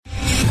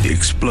The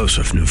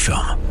explosive new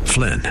film,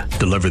 Flynn,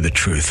 deliver the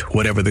truth,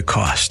 whatever the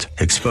cost,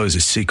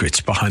 exposes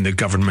secrets behind the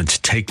government's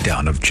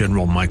takedown of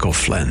General Michael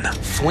Flynn.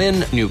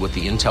 Flynn knew what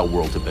the intel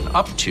world had been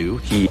up to.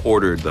 He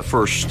ordered the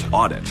first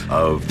audit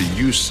of the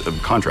use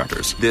of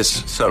contractors.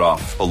 This set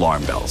off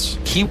alarm bells.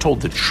 He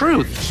told the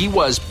truth. He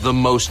was the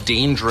most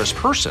dangerous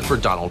person for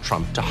Donald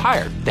Trump to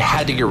hire. They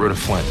had to get rid of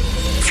Flynn.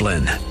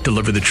 Flynn,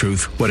 deliver the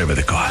truth, whatever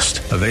the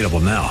cost. Available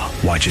now.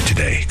 Watch it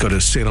today. Go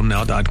to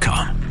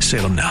salemnow.com.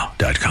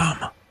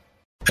 salemnow.com.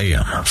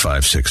 AM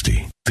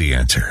 560, The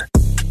Answer.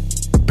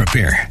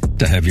 Prepare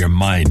to have your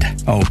mind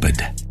opened.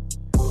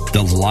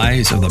 The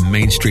lies of the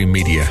mainstream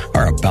media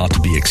are about to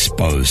be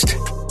exposed,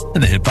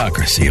 and the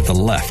hypocrisy of the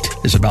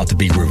left is about to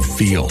be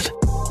revealed.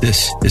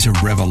 This is a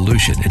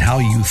revolution in how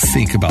you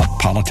think about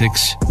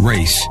politics,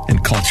 race,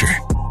 and culture.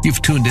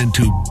 You've tuned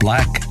into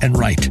Black and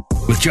Right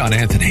with John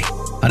Anthony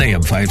on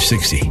AM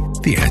 560,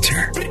 The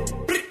Answer.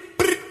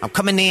 I'm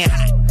coming in.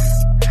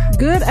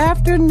 Good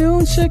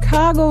afternoon,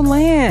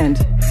 Chicagoland.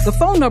 The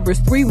phone number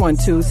is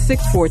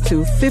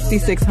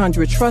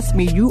 312-642-5600. Trust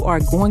me, you are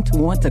going to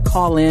want to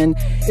call in.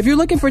 If you're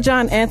looking for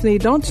John Anthony,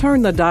 don't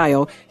turn the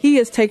dial. He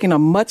is taking a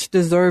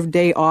much-deserved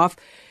day off.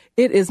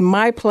 It is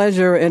my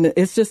pleasure, and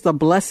it's just a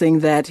blessing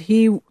that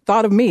he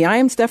thought of me. I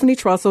am Stephanie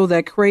Trussell,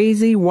 that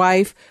crazy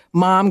wife,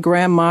 mom,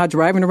 grandma,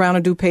 driving around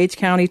in DuPage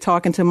County,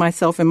 talking to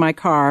myself in my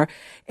car.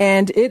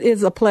 And it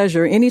is a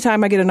pleasure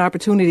anytime I get an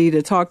opportunity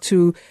to talk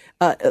to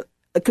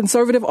a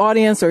conservative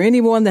audience or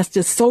anyone that's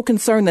just so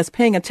concerned, that's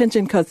paying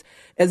attention, because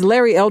as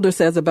Larry Elder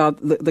says about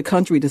the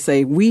country to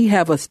save, we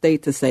have a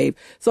state to save.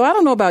 So I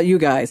don't know about you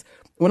guys.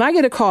 When I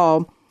get a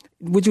call,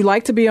 would you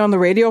like to be on the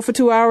radio for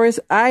 2 hours?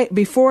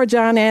 Before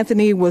John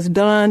Anthony was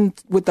done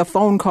with the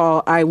phone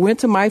call, I went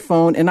to my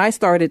phone and I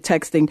started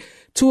texting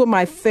two of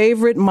my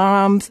favorite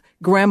moms,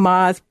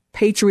 grandmas,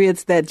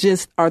 patriots that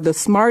just are the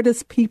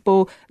smartest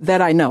people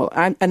that I know.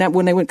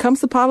 When it comes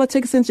to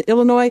politics in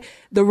Illinois,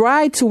 the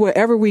ride to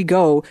wherever we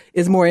go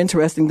is more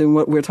interesting than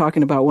what we're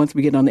talking about once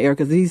we get on the air,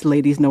 because these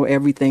ladies know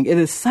everything. It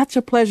is such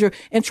a pleasure.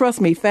 And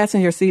trust me, fasten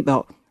your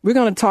seatbelt. We're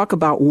going to talk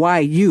about why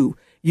you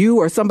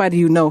or somebody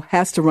you know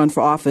has to run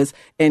for office.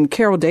 And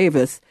Carol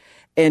Davis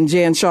and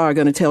Jan Shaw are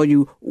going to tell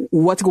you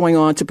what's going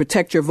on to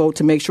protect your vote,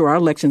 to make sure our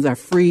elections are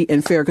free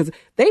and fair, because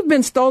they've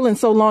been stolen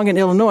so long in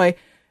Illinois.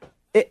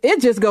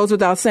 It just goes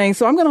without saying.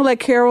 So I'm going to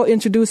let Carol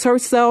introduce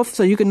herself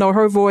so you can know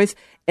her voice,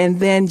 and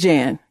then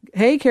Jan.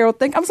 Hey, Carol,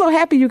 I'm so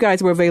happy you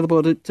guys were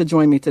available to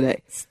join me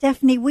today.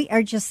 Stephanie, we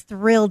are just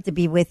thrilled to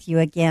be with you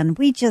again.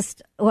 We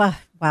just love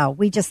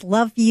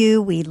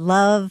you. We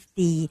love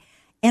the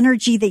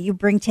energy that you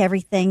bring to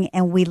everything,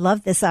 and we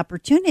love this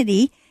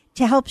opportunity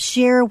to help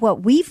share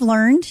what we've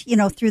learned,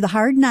 through the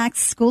Hard Knocks,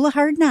 School of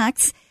Hard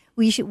Knocks.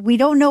 We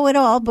don't know it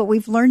all, but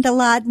we've learned a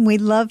lot, and we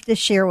love to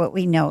share what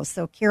we know.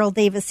 So Carol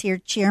Davis here,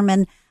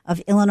 chairman of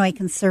Illinois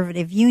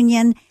Conservative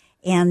Union,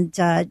 and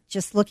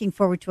just looking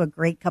forward to a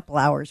great couple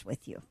hours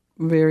with you.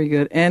 Very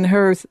good. And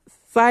her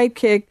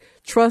sidekick,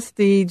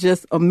 Trusty,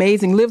 just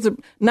amazing. Lives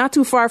not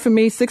too far from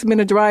me,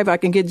 6-minute drive. I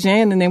can get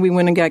Jan, and then we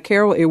went and got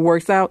Carol. It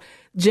works out.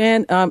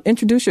 Jan,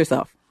 introduce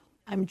yourself.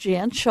 I'm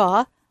Jan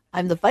Shaw.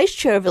 I'm the vice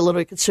chair of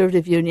Illinois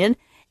Conservative Union,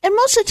 and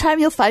most of the time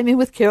you'll find me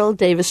with Carol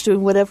Davis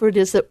doing whatever it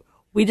is that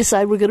we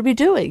decide we're going to be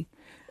doing.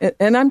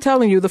 And I'm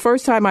telling you, the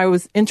first time I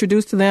was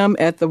introduced to them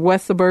at the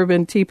West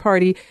Suburban Tea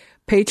Party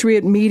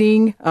Patriot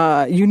meeting,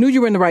 you knew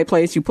you were in the right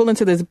place. You pull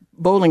into this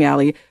bowling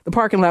alley. The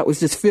parking lot was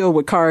just filled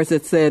with cars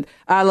that said,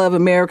 "I love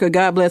America,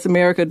 God bless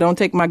America, don't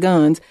take my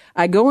guns."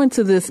 I go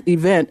into this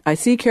event, I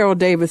see Carol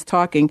Davis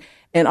talking,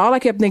 and all I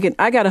kept thinking,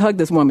 I got to hug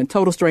this woman,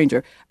 total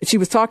stranger. She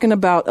was talking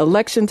about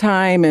election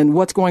time and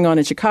what's going on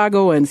in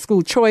Chicago and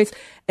school choice,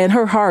 and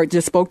her heart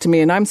just spoke to me.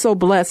 And I'm so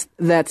blessed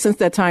that since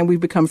that time we've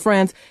become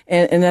friends.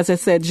 And as I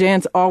said,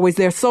 Jan's always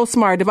there, so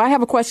smart. If I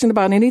have a question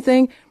about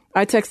anything,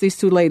 I text these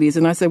two ladies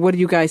and I said, what do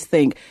you guys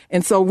think?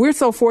 And so we're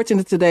so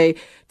fortunate today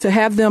to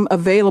have them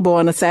available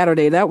on a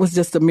Saturday. That was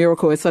just a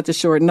miracle at such a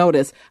short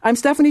notice. I'm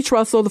Stephanie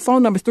Trussell. The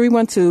phone number is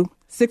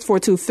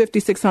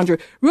 312-642-5600.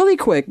 Really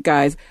quick,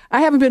 guys.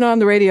 I haven't been on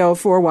the radio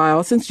for a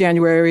while, since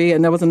January,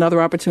 and there was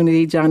another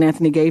opportunity John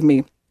Anthony gave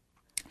me.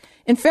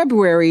 In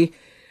February,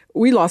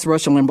 we lost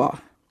Rush Limbaugh.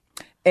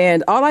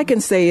 And all I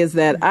can say is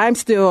that I'm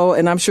still,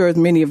 and I'm sure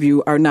many of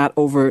you are not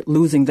over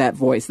losing that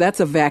voice. That's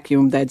a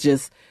vacuum that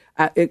just,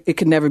 it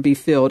can never be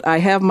filled. I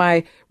have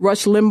my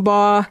Rush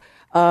Limbaugh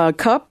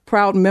cup,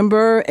 proud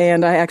member,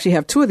 and I actually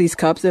have two of these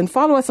cups. And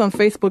follow us on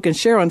Facebook and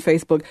share on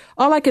Facebook.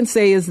 All I can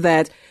say is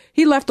that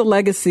he left a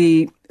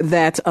legacy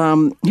that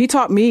he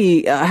taught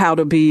me how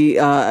to be,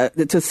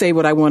 to say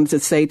what I wanted to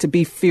say, to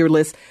be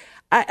fearless.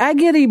 I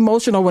get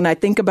emotional when I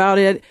think about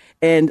it,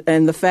 and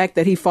the fact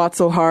that he fought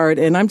so hard.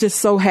 And I'm just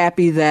so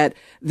happy that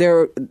there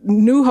are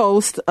new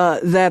hosts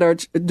that are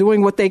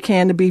doing what they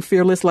can to be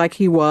fearless like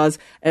he was.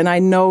 And I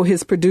know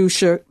his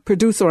producer,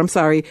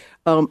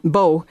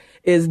 Bo,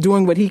 is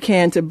doing what he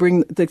can to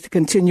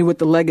continue with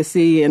the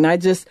legacy. And I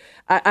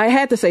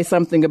had to say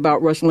something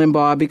about Rush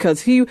Limbaugh,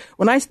 because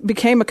when I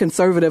became a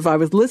conservative, I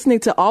was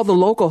listening to all the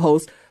local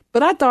hosts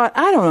But I thought,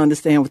 I don't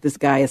understand what this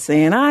guy is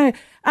saying.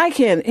 I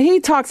can't. He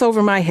talks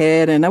over my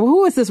head. And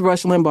who is this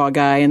Rush Limbaugh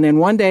guy? And then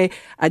one day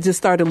I just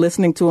started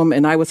listening to him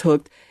and I was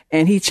hooked.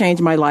 And he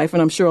changed my life.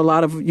 And I'm sure a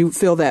lot of you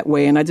feel that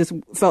way. And I just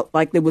felt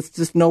like there was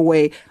just no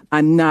way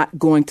I'm not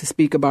going to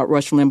speak about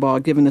Rush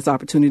Limbaugh, given this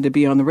opportunity to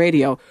be on the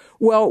radio.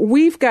 Well,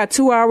 we've got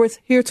 2 hours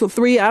here till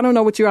 3. I don't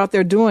know what you're out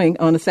there doing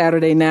on a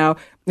Saturday now.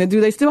 Do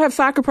they still have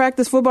soccer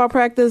practice, football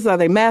practice? Are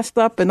they masked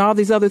up and all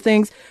these other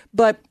things?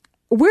 But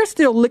we're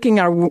still licking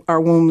our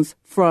wounds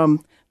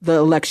from the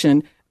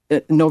election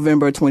in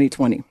November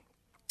 2020.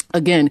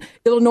 Again,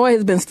 Illinois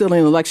has been still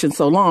in election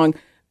so long.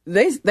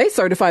 They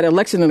certified an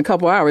election in a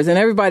couple hours, and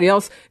everybody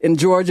else in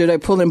Georgia, they're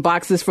pulling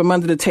boxes from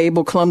under the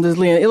table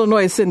clumsily, and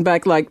Illinois is sitting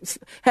back like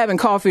having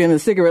coffee and a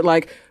cigarette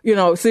like,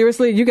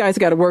 seriously, you guys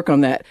got to work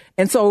on that.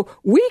 And so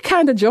we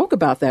kind of joke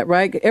about that,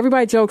 right?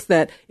 Everybody jokes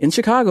that in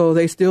Chicago,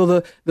 they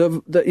steal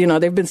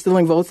they've been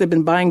stealing votes, they've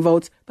been buying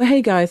votes. But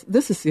hey, guys,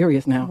 this is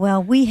serious now.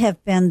 Well, we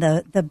have been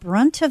the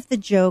brunt of the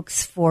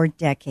jokes for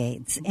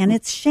decades, and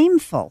it's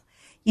shameful.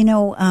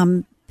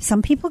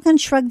 Some people can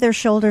shrug their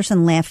shoulders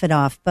and laugh it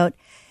off, but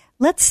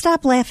let's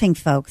stop laughing,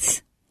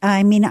 folks.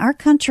 I mean, our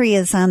country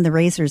is on the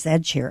razor's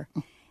edge here.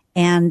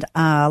 And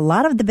a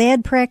lot of the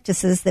bad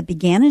practices that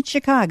began in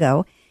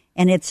Chicago,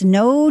 and it's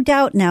no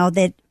doubt now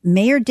that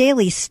Mayor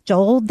Daley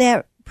stole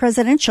that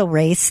presidential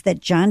race that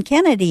John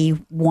Kennedy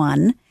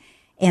won,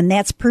 and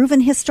that's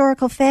proven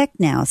historical fact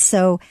now.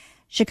 So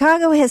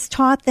Chicago has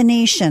taught the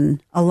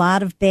nation a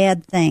lot of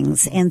bad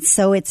things, and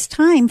so it's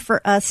time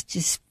for us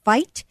to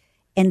fight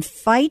and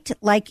fight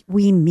like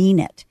we mean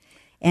it.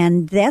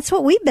 And that's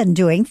what we've been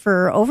doing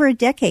for over a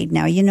decade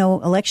now.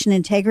 Election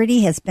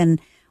integrity has been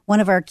one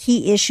of our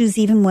key issues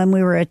even when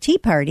we were a Tea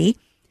Party.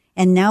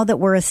 And now that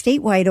we're a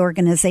statewide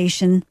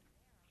organization,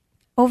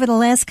 over the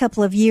last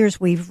couple of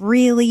years, we've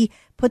really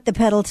put the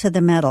pedal to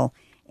the metal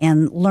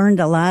and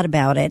learned a lot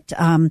about it.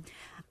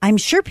 I'm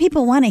sure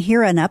people want to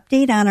hear an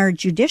update on our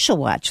Judicial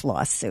Watch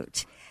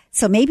lawsuit.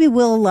 So maybe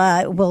we'll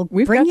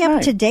bring you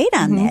up to date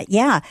on that.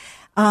 Yeah.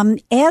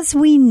 As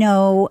we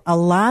know, a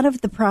lot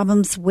of the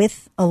problems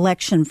with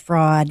election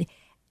fraud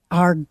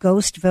are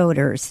ghost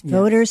voters,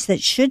 voters that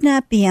should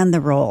not be on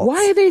the roll.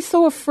 Why are they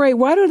so afraid?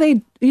 Why do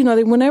they,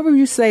 whenever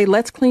you say,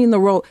 let's clean the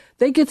roll,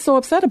 they get so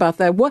upset about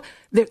that.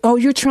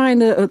 You're trying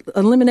to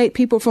eliminate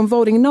people from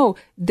voting. No,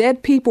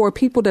 dead people or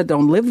people that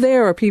don't live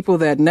there or people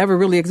that never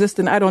really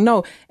existed. I don't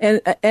know.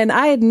 And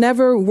I had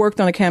never worked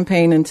on a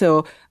campaign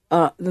until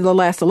the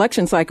last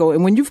election cycle.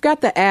 And when you've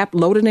got the app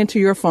loaded into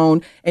your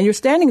phone and you're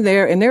standing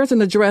there and there's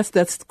an address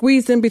that's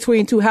squeezed in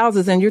between two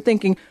houses and you're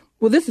thinking,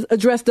 well, this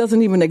address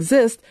doesn't even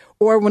exist.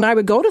 Or when I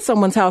would go to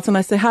someone's house and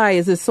I say, hi,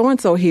 is this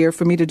so-and-so here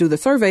for me to do the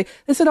survey?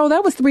 They said, oh,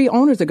 that was 3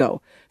 owners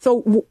ago.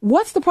 So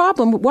what's the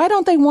problem? Why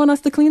don't they want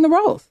us to clean the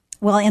rolls?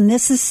 Well, and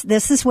this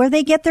is where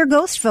they get their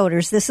ghost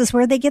voters. This is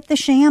where they get the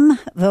sham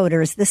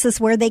voters. This is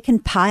where they can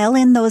pile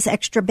in those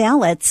extra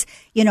ballots.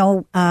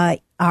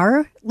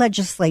 Our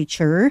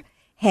legislature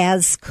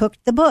has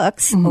cooked the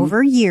books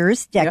over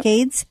years,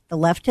 decades. Yep. The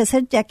left has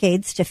had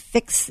decades to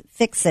fix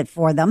it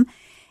for them.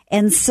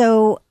 And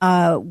so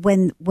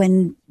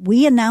when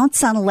we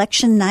announce on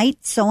election night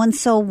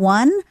so-and-so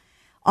won,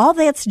 all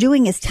that's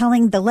doing is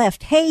telling the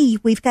left, hey,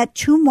 we've got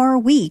 2 more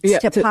weeks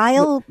to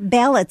pile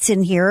ballots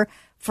in here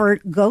for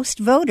ghost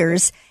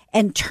voters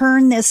and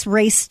turn this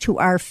race to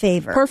our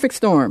favor. Perfect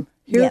storm.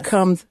 Here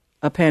comes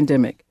a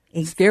pandemic.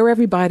 Scare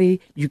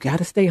everybody. You got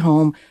to stay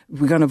home.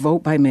 We're going to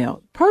vote by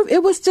mail.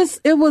 It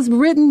was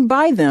written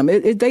by them.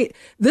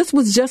 This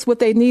was just what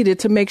they needed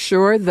to make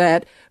sure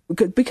that,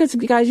 because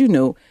guys,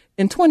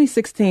 in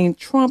 2016,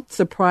 Trump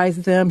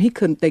surprised them.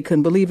 They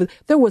couldn't believe it.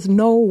 There was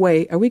no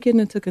way. Are we getting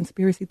into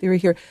conspiracy theory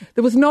here?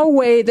 There was no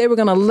way they were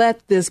going to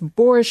let this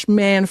boorish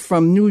man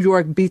from New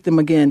York beat them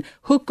again,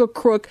 hook or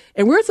crook.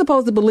 And we're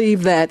supposed to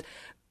believe that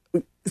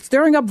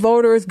stirring up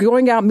voters,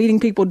 going out, meeting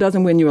people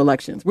doesn't win you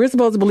elections. We're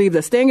supposed to believe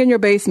that staying in your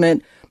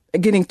basement,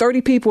 getting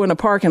 30 people in a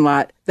parking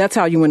lot, that's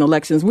how you win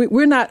elections.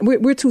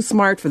 We're too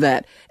smart for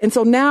that. And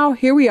so now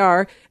here we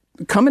are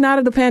coming out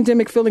of the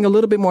pandemic, feeling a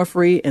little bit more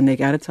free, and they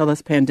got to tell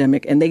us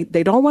pandemic. And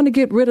they don't want to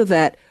get rid of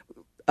that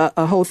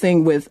a whole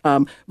thing with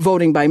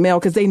voting by mail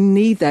because they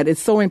need that.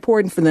 It's so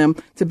important for them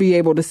to be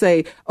able to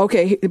say,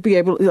 okay, be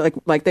able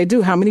like they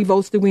do. How many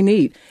votes do we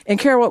need? And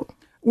Carol,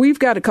 we've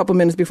got a couple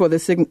minutes before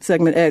this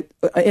segment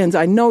ends.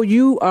 I know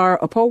you are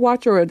a poll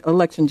watcher or an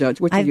election judge.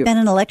 Which I've been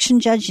an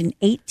election judge in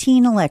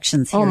 18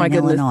 elections here in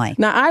Illinois.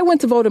 Now, I went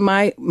to vote in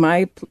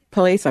my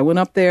place. I went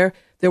up there.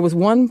 There was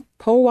one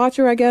poll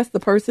watcher, I guess, the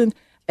person.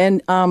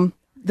 And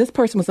this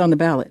person was on the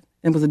ballot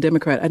and was a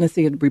Democrat. I didn't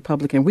see a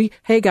Republican.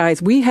 Hey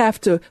guys, we have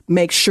to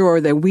make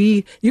sure that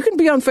you can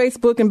be on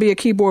Facebook and be a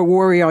keyboard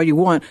warrior all you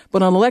want,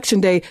 but on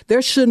election day,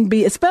 there shouldn't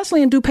be,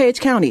 especially in DuPage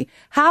County.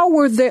 How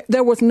were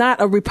there was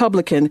not a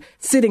Republican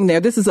sitting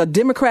there? This is a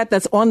Democrat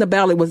that's on the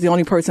ballot was the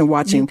only person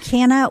watching. You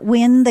cannot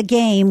win the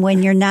game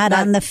when you're not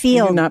on the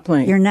field. You're not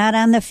playing. You're not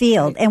on the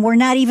field. And we're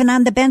not even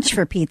on the bench,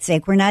 for Pete's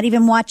sake. We're not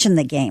even watching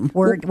the game.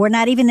 We're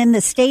not even in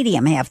the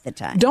stadium half the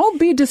time. Don't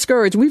be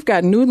discouraged. We've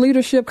got new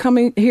leadership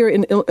coming here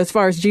as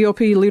far as GOP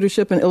GOP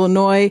leadership in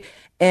Illinois.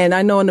 And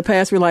I know in the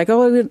past we're like,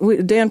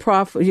 Dan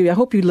Proft, I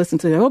hope you listen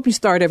to it. I hope you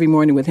start every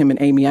morning with him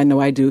and Amy. I know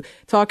I do.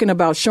 Talking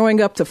about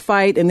showing up to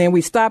fight, and then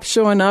we stopped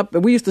showing up.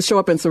 We used to show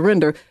up and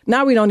surrender.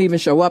 Now we don't even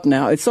show up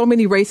now. It's so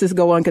many races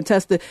go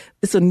uncontested.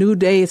 It's a new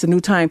day. It's a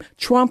new time.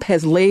 Trump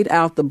has laid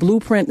out the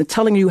blueprint and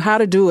telling you how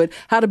to do it,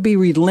 how to be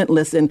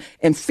relentless and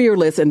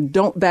fearless and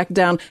don't back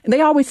down. And they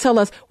always tell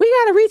us, we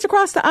got to reach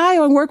across the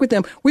aisle and work with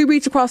them. We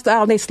reach across the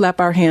aisle and they slap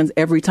our hands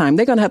every time.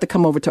 They're going to have to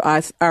come over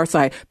to our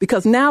side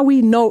because now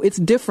we know it's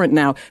different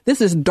now.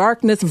 This is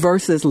darkness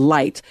versus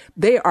light.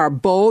 They are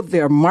bold.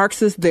 They're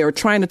Marxists. They're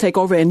trying to take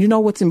over. And you know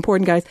what's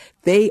important, guys?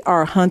 They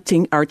are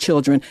hunting our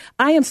children.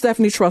 I am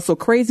Stephanie Trussell,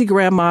 crazy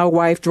grandma,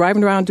 wife,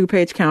 driving around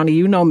DuPage County.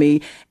 You know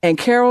me. And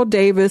Carol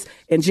Davis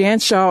and Jan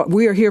Shaw,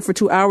 we are here for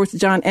 2 hours.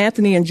 John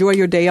Anthony, enjoy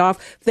your day off.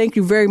 Thank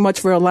you very much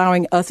for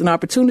allowing us an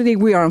opportunity.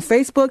 We are on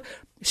Facebook.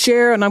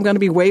 Share, and I'm going to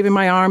be waving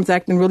my arms,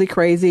 acting really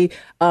crazy.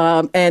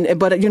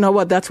 But you know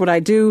what? That's what I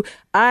do.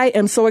 I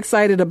am so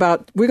excited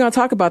we're going to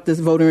talk about this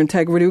voter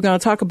integrity. We're going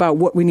to talk about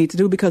what we need to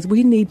do because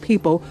we need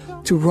people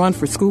to run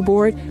for school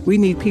board. We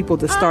need people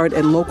to start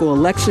at local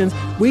elections.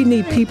 We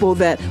need people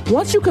that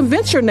once you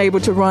convince your neighbor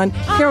to run,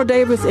 Carol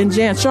Davis and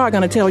Jan Shaw are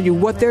going to tell you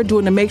what they're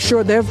doing to make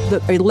sure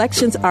the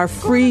elections are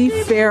free,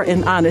 fair,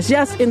 and honest.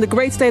 Yes, in the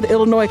great state of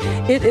Illinois,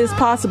 it is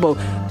possible.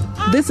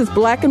 This is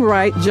Black and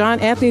Right.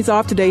 John Anthony's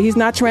off today. He's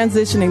not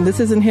transitioning.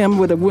 This isn't him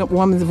with a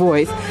woman's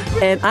voice.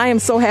 And I am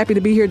so happy to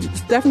be here.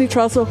 Stephanie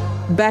Trussell,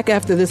 back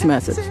after this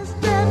message.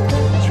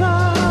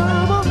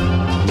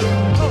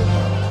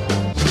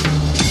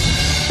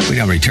 We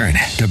now return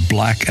to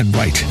Black and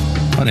White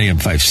on AM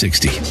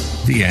 560.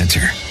 The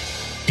Answer.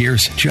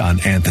 Here's John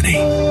Anthony.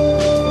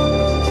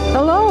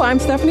 Hello, I'm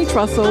Stephanie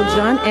Trussell.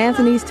 John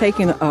Anthony's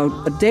taking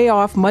a day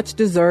off, much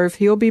deserved.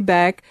 He'll be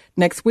back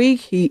next week.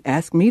 He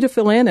asked me to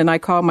fill in, and I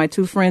called my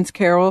two friends,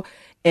 Carol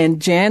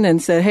and Jan,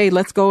 and said, hey,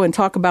 let's go and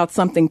talk about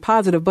something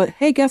positive. But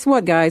hey, guess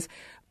what, guys?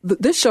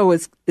 This show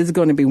is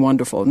going to be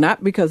wonderful,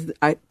 not because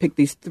I picked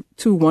these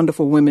two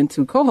wonderful women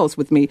to co-host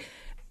with me.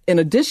 In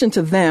addition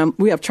to them,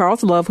 we have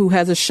Charles Love, who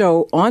has a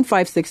show on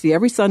 560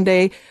 every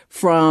Sunday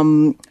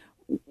from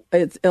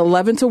it's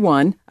 11 to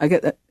 1. I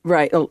get that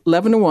right,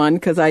 11 to 1,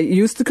 because I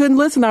couldn't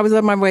listen. I was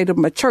on my way to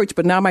my church,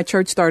 but now my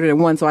church started at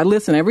 1, so I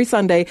listen every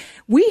Sunday.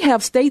 We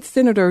have State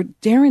Senator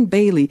Darren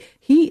Bailey.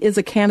 He is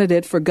a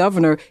candidate for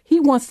governor. He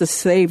wants to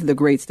save the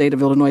great state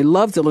of Illinois,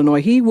 loves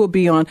Illinois. He will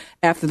be on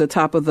after the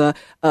top of the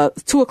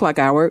 2 o'clock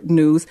hour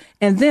news.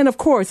 And then, of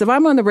course, if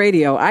I'm on the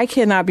radio, I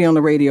cannot be on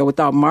the radio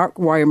without Mark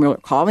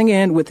Weiermiller calling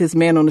in with his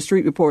Man on the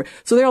Street report.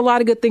 So there are a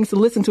lot of good things to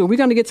listen to. We're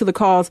going to get to the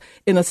calls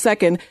in a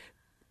second.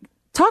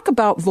 Talk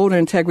about voter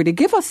integrity.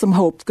 Give us some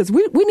hope, because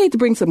we need to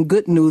bring some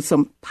good news,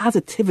 some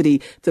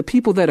positivity to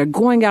people that are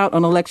going out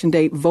on election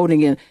day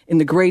voting in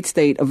the great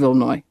state of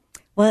Illinois.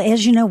 Well,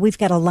 as you know, we've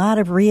got a lot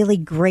of really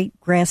great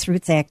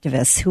grassroots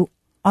activists who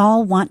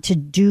all want to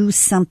do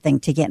something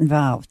to get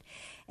involved.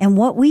 And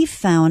what we've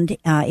found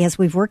as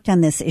we've worked on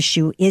this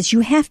issue is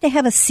you have to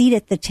have a seat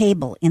at the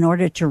table in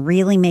order to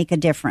really make a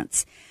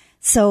difference.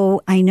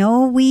 So I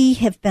know we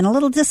have been a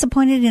little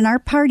disappointed in our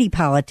party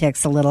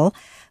politics a little,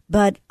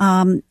 but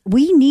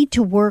we need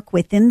to work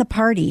within the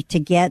party to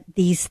get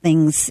these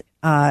things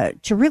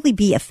to really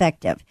be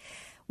effective.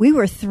 We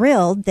were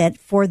thrilled that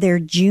for their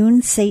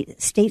June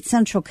State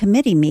Central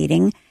Committee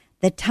meeting,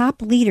 the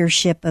top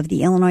leadership of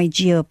the Illinois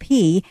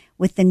GOP,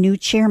 with the new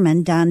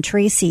chairman, Don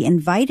Tracy,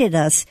 invited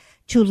us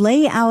to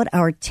lay out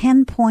our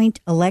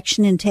 10-point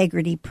election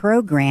integrity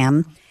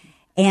program.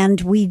 And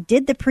we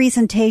did the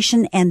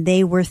presentation, and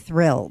they were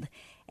thrilled.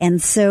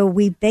 And so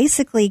we've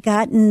basically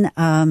gotten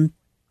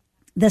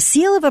the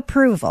seal of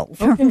approval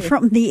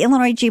from the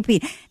Illinois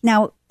GOP.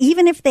 Now,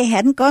 even if they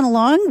hadn't gone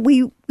along,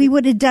 we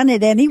would have done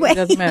it anyway. It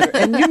doesn't matter.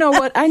 And you know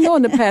what? I know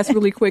in the past,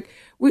 really quick,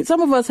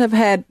 some of us have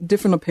had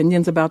different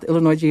opinions about the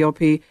Illinois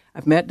GOP.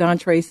 I've met Don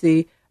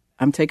Tracy.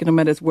 I'm taking him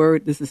at his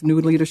word. This is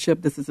new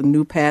leadership. This is a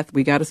new path.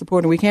 We got to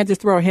support him. We can't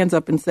just throw our hands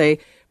up and say,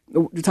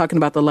 we're talking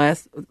about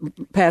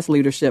the past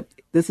leadership.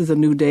 This is a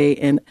new day.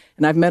 And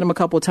I've met him a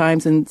couple of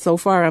times, and so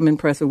far I'm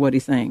impressed with what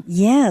he's saying.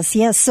 Yes.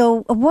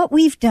 So what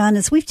we've done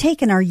is we've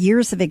taken our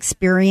years of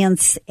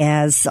experience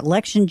as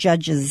election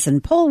judges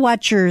and poll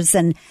watchers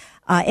and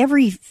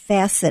every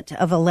facet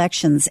of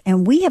elections,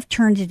 and we have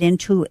turned it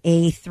into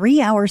a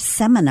 3-hour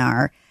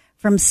seminar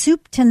from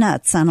soup to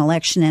nuts on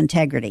election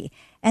integrity.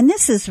 And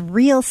this is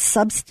real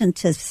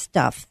substantive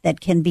stuff that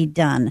can be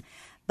done,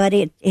 but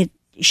it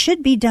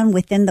should be done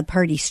within the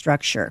party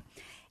structure.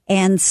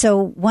 And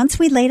so once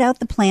we laid out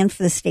the plan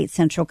for the State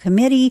Central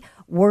Committee,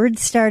 word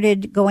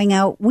started going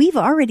out. We've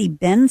already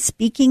been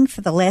speaking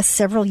for the last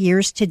several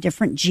years to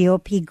different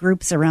GOP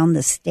groups around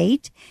the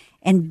state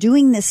and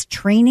doing this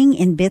training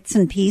in bits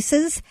and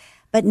pieces.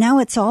 But now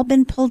it's all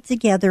been pulled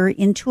together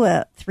into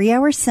a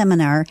 3-hour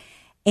seminar.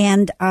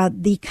 And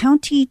the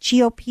county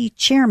GOP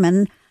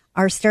chairmen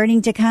are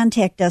starting to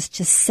contact us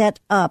to set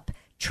up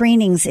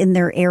trainings in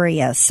their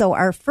area. So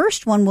our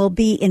first one will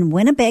be in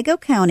Winnebago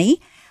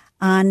County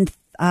on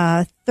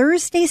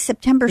Thursday,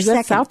 September 2nd. Is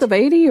that south of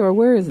 80 or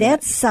where is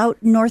That's south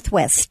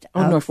northwest.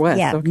 Oh, northwest.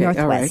 Yeah, okay.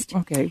 northwest.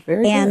 All right. Okay,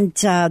 very good. And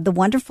the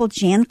wonderful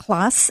Jan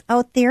Kloss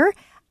out there,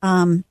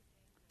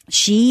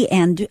 she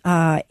and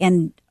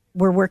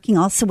we're working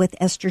also with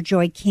Esther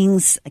Joy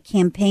King's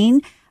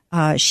campaign.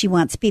 She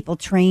wants people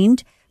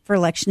trained for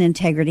election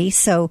integrity.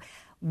 So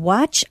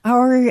watch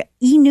our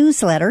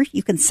e-newsletter.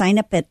 You can sign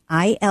up at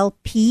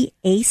ilpac.org.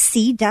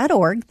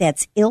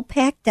 That's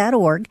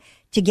ilpac.org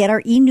to get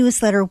our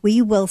e-newsletter.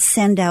 We will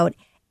send out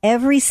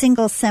every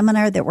single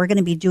seminar that we're going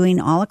to be doing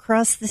all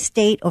across the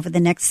state over the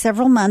next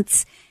several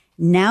months.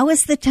 Now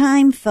is the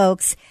time,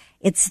 folks.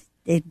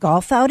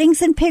 Golf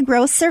outings and pig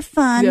roasts are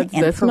fun,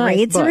 and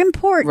parades are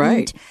important.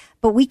 Right.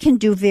 But we can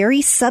do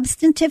very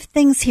substantive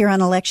things here on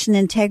election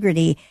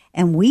integrity,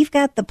 and we've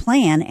got the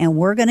plan, and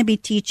we're going to be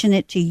teaching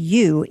it to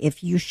you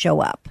if you show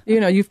up. You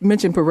know, you've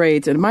mentioned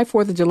parades, and my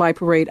 4th of July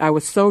parade, I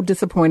was so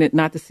disappointed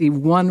not to see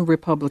one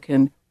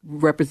Republican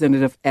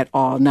representative at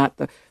all, not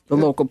the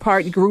local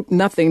party group,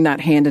 nothing,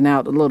 not handing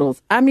out the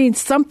littles. I mean,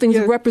 something's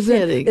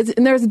represented.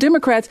 And there's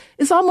Democrats.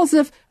 It's almost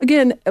as if,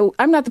 again,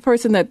 I'm not the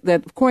person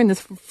that coined this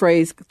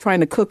phrase,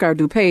 trying to cook our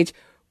DuPage.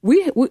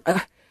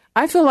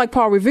 I feel like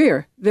Paul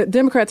Revere. The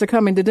Democrats are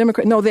coming.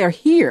 No, they're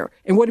here.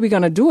 And what are we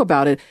going to do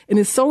about it? And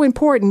it's so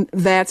important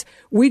that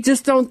we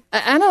just don't.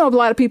 I know a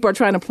lot of people are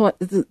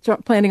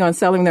planning on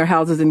selling their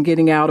houses and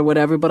getting out or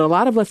whatever, but a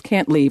lot of us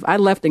can't leave. I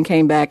left and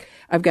came back.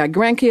 I've got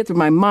grandkids with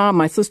my mom,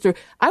 my sister.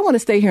 I want to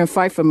stay here and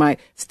fight for my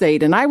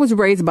state. And I was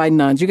raised by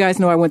nuns. You guys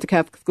know I went to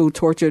Catholic school,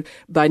 tortured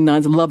by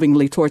nuns,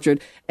 lovingly tortured.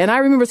 And I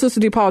remember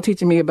Sister DePaul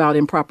teaching me about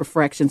improper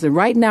fractions. And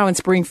right now in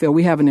Springfield,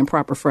 we have an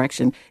improper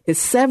fraction. It's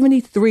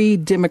 73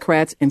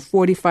 Democrats and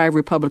 45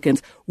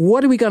 Republicans.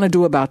 What are we going to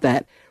do about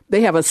that?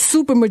 They have a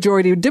super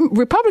majority.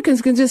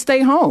 Republicans can just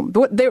stay home.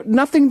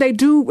 Nothing they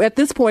do at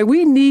this point.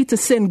 We need to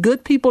send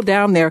good people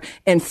down there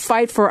and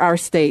fight for our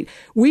state.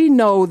 We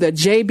know that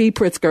J.B.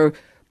 Pritzker,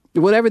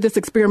 whatever this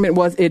experiment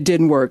was, it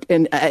didn't work.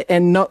 And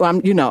no,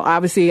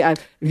 obviously, if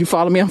you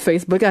follow me on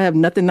Facebook, I have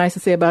nothing nice to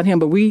say about him,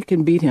 but we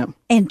can beat him.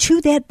 And to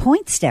that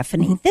point,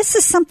 Stephanie, this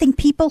is something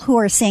people who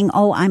are saying,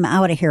 "Oh, I'm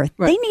out of here."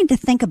 Right. They need to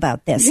think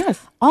about this.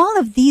 Yes. All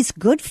of these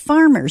good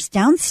farmers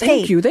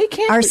downstate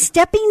are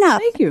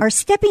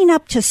stepping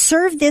up to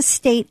serve this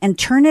state and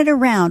turn it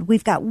around.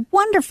 We've got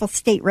wonderful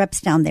state reps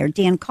down there: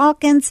 Dan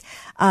Calkins,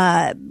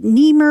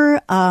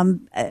 Niemer.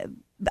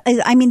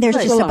 I mean, there's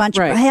just a bunch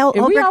of hell.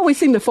 And we always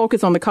seem to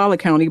focus on the Collier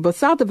County, but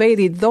south of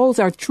 80, those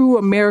are true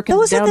Americans.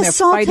 Those down are the there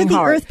salt fighting of the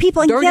hard, earth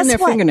people. And dirtying their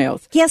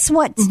fingernails. Guess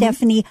what,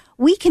 Stephanie?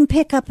 We can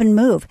pick up and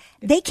move.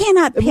 They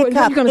cannot pick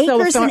up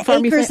acres and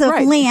acres of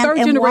land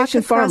and walk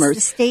across the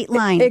state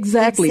line.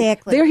 Exactly.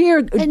 They're here.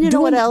 And you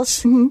know what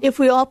else? If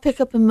we all pick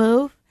up and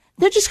move,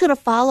 they're just going to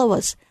follow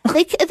us.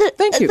 Thank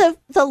you.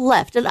 The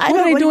left, and I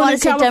don't really want to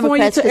say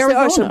Democrats because there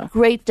are some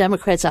great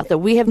Democrats out there.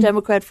 We have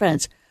Democrat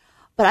friends,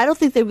 but I don't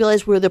think they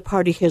realize where their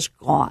party has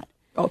gone.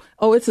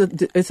 Oh, it's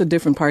a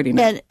different party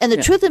now. And the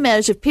truth of the matter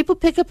is, if people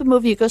pick up and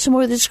move, you go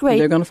somewhere that's great.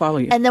 They're going to follow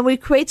you. And then we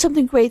create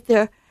something great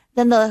there.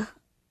 Then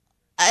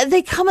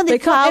they come and they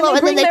follow,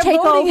 and then they take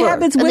over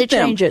and they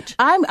change it.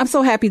 I'm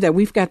so happy that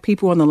we've got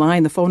people on the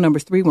line. The phone number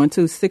is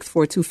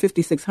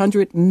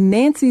 312-642-5600.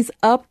 Nancy's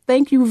up.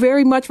 Thank you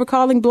very much for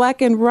calling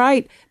Black and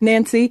Right,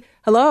 Nancy.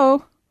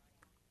 Hello.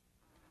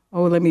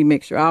 Oh, let me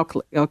make sure.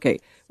 Okay.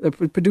 The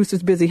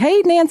producer's busy.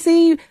 Hey,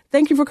 Nancy.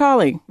 Thank you for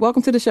calling.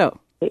 Welcome to the show.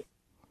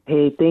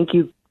 Hey, thank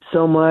you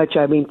so much.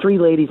 I mean, three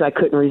ladies, I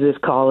couldn't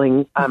resist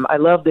calling. I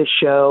love this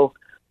show.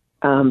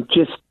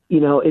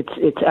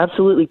 It's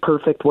absolutely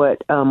perfect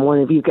what one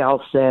of you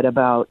gals said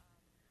about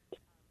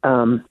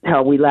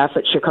how we laugh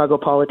at Chicago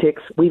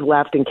politics. We've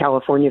laughed in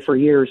California for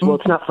years. Well,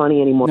 it's not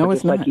funny anymore. No,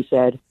 it's not. Like you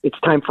said, it's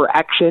time for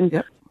action.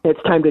 Yep.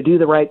 It's time to do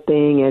the right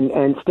thing.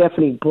 And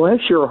Stephanie,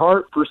 bless your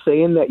heart for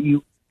saying that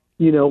you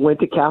went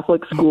to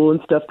Catholic school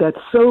and stuff. That's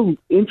so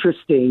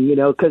interesting,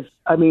 because,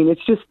 I mean,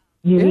 it's just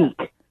unique.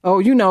 Yeah. Oh,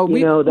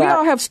 we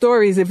all have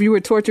stories if you were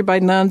tortured by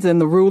nuns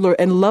and the ruler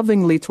and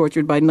lovingly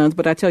tortured by nuns.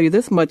 But I tell you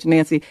this much,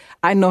 Nancy,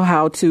 I know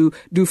how to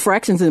do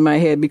fractions in my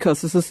head because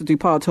Sister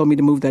DePaul told me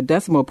to move that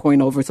decimal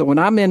point over. So when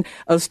I'm in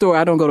a store,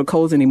 I don't go to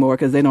Kohl's anymore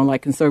because they don't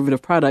like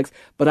conservative products.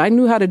 But I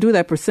knew how to do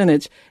that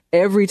percentage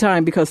every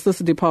time because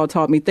Sister DePaul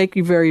taught me. Thank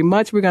you very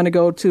much. We're going to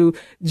go to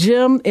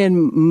Jim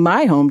in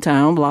my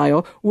hometown,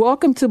 Lyle.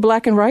 Welcome to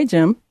Black and Right,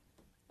 Jim.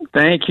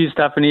 Thank you,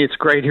 Stephanie. It's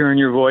great hearing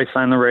your voice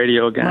on the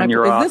radio again.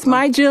 You're awesome. Is this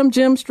my Jim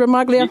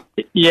Stramaglia?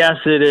 Yes,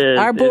 it is.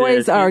 Our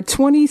boys are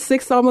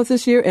 26 almost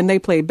this year, and they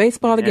play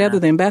baseball together,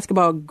 then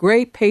basketball.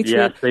 Great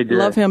Patriot. Yes, they do.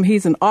 Love him.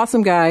 He's an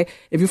awesome guy.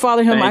 If you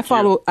follow him, I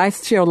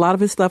share a lot of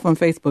his stuff on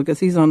Facebook because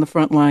he's on the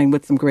front line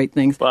with some great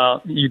things.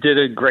 Well, you did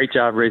a great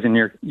job raising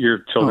your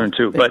children,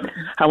 too. But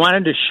I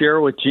wanted to share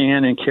with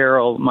Jan and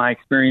Carol my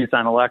experience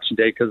on Election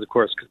Day because, of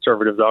course,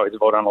 conservatives always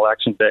vote on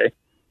Election Day.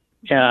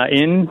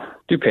 In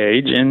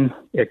DuPage,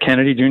 at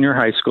Kennedy Junior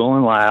High School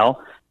in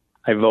Lisle,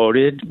 I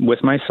voted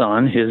with my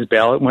son. His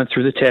ballot went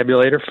through the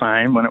tabulator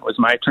fine. When it was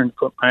my turn to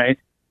put my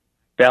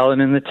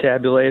ballot in the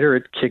tabulator.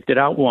 It kicked it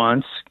out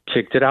once,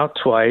 kicked it out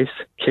twice,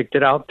 kicked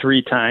it out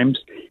 3 times.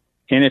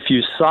 And if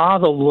you saw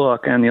the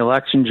look on the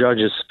election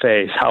judge's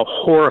face, how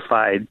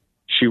horrified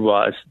she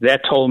was,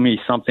 that told me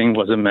something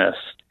was amiss.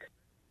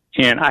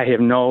 And I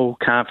have no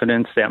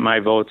confidence that my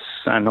votes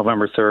on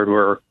November 3rd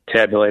were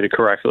tabulated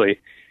correctly.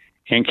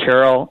 And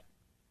Carol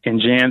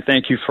and Jan,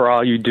 thank you for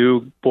all you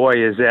do. Boy,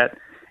 is that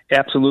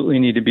absolutely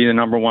need to be the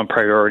number one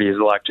priority is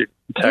election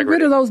integrity. Get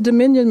rid of those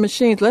Dominion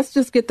machines. Let's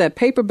just get that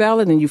paper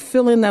ballot and you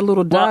fill in that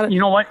little dot. Well,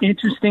 you know what?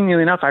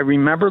 Interestingly enough, I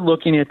remember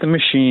looking at the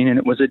machine, and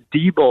it was a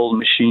Diebold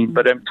machine,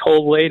 but I'm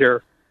told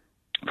later,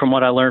 from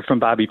what I learned from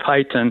Bobby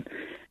Python,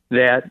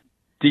 that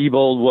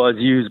Diebold was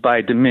used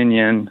by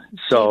Dominion.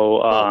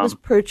 So it was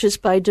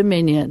purchased by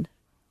Dominion.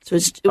 So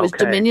it was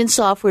Okay. Dominion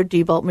software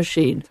Diebold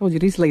machine. I told you,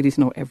 these ladies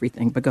know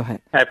everything, but go ahead.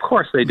 Of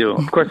course they do.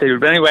 Of course they do.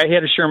 But anyway, I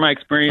had to share my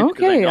experience.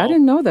 'cause Okay, I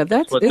didn't know that.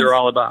 That's what they're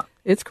all about.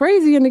 It's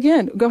crazy. And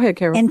again, go ahead,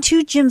 Carol. And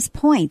to Jim's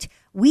point,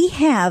 we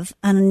have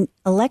an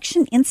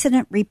election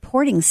incident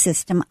reporting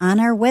system on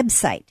our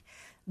website.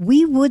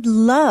 We would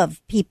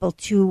love people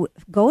to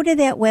go to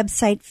that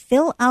website,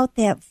 fill out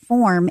that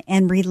form,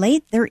 and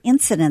relate their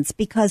incidents,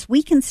 because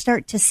we can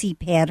start to see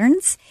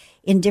patterns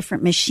in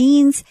different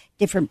machines,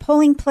 different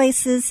polling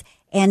places,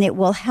 and it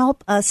will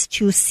help us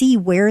to see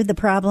where the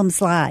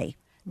problems lie.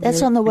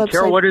 That's on the website.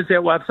 Carol, what is that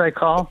website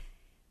called?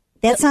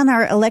 That's on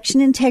our election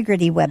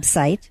integrity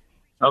website,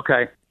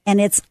 Okay.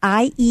 and it's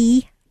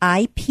IEIP.org.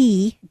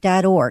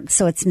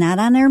 So it's not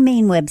on our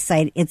main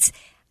website. It's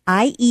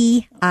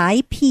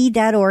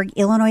IEIP.org,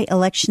 Illinois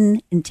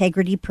Election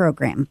Integrity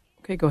Program.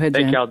 Okay, go ahead,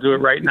 Thank Jen. you. I'll do it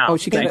right now. Oh,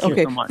 she got Thank it. you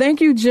Okay. so much.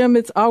 Thank you, Jim.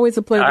 It's always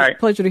a pleasure, All right.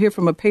 pleasure to hear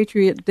from a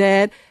Patriot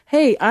dad.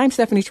 Hey, I'm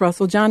Stephanie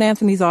Trussell. John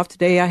Anthony's off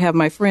today. I have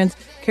my friends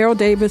Carol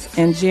Davis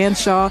and Jan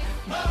Shaw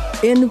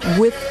in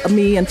with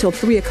me until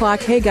 3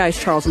 o'clock. Hey, guys,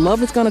 Charles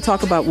Love is going to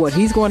talk about what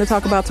he's going to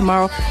talk about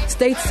tomorrow.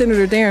 State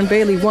Senator Darren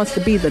Bailey wants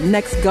to be the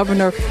next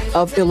governor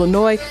of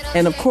Illinois.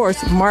 And, of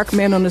course, Mark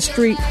Man on the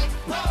Street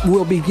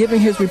will be giving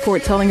his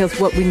report, telling us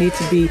what we need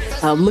to be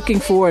looking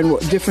for and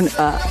what different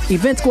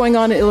events going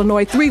on in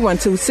Illinois.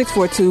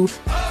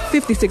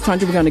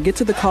 312-642-5600. We're going to get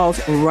to the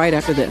calls right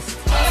after this.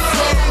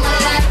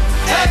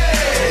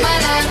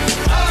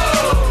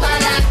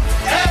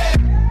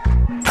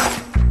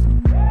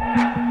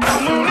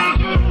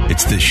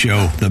 It's the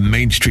show the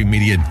mainstream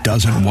media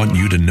doesn't want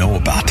you to know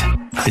about.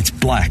 It's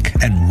Black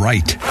and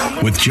Right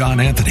with John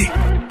Anthony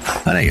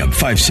on AM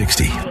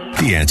 560.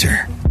 The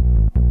Answer.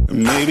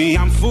 Maybe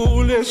I'm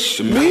foolish.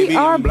 We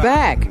are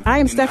back. I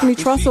am Stephanie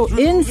Trussell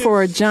in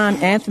for John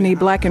Anthony,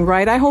 Black and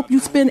Right. I hope you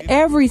spend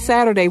every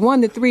Saturday,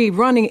 1 to 3,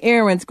 running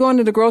errands, going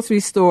to the grocery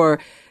store,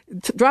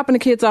 dropping the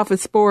kids off at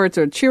sports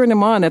or cheering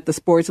them on at the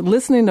sports,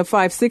 listening to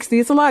 560.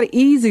 It's a lot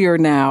easier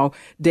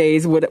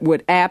nowadays with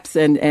apps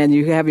and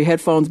you have your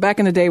headphones. Back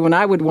in the day when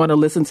I would want to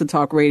listen to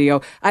talk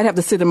radio, I'd have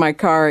to sit in my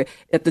car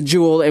at the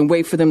Jewel and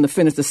wait for them to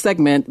finish the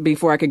segment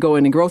before I could go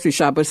in and grocery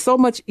shop. But it's so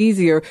much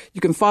easier. You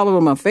can follow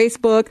them on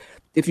Facebook.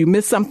 If you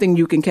miss something,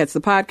 you can catch the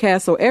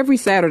podcast. So every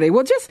Saturday,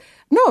 well, just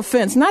no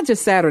offense, not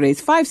just Saturdays.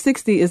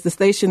 560 is the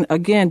station.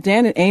 Again,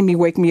 Dan and Amy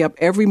wake me up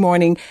every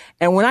morning.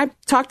 And when I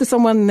talk to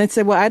someone and they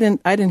say, well, I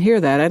didn't hear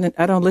that.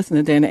 I don't listen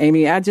to Dan and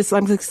Amy. I'm just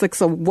like,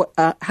 so what,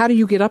 how do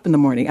you get up in the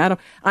morning?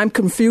 I'm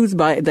confused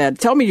by that.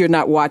 Tell me you're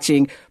not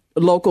watching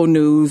local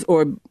news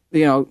or,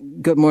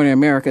 Good Morning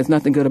America. It's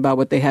nothing good about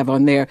what they have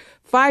on there.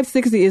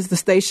 560 is the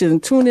station.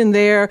 Tune in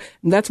there.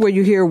 And that's where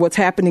you hear what's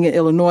happening in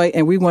Illinois.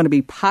 And we want to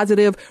be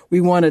positive.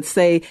 We want to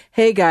say,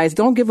 hey, guys,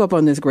 don't give up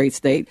on this great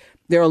state.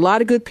 There are a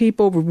lot of good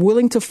people. We're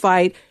willing to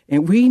fight.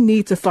 And we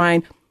need to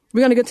find, we're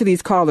going to get to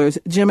these callers.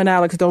 Jim and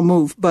Alex, don't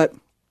move. But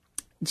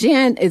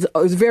Jan is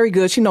very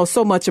good. She knows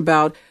so much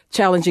about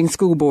challenging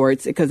school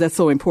boards because that's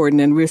so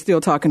important. And we're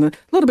still talking a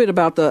little bit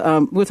about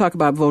we'll talk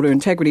about voter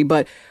integrity.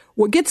 But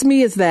what gets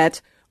me is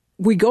that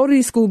we go to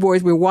these school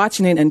boards, we're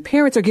watching it, and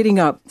parents are getting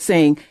up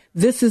saying,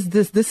 this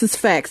is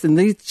facts, and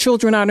these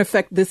children aren't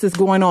affected, this is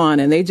going on,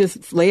 and they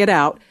just lay it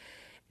out.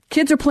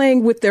 Kids are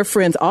playing with their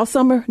friends all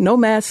summer, no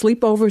mask,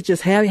 sleepovers,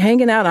 just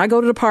hanging out. I go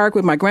to the park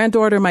with my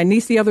granddaughter and my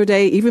niece the other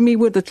day, even me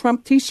with the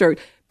Trump T-shirt.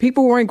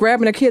 People weren't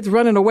grabbing their kids,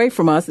 running away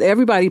from us.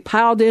 Everybody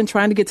piled in,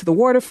 trying to get to the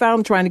water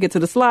fountain, trying to get to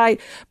the slide.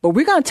 But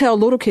we're going to tell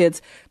little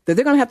kids that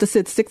they're going to have to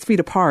sit 6 feet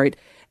apart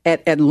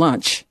at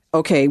lunch.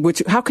 Okay,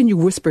 how can you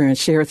whisper and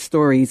share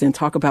stories and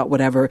talk about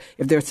whatever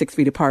if they're 6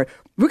 feet apart?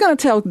 We're going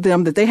to tell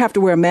them that they have to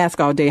wear a mask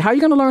all day. How are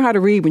you going to learn how to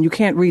read when you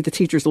can't read the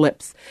teacher's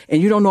lips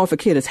and you don't know if a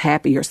kid is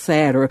happy or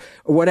sad or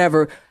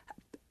whatever?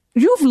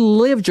 You've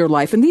lived your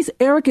life, and these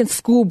arrogant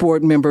school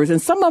board members,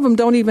 and some of them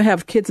don't even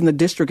have kids in the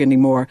district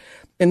anymore,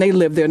 and they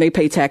live there and they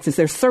pay taxes.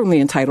 They're certainly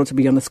entitled to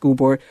be on the school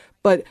board.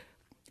 But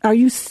are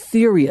you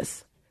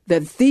serious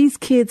that these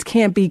kids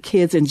can't be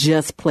kids and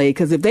just play?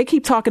 Because if they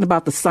keep talking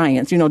about the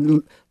science,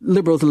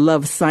 liberals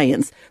love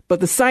science, but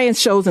the science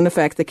shows in the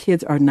fact that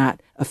kids are not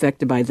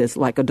affected by this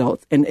like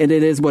adults. And it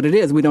is what it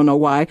is. We don't know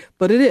why,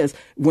 but it is.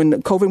 When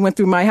COVID went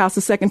through my house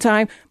the second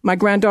time, my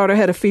granddaughter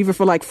had a fever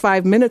for like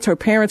 5 minutes. Her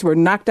parents were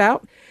knocked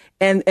out.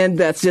 And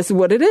that's just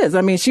what it is.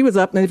 I mean, she was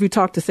up, and if you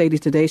talk to Sadie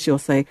today, she'll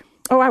say,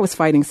 oh, I was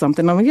fighting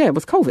something. I'm like, yeah, it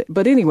was COVID.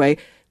 But anyway,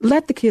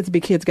 let the kids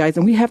be kids, guys.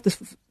 And we have to,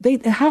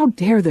 how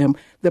dare them,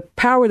 the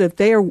power that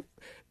they are,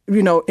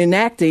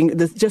 enacting,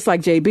 just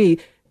like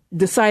JB,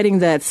 deciding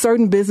that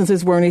certain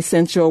businesses weren't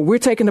essential. We're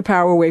taking the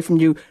power away from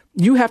you.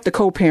 You have to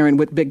co-parent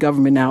with big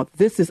government now.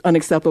 This is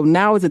unacceptable.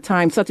 Now is a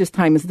time, such a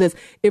time as this.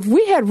 If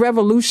we had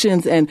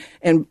revolutions and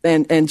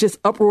just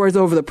uproars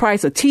over the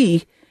price of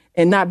tea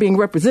and not being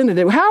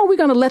representative, how are we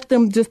going to let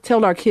them just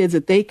tell our kids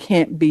that they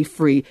can't be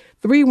free?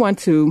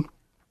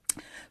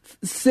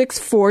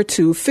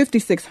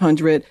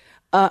 312-642-5600.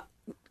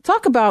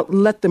 Talk about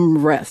Let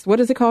Them Rest. What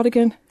is it called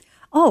again?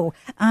 Oh,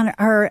 on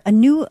a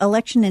new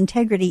election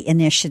integrity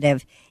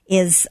initiative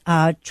is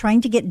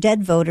trying to get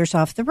dead voters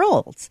off the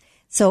rolls.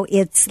 So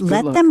it's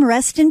Let Them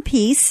Rest in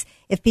Peace.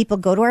 If people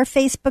go to our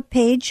Facebook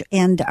page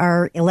and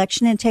our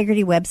election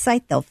integrity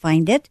website, they'll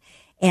find it.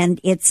 And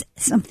it's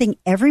something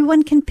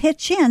everyone can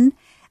pitch in.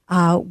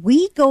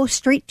 We go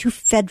straight to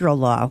federal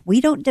law.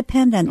 We don't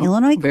depend on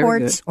Illinois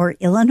courts or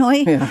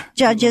Illinois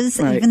judges,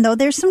 even though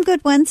there's some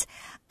good ones.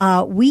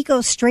 We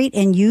go straight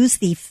and use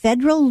the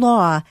federal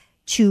law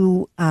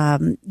to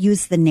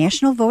use the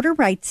National Voter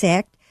Rights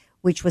Act,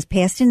 which was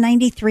passed in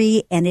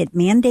 93, and it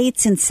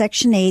mandates in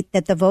Section 8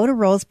 that the voter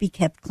rolls be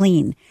kept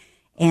clean.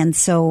 And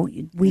so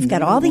we've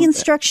got all the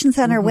instructions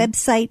on our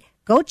website.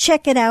 Go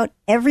check it out.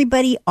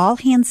 Everybody, all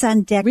hands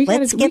on deck.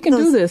 Let's get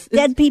those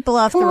dead people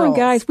off the rolls. Come on,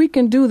 guys. We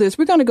can do this.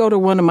 We're going to go to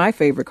one of my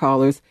favorite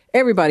callers.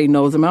 Everybody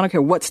knows him. I don't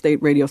care what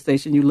state radio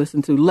station you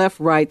listen to. Left,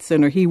 right,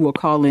 center. He will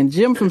call in.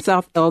 Jim from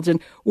South Elgin.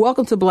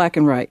 Welcome to Black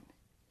and Right.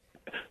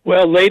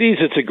 Well, ladies,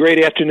 it's a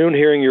great afternoon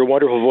hearing your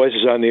wonderful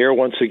voices on the air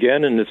once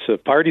again, and it's a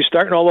party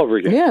starting all over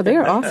again. Yeah,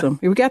 they're awesome.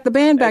 We got the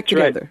band back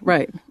together.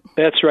 Right.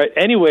 That's right.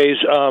 Anyways,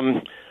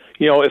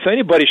 if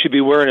anybody should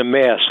be wearing a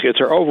mask, it's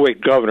our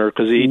overweight governor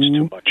because he eats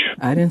too much.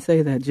 I didn't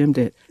say that. Jim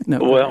did. No.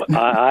 Well,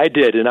 I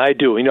did, and I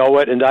do. You know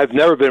what? And I've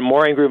never been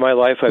more angry in my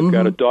life. I've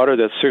got a daughter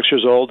that's 6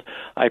 years old.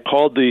 I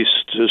called the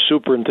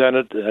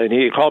superintendent, and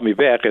he called me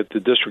back at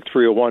the District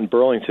 301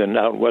 Burlington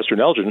out in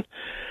Western Elgin.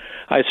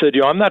 I said,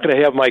 I'm not going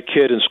to have my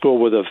kid in school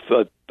with a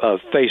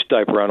face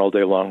diaper on all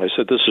day long. I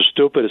said, this is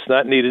stupid. It's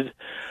not needed.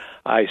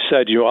 I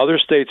said, other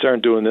states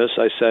aren't doing this.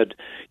 I said,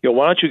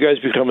 why don't you guys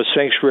become a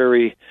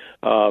sanctuary,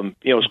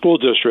 school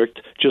district,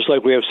 just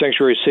like we have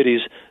sanctuary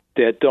cities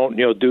that don't,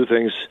 do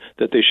things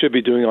that they should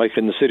be doing, like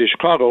in the city of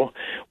Chicago.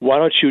 Why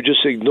don't you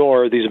just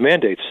ignore these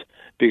mandates?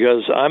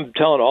 Because I'm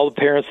telling all the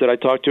parents that I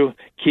talk to,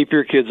 keep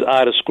your kids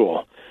out of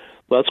school.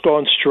 Let's go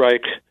on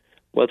strike.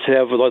 Let's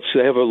have a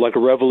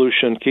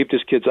revolution. Keep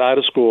these kids out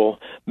of school.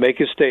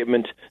 Make a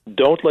statement.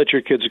 Don't let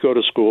your kids go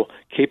to school.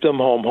 Keep them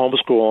home.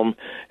 Homeschool them.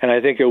 And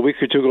I think a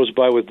week or two goes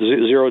by with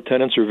zero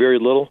attendance or very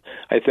little.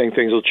 I think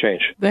things will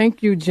change.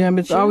 Thank you, Jim.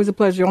 It's always a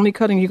pleasure. Only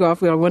cutting you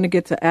off. I want to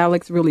get to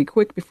Alex really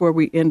quick before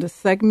we end the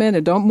segment.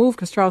 And don't move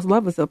because Charles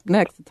Love is up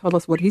next to tell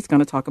us what he's going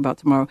to talk about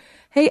tomorrow.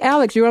 Hey,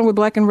 Alex, you're on with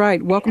Black and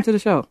Right. Welcome to the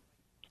show.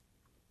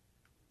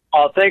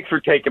 Thanks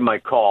for taking my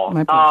call.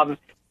 My pleasure.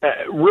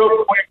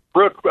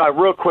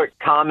 Real quick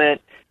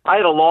comment. I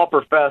had a law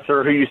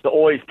professor who used to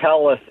always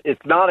tell us it's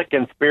not a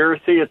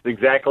conspiracy, it's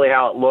exactly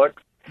how it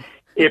looks.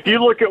 If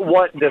you look at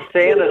what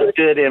DeSantis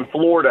did in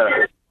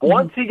Florida,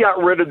 once he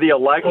got rid of the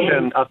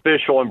election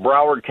official in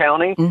Broward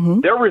County,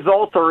 their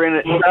results are in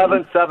at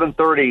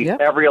 7:30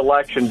 every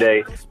election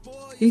day. As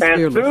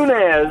soon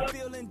as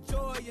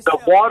the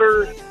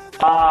water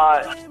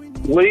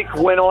leak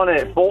went on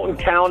in Fulton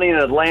County in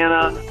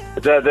Atlanta,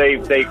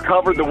 they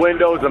covered the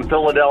windows in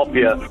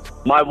Philadelphia.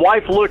 My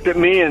wife looked at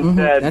me and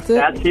said,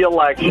 that's the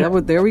election.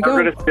 There we go.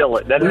 We're going to spill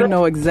it. We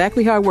know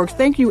exactly how it works.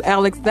 Thank you,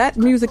 Alex. That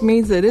music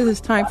means that it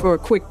is time for a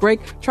quick break.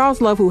 Charles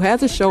Love, who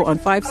has a show on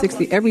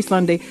 560 every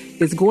Sunday,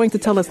 is going to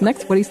tell us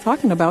next what he's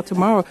talking about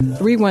tomorrow.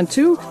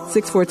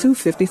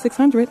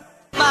 312-642-5600.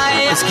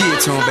 Let's get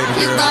it to him, baby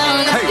girl.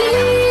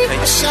 Hey.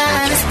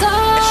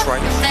 That's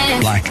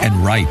right. Black and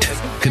Right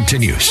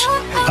continues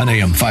on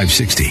AM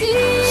 560.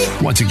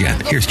 Once again,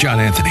 here's John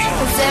Anthony.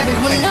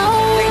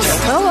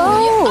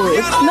 Hello.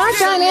 It's not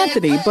John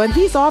Anthony, but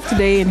he's off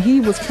today, and he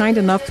was kind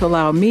enough to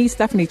allow me,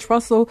 Stephanie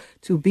Trussell,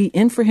 to be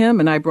in for him,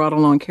 and I brought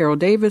along Carol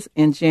Davis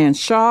and Jan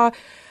Shaw.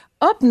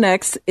 Up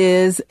next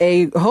is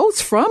a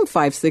host from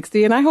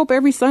 560, and I hope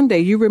every Sunday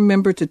you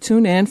remember to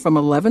tune in from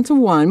 11 to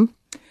 1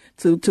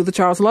 to the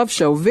Charles Love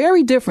Show.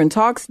 Very different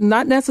talks,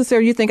 not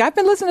necessarily. You think, I've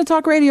been listening to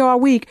talk radio all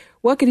week.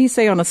 What could he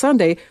say on a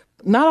Sunday?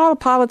 Not all of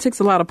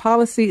politics, a lot of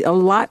policy, a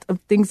lot of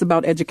things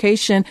about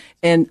education.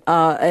 And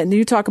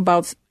you talk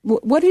about,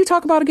 what do you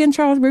talk about again,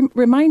 Charles?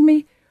 Remind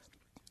me.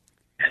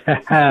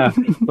 Well,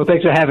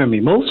 thanks for having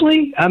me.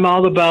 Mostly, I'm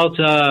all about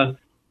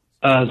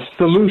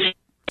solutions.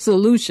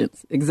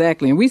 Solutions,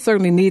 exactly. And we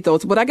certainly need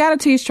those. But I got to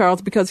tease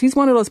Charles because he's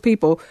one of those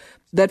people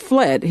that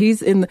fled.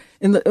 He's in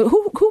the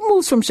who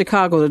moves from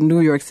Chicago to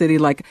New York City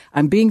like,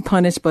 I'm being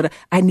punished, but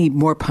I need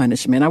more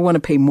punishment. I want to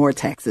pay more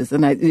taxes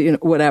and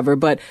whatever.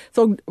 But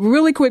so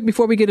really quick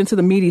before we get into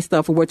the meaty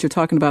stuff of what you're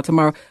talking about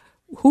tomorrow,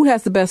 who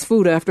has the best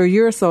food after a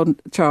year or so,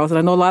 Charles? And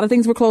I know a lot of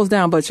things were closed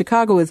down, but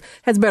Chicago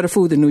has better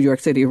food than New York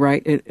City,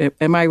 right?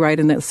 Am I right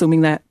in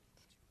assuming that?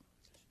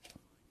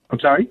 I'm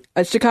sorry?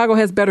 Chicago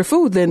has better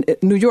food than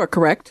New York,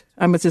 correct?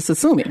 I'm just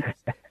assuming.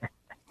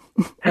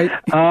 Right?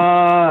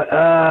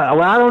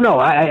 Well, I don't know.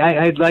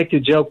 I'd like to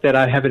joke that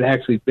I haven't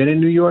actually been in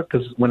New York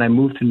because when I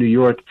moved to New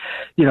York,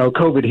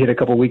 COVID hit a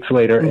couple of weeks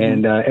later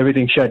and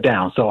everything shut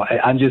down. So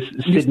I'm just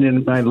sitting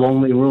in my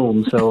lonely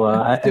room. So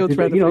it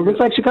looks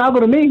like Chicago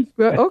to me.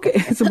 Okay.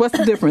 So what's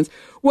the difference?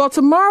 Well,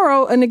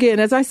 tomorrow, and again,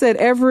 as I said,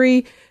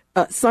 every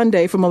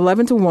Sunday from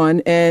 11 to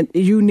 1, and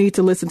you need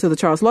to listen to the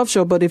Charles Love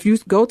Show. But if you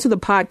go to the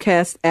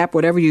podcast app,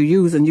 whatever you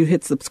use, and you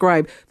hit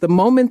subscribe, the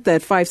moment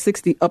that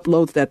 560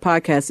 uploads that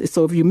podcast,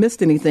 so if you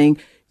missed anything,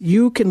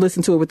 you can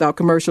listen to it without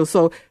commercials.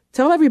 So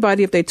tell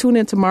everybody, if they tune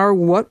in tomorrow,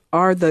 who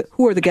are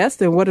the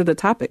guests and what are the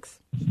topics?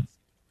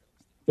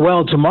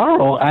 Well,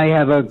 tomorrow I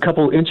have a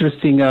couple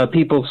interesting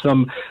people,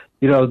 some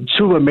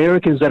true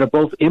Americans that are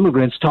both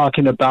immigrants,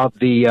 talking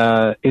about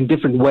in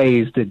different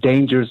ways, the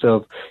dangers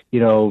of,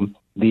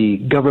 the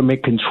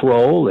government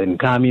control and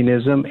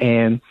communism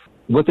and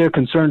what they're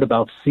concerned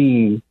about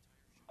seeing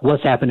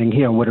what's happening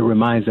here and what it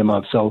reminds them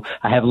of. So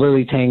I have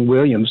Lily Tang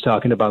Williams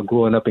talking about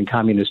growing up in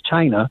communist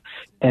China.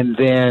 And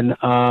then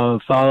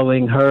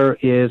following her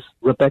is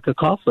Rebecca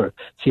Koffler.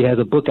 She has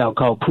a book out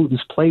called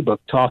Putin's Playbook,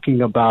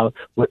 talking about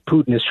what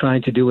Putin is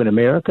trying to do in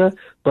America.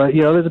 But,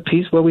 there's a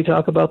piece where we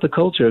talk about the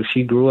culture.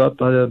 She grew up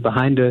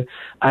behind the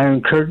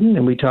Iron Curtain,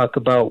 and we talk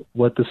about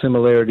what the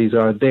similarities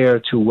are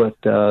there to what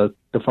the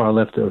far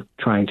left are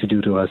trying to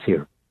do to us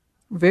here.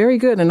 Very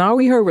good. And all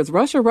we heard was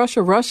Russia,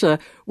 Russia, Russia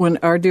when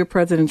our dear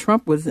President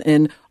Trump was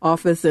in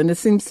office. And it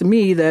seems to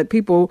me that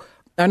people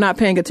are not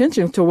paying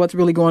attention to what's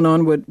really going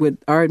on with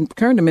our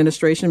current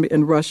administration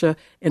in Russia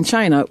and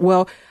China.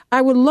 Well,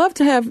 I would love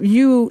to have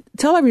you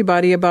tell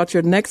everybody about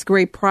your next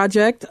great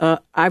project.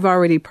 I've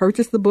already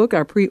purchased the book.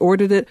 I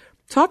pre-ordered it.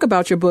 Talk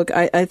about your book.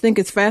 I think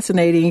it's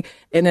fascinating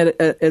and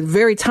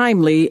very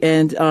timely.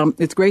 And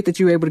it's great that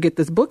you were able to get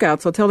this book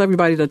out. So tell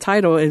everybody the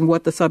title and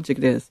what the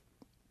subject is.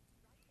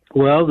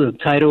 Well, the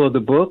title of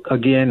the book,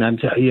 again,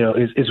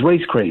 is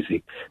Race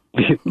Crazy.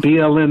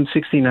 BLM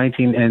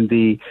 1619 and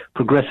the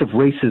progressive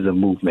racism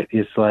movement.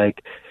 It's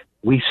like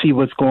we see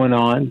what's going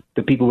on.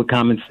 The people with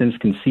common sense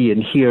can see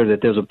and hear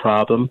that there's a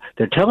problem.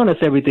 They're telling us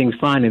everything's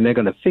fine and they're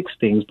going to fix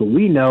things, but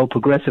we know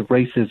progressive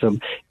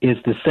racism is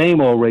the same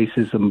old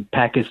racism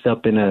packaged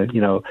up in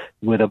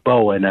with a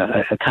bow and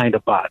a kind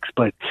of box.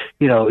 But,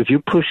 if you're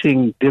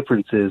pushing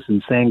differences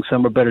and saying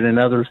some are better than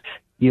others,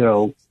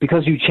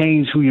 because you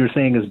change who you're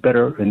saying is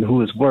better and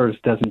who is worse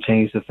doesn't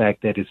change the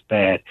fact that it's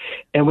bad.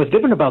 And what's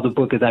different about the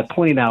book is I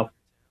point out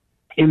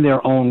in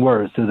their own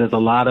words. So there's a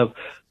lot of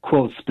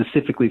quotes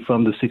specifically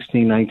from the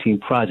 1619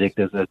 Project.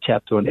 There's a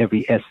chapter on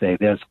every essay.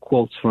 There's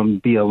quotes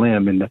from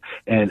BLM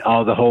and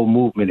all the whole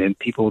movement and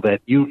people that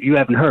you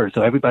haven't heard.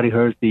 So everybody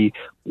heard the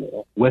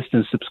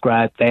Western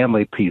subscribed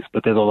family piece,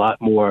 but there's a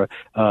lot more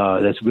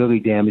that's really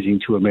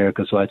damaging to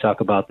America. So I talk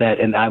about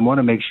that. And I want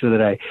to make sure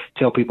that I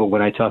tell people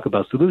when I talk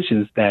about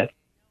solutions that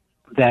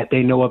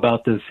they know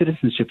about the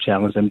citizenship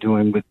challenge I'm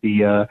doing with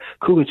the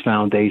Coolidge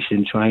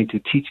Foundation, trying to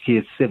teach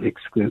kids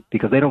civics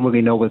because they don't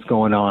really know what's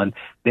going on.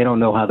 They don't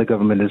know how the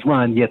government is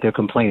run, yet they're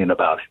complaining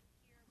about it.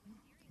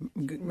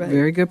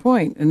 Very good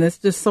point. And it's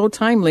just so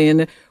timely.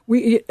 And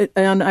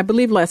I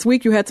believe last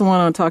week you had someone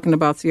on talking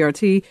about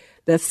CRT.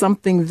 That's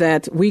something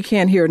that we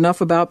can't hear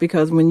enough about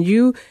because when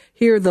you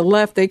hear the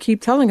left, they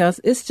keep telling us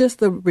it's just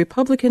the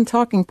Republican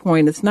talking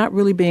point. It's not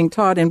really being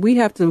taught. And we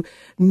have to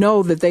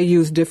know that they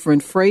use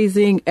different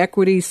phrasing,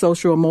 equity,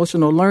 social,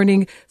 emotional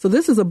learning. So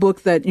this is a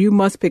book that you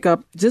must pick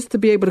up just to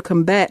be able to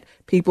combat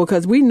people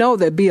because we know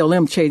that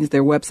BLM changed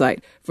their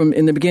website. From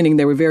in the beginning,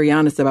 they were very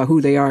honest about who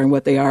they are and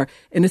what they are.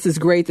 And this is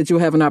great that you'll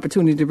have an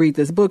opportunity to read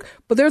this book.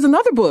 But there's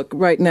another book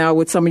right now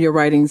with some of your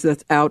writings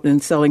that's out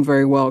and selling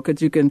very well.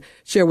 Could you can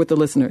share with the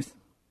listeners?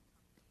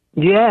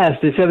 Yes,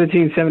 the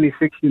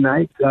 1776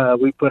 Unites.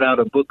 We put out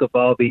a book of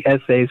all the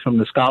essays from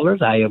the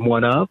scholars. I am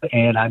one of,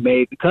 and I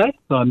made the cut,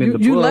 so I'm in the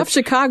book. You left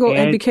Chicago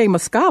and became a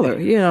scholar.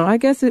 I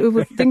guess it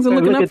was things are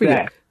looking up for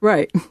you.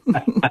 Right.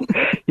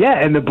 Yeah,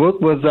 and the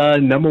book was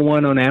number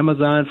one on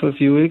Amazon for a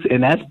few weeks,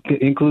 and that's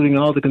including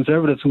all the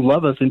conservatives who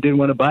love us and didn't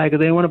want to buy it because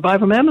they didn't want to buy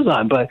from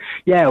Amazon. But,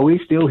 yeah, we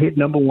still hit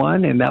number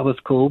one, and that was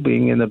cool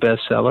being in the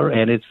bestseller.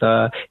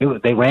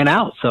 And they ran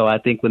out, so I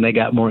think when they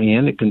got more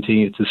in, it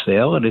continued to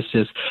sell. And it's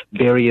just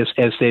various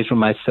essays from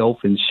myself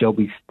and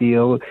Shelby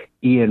Steele,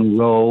 Ian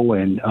Rowe,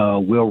 and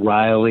Will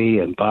Riley,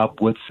 and Bob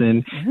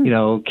Woodson,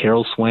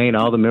 Carol Swain,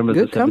 all the members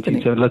of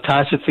 1770.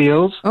 Latasha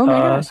Fields. Oh, my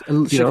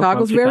gosh.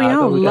 Chicago's very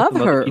own. Love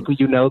her.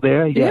 People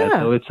there.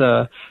 Yeah.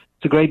 So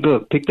It's a great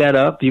book. Pick that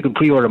up. You can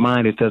pre-order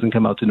mine. It doesn't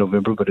come out to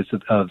November, but it's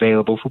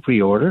available for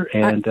pre-order.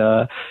 And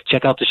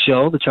check out the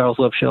show, the Charles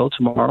Love Show,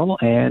 tomorrow.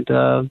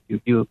 And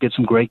you'll get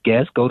some great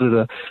guests. Go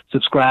to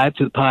subscribe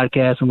to the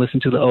podcast and listen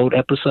to the old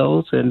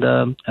episodes. And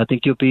I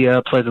think you'll be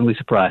pleasantly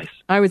surprised.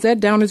 I was at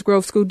Downers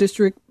Grove School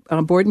District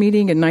board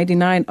meeting in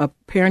 99. A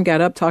parent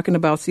got up talking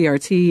about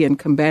CRT and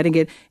combating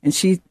it. And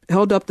she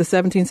held up the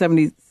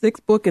 1776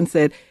 book and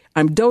said,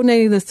 I'm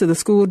donating this to the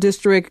school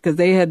district because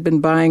they had been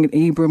buying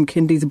Ibram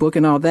Kendi's book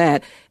and all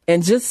that.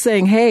 And just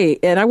saying, hey,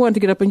 and I wanted to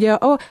get up and yell,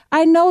 oh,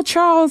 I know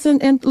Charles and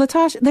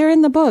Latasha, they're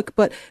in the book.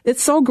 But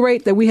it's so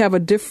great that we have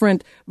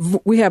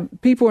we have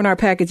people in our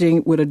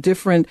packaging with a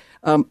different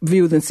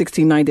view than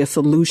 1690, a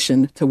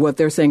solution to what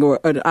they're saying or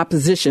an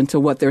opposition to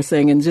what they're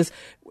saying. And just,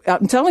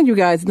 I'm telling you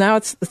guys, now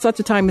it's such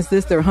a time as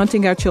this. They're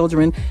hunting our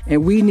children,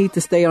 and we need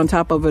to stay on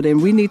top of it.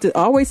 And we need to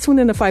always tune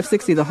in to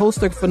 560. The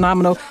hosts are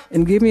phenomenal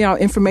and give me out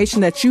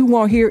information that you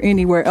won't hear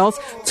anywhere else.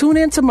 Tune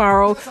in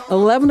tomorrow,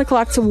 11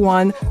 o'clock to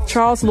 1.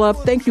 Charles Love,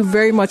 thank you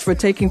very much for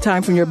taking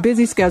time from your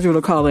busy schedule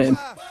to call in.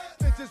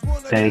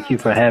 Thank you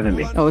for having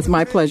me. Oh, it's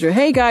my pleasure.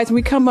 Hey, guys,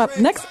 we come up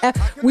next.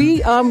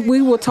 We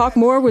will talk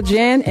more with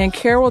Jan and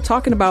Carol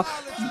talking about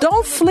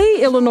don't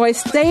flee, Illinois.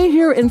 Stay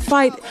here and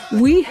fight.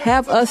 We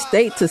have a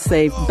state to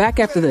save. Back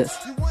after this.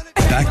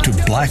 Back to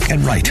Black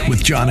and Right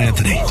with John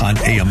Anthony on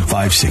AM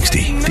 560.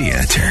 The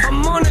Answer. I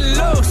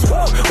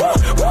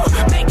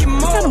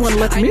kind of want to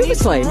let the music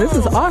play. This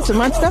is awesome.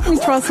 I'm Stephanie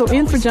Trussell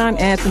in for John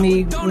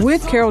Anthony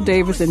with Carol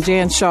Davis and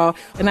Jan Shaw.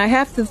 And I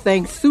have to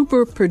thank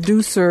super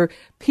producer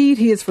Pete.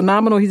 He is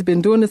phenomenal. He's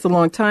been doing this a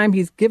long time.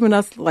 He's given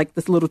us like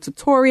this little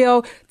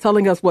tutorial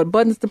telling us what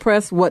buttons to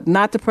press, what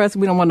not to press.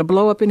 We don't want to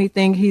blow up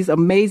anything. He's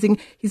amazing.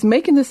 He's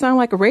making this sound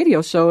like a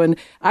radio show. And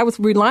I was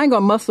relying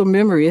on muscle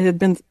memory. It had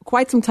been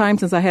quite some time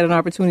since I had an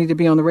opportunity to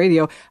be on the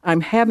radio.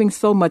 I'm having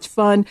so much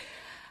fun.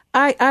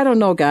 I don't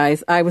know,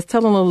 guys. I was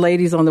telling the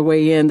ladies on the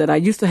way in that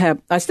I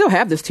still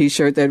have this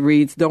T-shirt that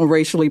reads, "Don't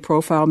racially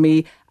profile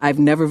me. I've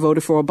never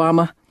voted for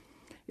Obama."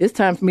 It's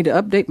time for me to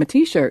update my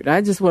T-shirt. I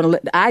just want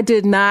to I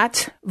did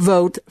not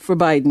vote for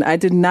Biden. I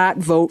did not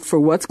vote for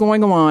what's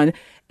going on.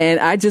 And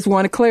I just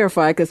want to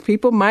clarify because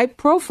people might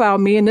profile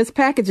me in this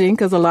packaging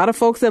because a lot of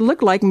folks that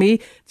look like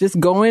me just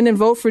go in and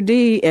vote for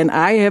D. And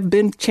I have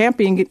been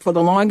championing it for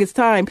the longest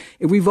time.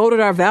 If we voted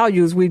our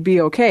values, we'd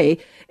be okay.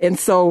 And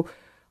so,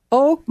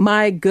 oh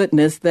my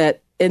goodness,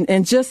 that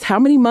and just how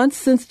many months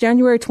since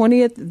January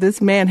 20th,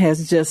 this man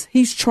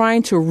he's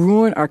trying to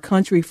ruin our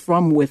country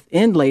from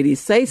within, ladies.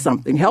 Say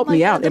something. Help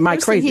me out. Am I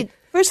crazy?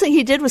 First thing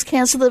he did was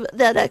cancel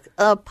that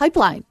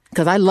pipeline.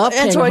 Because I love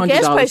paying $100.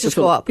 Gas prices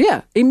go up.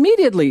 Yeah,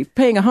 immediately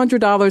paying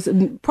 $100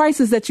 and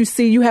prices that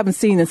you haven't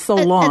seen in so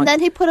long. And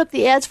then he put up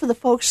the ads for the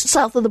folks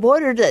south of the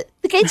border that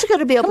the gates are going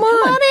to be open. Come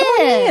on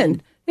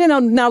in. You know,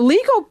 now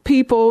legal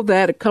people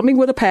that are coming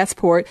with a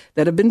passport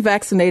that have been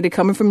vaccinated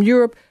coming from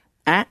Europe,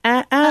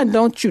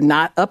 don't you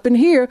not up in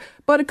here.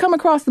 But to come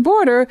across the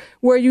border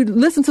where you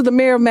listen to the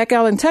mayor of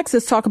McAllen,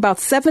 Texas, talk about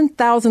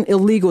 7,000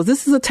 illegals.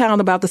 This is a town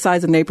about the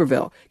size of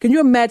Naperville. Can you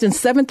imagine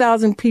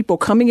 7,000 people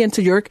coming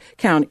into your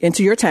county,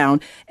 into your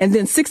town, and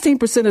then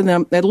 16% of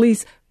them at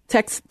least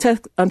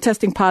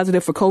testing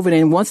positive for COVID,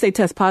 and once they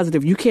test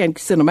positive, you can't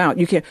send them out.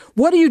 You can't.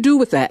 What do you do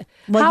with that?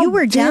 Well, you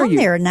were down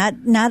there not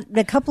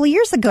a couple of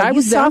years ago.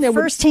 You saw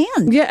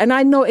firsthand. Yeah, and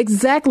I know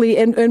exactly.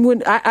 And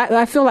when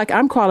I feel like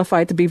I'm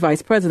qualified to be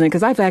vice president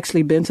because I've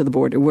actually been to the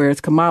border,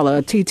 whereas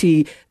Kamala,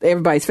 TT,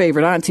 everybody's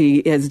favorite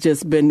auntie, has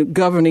just been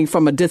governing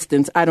from a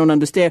distance. I don't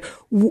understand.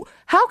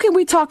 How can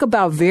we talk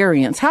about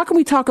variance? How can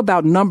we talk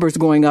about numbers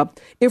going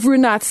up if we're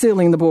not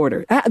sealing the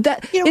border?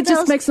 It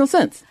just makes no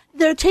sense.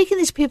 They're taking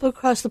these people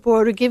across the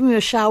border, giving them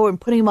a shower and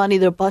putting them on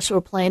either a bus or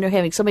a plane or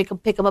having somebody come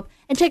pick them up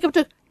and take them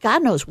to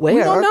God knows where.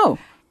 We don't know.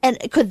 And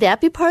could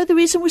that be part of the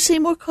reason we're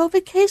seeing more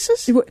COVID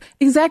cases?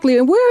 Exactly.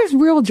 And where is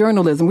real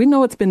journalism? We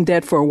know it's been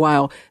dead for a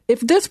while.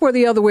 If this were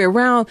the other way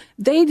around,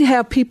 they'd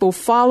have people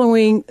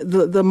following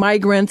the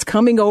migrants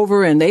coming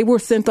over, and they were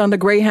sent on the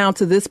Greyhound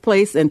to this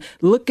place, and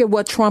look at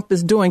what Trump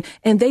is doing.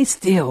 And they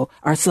still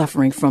are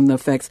suffering from the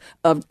effects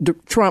of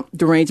Trump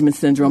derangement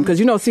syndrome because,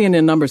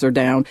 CNN numbers are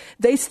down.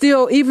 They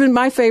still, even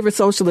my favorite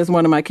socialist,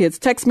 one of my kids,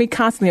 texts me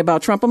constantly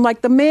about Trump. I'm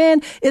like, the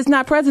man is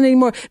not president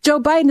anymore. Joe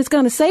Biden is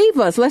going to save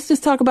us. Let's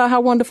just talk about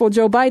how wonderful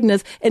Joe Biden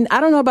is. And I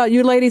don't know about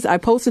you ladies. I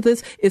posted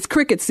this. It's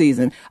cricket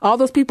season. All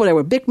those people that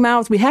were big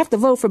mouths, we have to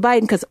vote for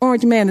Biden because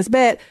Orange Man is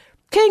bad.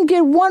 Can't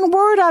get one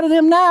word out of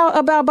them now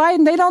about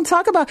Biden. They don't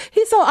talk about,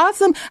 he's so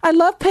awesome. I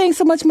love paying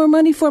so much more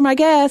money for my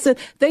gas. And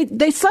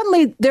they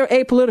suddenly, they're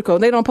apolitical.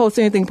 They don't post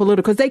anything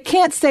political because they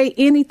can't say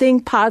anything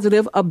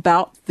positive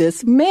about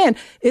this man.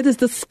 It is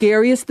the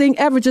scariest thing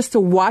ever just to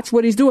watch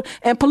what he's doing.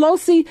 And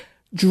Pelosi,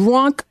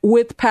 drunk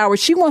with power.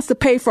 She wants to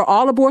pay for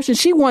all abortion.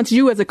 She wants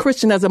you as a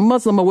Christian, as a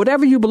Muslim, or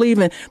whatever you believe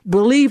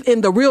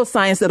in the real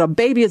science that a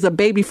baby is a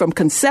baby from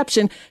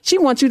conception. She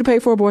wants you to pay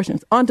for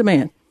abortions on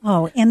demand.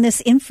 Oh, and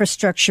this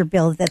infrastructure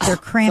bill that they're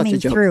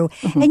cramming through.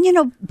 Mm-hmm.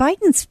 And,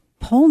 Biden's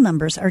poll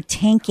numbers are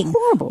tanking.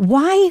 Horrible.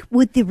 Why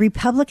would the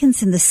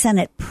Republicans in the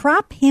Senate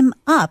prop him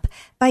up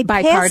by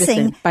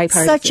passing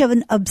such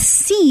an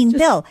obscene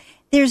bill?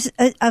 There's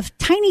a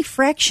tiny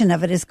fraction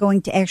of it is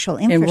going to actual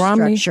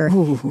infrastructure,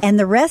 and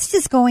the rest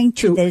is going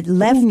to the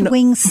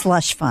left-wing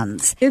slush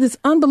funds. It is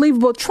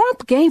unbelievable.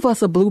 Trump gave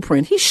us a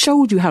blueprint. He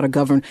showed you how to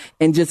govern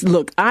and just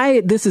look,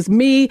 this is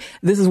me.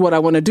 This is what I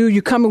want to do.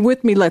 You coming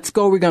with me? Let's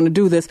go. We're going to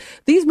do this.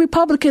 These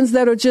Republicans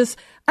that are just,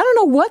 I don't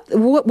know what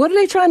are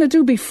they trying to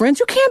do? Be friends?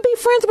 You can't be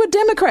friends with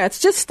Democrats.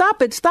 Just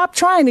stop it. Stop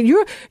trying.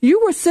 You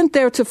were sent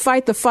there to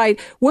fight the fight.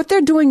 What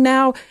they're doing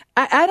now,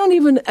 I don't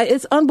even,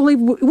 it's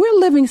unbelievable. We're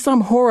living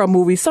some horror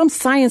movie, some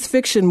science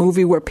fiction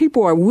movie where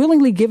people are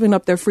willingly giving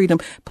up their freedom.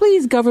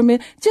 Please,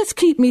 government, just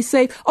keep me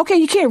safe. Okay,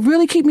 you can't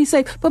really keep me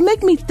safe, but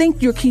make me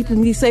think you're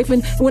keeping me safe.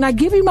 And when I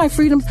give you my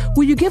freedoms,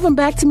 will you give them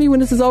back to me when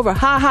this is over?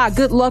 Ha ha,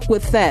 good luck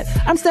with that.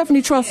 I'm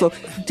Stephanie Trussell.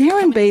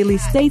 Darren Bailey,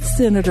 state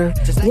senator,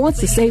 wants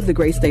to save the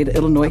great state of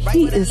Illinois.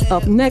 He is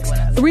up next.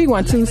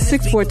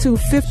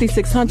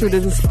 312-642-5600. It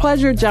is a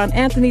pleasure. John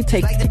Anthony,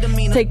 take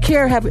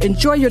care.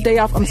 Enjoy your day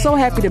off. I'm so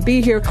happy to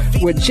be here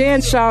with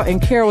Jan Shaw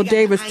and Carol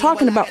Davis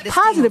talking about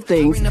positive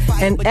things.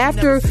 And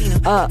after,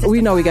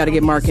 we know we got to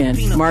get Mark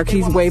in. Mark,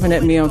 he's waving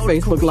at me on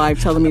Facebook Live,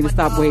 telling me to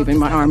stop waving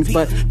my arms.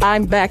 But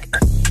I'm back.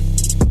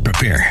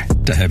 Prepare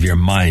to have your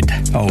mind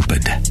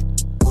opened.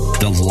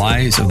 The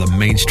lies of the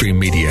mainstream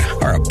media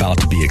are about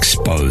to be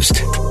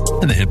exposed,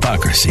 and the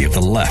hypocrisy of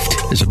the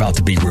left is about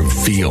to be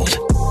revealed.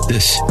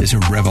 This is a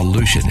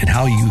revolution in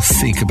how you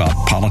think about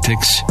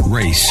politics,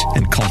 race,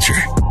 and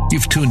culture.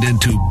 You've tuned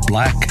into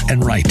Black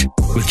and Right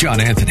with John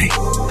Anthony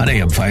on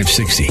AM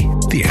 560.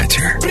 The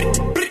Answer.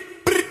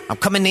 I'm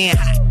coming in.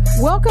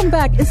 Welcome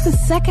back. It's the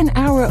second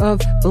hour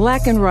of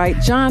Black and Right.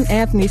 John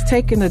Anthony's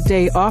taking a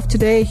day off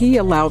today. He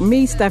allowed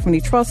me,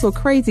 Stephanie Trussell,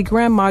 crazy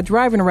grandma,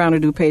 driving around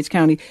in DuPage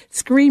County,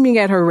 screaming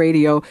at her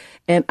radio.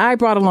 And I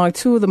brought along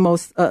two of the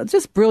most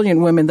just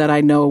brilliant women that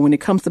I know when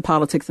it comes to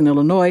politics in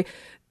Illinois,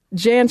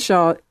 Jan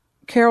Shaw,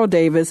 Carol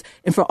Davis,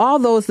 and for all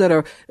those that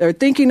are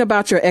thinking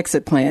about your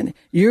exit plan,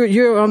 you're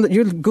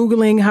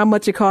Googling how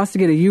much it costs to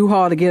get a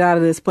U-Haul to get out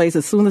of this place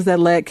as soon as that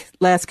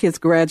last kids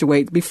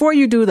graduate. Before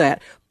you do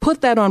that,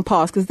 put that on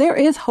pause because there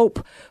is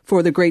hope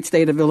for the great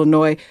state of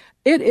Illinois.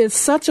 It is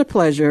such a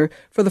pleasure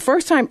for the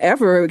first time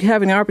ever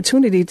having an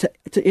opportunity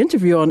to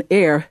interview on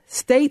air.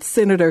 State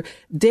Senator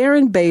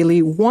Darren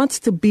Bailey wants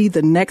to be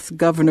the next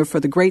governor for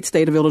the great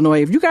state of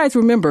Illinois. If you guys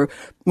remember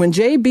when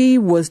JB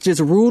was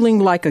just ruling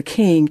like a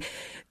king,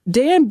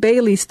 Dan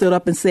Bailey stood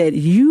up and said,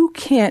 you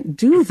can't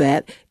do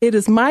that. It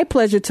is my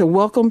pleasure to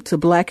welcome to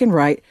Black and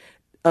Right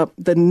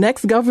the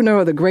next governor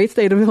of the great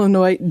state of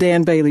Illinois,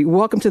 Dan Bailey.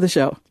 Welcome to the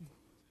show.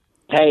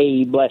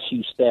 Hey, bless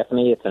you,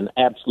 Stephanie. It's an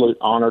absolute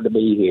honor to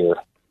be here.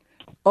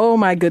 Oh,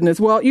 my goodness.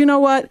 Well, you know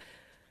what?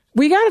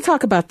 We got to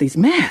talk about these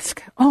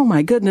masks. Oh,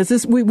 my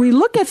goodness. We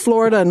look at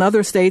Florida and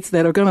other states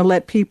that are going to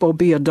let people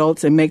be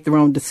adults and make their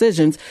own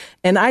decisions.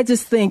 And I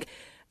just think,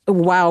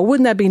 wow,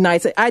 wouldn't that be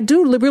nice? I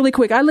do really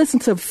quick. I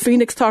listen to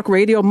Phoenix Talk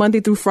Radio Monday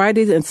through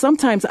Fridays, and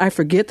sometimes I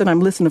forget that I'm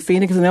listening to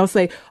Phoenix, and they'll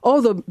say,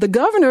 oh, the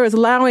governor is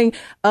allowing,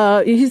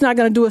 he's not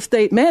going to do a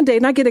state mandate.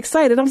 And I get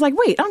excited. I was like,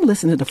 wait, I'm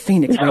listening to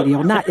Phoenix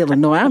Radio, not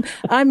Illinois.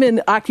 I'm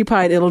in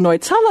occupied Illinois.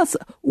 Tell us,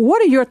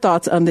 what are your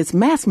thoughts on this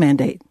mask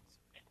mandate?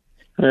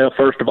 Well,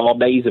 first of all,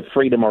 days of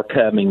freedom are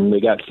coming.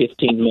 We got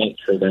 15 minutes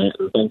for that,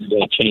 and things are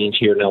going to change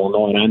here in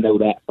Illinois, and I know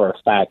that for a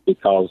fact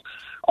because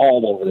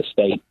all over the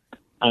state,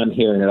 I'm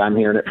hearing it. I'm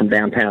hearing it from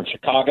downtown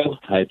Chicago.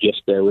 I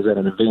just was at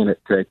an event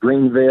at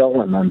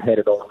Greenville, and I'm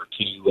headed over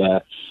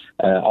to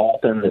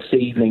Alton this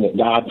evening at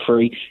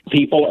Godfrey.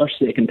 People are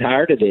sick and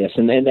tired of this,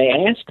 and then they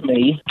ask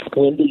me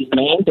when these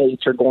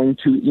mandates are going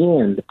to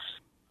end.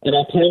 And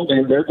I tell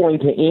them they're going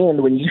to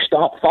end when you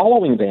stop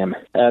following them.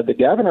 The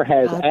governor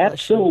has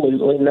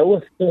absolutely no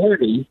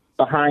authority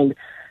behind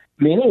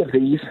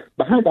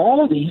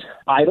all of these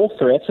idle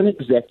threats and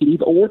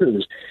executive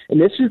orders. And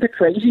this is the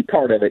crazy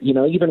part of it. You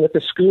know, even with the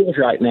schools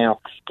right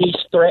now, he's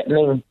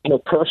threatening,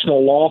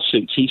 personal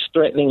lawsuits. He's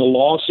threatening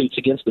lawsuits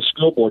against the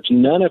school boards,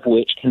 none of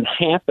which can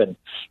happen.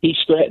 He's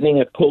threatening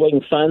of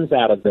pulling funds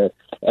out of the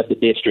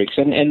districts.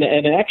 And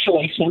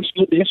actually, some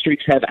school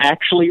districts have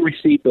actually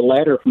received a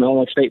letter from the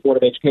Illinois State Board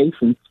of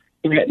Education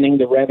threatening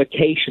the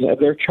revocation of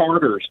their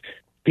charters.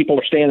 People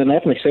are standing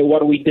up and they say, what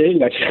do we do?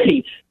 I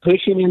say,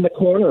 push him in the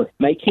corner,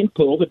 make him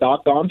pull the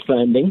doggone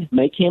funding,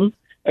 make him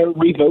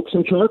revoke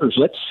some charters.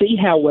 Let's see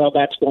how well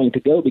that's going to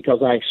go,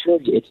 because I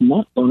assure you it's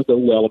not going to go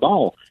well at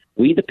all.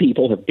 We, the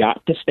people, have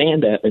got to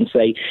stand up and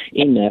say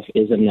enough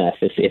is enough.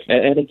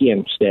 And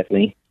again,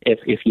 Stephanie,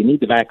 if you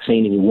need the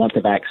vaccine and you want the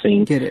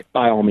vaccine,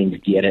 by all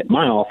means get it.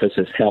 My office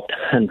has helped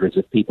hundreds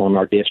of people in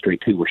our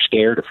district who were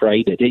scared,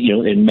 afraid,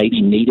 and maybe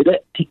needed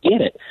it to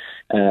get it.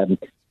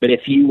 But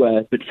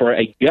for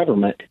a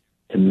government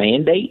to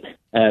mandate,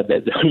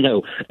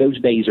 no, those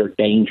days are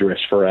dangerous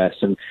for us.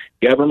 And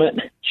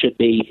government should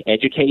be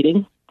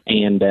educating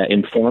and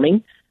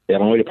informing. The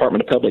Illinois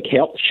Department of Public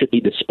Health should be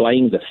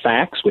displaying the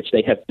facts, which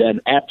they have done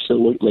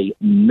absolutely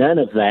none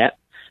of that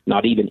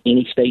not even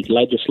any state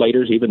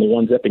legislators, even the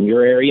ones up in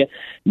your area.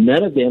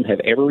 None of them have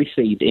ever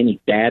received any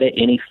data,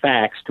 any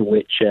facts to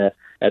which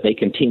they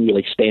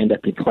continually stand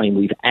up and claim.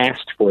 We've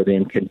asked for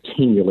them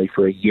continually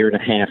for a year and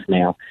a half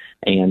now,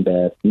 and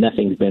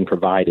nothing's been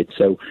provided.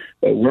 So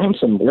we're on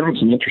some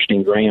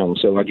interesting ground.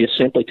 So I just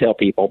simply tell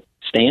people,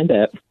 stand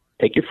up,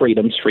 take your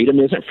freedoms. Freedom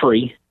isn't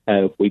free.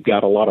 We've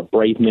got a lot of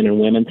brave men and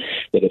women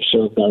that have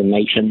served our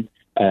nation,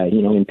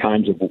 in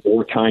times of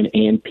wartime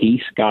and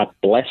peace. God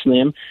bless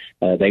them.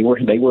 They were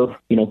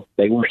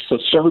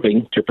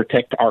serving to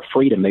protect our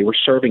freedom. They were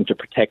serving to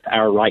protect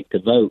our right to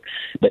vote.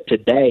 But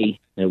today,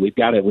 we've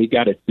got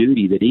a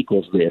duty that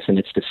equals this, and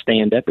it's to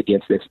stand up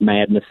against this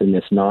madness and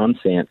this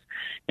nonsense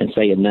and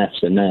say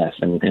enough's enough,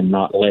 and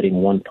not letting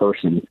one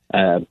person,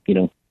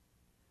 do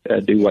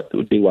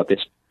what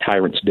this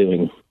tyrant's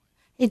doing.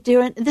 Hey,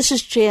 Darren, this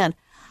is Jan.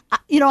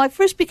 I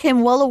first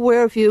became well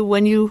aware of you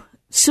when you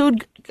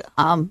sued.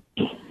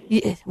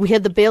 We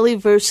had the Bailey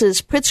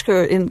versus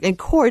Pritzker in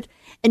court,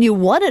 and you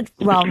won it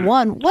round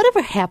one.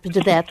 Whatever happened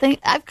to that thing?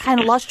 I've kind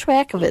of lost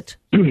track of it.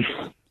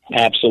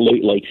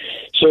 Absolutely.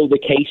 So the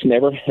case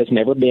has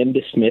never been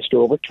dismissed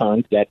or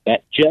overturned.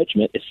 That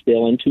judgment is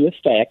still into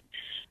effect.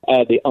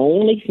 The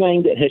only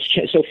thing that has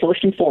changed, so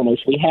first and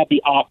foremost, we have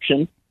the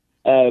option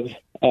of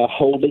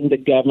holding the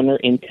governor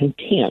in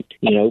contempt,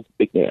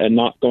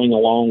 not going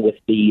along with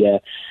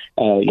the,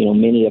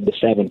 many of the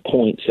 7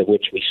 points of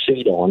which we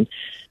sued on.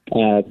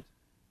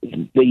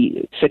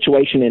 The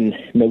situation in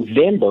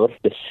November,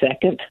 the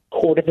Second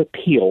Court of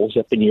Appeals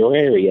up in your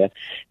area,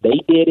 they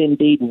did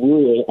indeed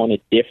rule on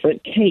a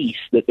different case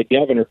that the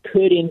governor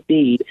could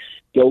indeed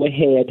go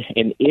ahead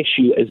and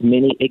issue as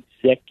many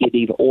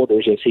executive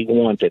orders as he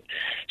wanted.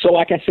 So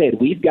like I said,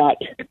 we've got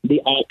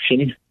the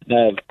option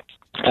of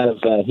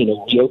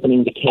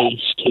reopening the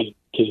case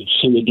to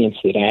sue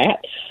against that,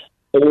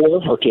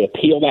 or to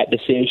appeal that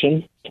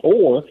decision,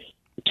 or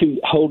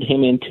to hold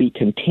him into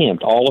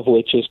contempt, all of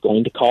which is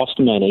going to cost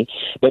money.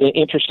 But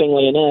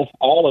interestingly enough,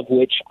 all of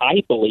which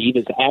I believe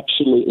is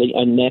absolutely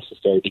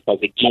unnecessary because,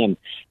 again,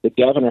 the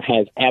governor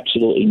has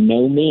absolutely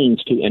no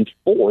means to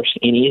enforce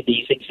any of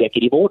these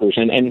executive orders.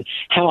 And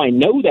how I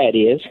know that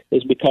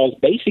is because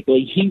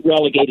basically he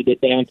relegated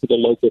it down to the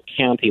local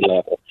county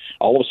level.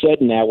 All of a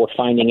sudden now we're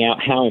finding out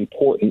how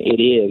important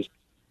it is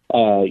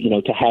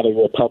to have a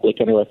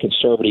Republican or a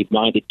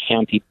conservative-minded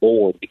county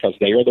board, because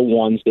they are the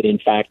ones that, in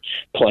fact,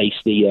 place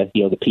the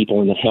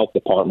people in the health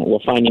department. We're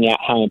finding out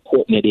how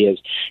important it is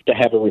to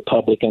have a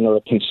Republican or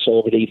a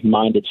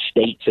conservative-minded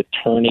state's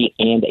attorney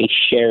and a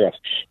sheriff,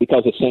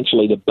 because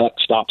essentially the buck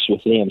stops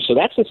with them. So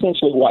that's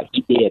essentially what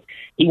he did.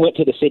 He went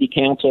to the city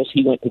councils,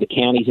 he went to the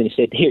counties, and he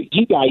said, here,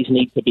 you guys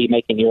need to be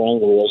making your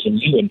own rules,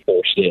 and you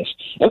enforce this,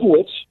 of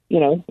which,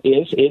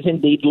 is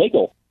indeed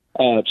legal.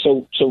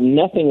 So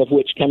nothing of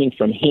which coming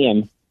from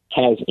him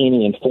has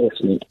any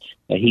enforcement.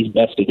 He's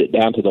busted it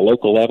down to the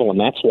local level, and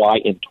that's why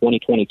in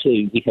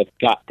 2022 we have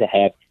got to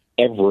have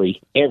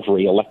every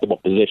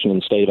electable position in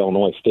the state of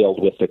Illinois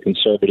filled with the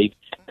conservative,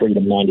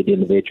 freedom-minded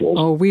individuals.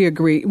 Oh, we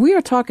agree. We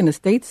are talking to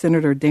State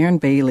Senator Darren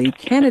Bailey,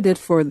 candidate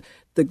for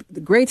the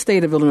great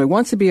state of Illinois,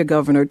 wants to be a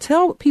governor.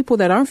 Tell people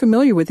that aren't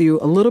familiar with you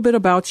a little bit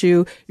about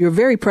you. You're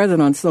very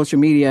present on social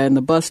media and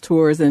the bus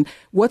tours, and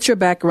what's your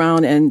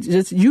background, and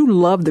just you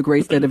love the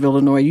great state of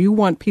Illinois. You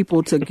want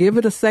people to give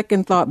it a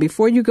second thought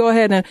before you go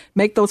ahead and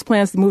make those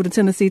plans to move to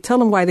Tennessee. Tell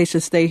them why they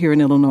should stay here in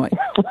Illinois.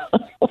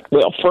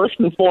 Well, first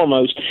and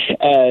foremost,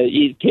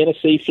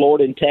 Tennessee,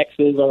 Florida, and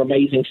Texas are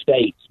amazing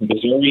states.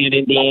 Missouri and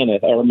Indiana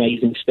are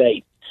amazing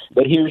states.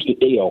 But here's the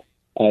deal.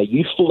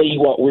 You flee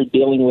what we're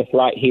dealing with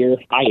right here,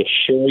 I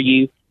assure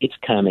you it's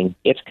coming.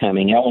 It's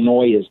coming.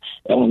 Illinois is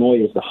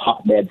the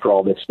hotbed for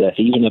all this stuff,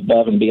 even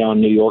above and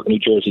beyond New York, New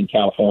Jersey, and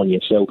California.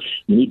 So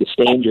you need to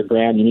stand your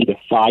ground. You need to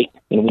fight,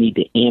 and we need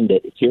to end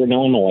it. It's here in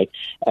Illinois.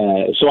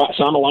 So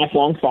I'm a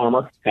lifelong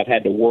farmer. I've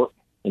had to work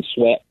and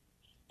sweat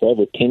for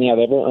every penny I've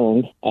ever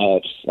earned.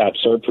 I've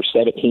served for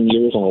 17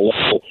 years on a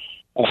local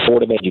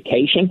Board of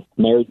Education,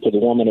 married to the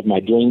woman of my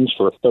dreams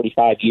for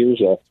 35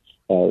 years.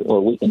 A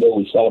week ago,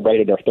 we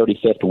celebrated our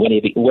 35th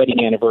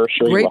wedding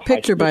anniversary. Great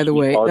picture, by the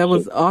way. That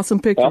was an awesome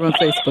picture on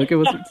Facebook. It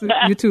was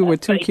you two were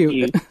too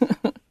cute.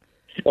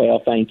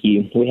 Well, thank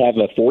you. We have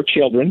 4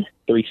 children,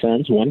 3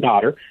 sons, 1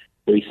 daughter.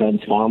 3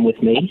 sons farm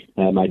with me.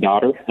 My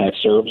daughter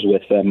serves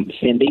with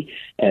Cindy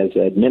as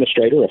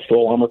administrator of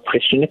Full Armor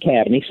Christian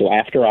Academy. So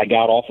after I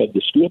got off of the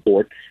school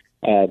board,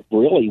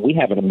 really, we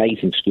have an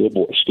amazing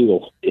school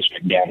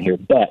district down here,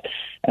 but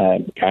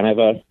kind of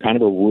a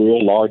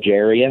rural, large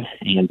area,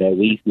 and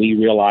we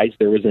realized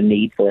there was a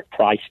need for a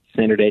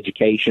Christ-centered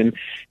education.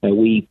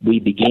 We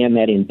began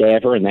that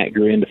endeavor, and that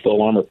grew into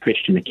Full Armor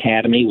Christian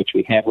Academy, which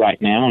we have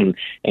right now,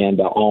 and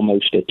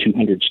almost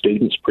 200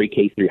 students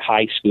pre-K through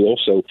high school.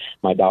 So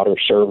my daughter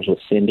serves with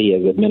Cindy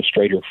as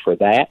administrator for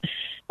that.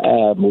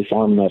 We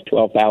farm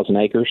 12,000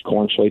 acres,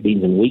 corn,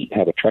 soybeans, and wheat,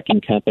 have a trucking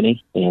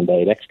company and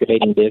an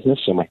excavating business.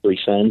 So my 3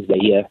 sons,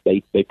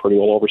 they pretty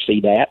well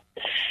oversee that.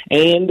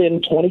 And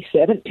in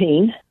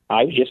 2017,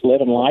 I was just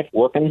living life,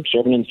 working,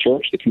 serving in the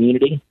church, the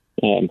community,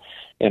 in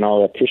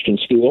our Christian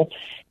school.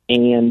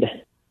 And,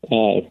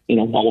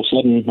 all of a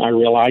sudden I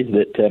realized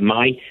that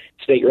my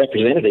state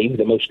representative,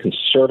 the most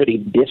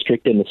conservative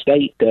district in the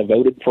state,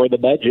 voted for the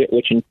budget,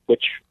 which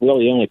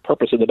really the only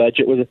purpose of the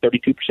budget was a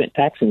 32%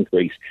 tax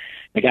increase.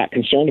 I got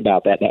concerned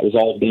about that. That was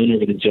all done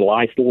over the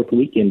July 4th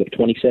weekend of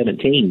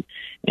 2017,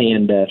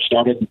 and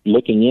started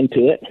looking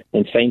into it.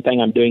 And same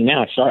thing I'm doing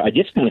now. I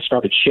just kind of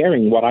started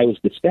sharing what I was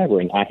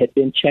discovering. I had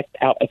been checked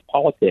out of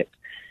politics,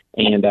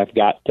 and I've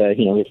got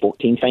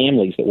 14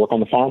 families that work on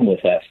the farm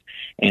with us.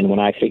 And when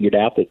I figured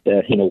out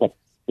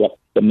that what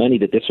the money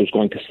that this was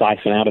going to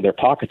siphon out of their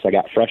pockets, I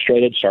got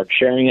frustrated, started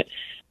sharing it.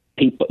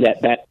 People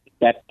that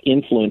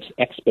influence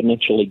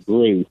exponentially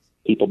grew.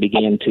 People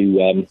began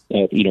to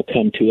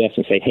come to us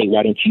and say, "Hey,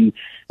 why don't you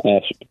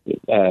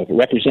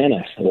represent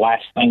us?" The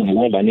last thing in the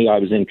world, I knew I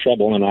was in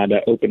trouble, and I'd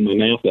opened my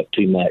mouth up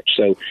too much.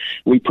 So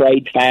we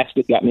prayed,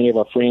 fasted, got many of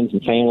our friends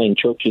and family and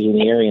churches in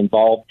the area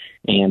involved,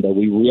 and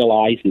we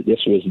realized that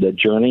this was the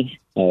journey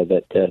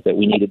that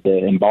we needed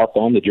to embark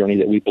on, the journey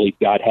that we believed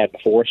God had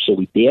before us. So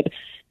we did.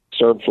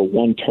 Served for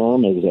one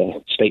term as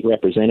a state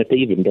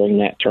representative, and during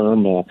that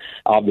term,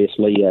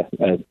 obviously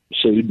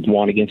sued,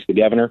 won against the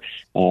governor,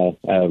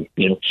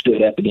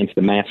 stood up against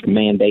the mask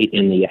mandate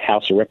in the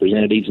House of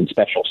Representatives in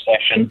special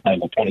session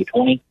of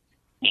 2020.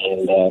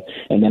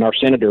 And then our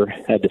senator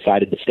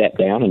decided to step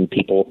down, and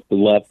people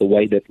love the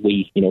way that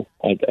we,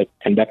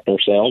 conduct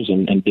ourselves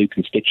and do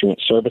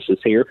constituent services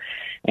here.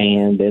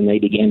 And then they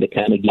began to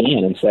come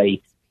again and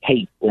say,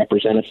 "Hey,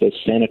 represent us as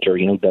senator,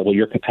 double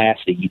your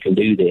capacity. You can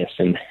do this."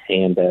 And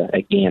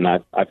again,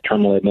 I've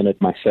term limited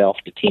myself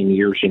to 10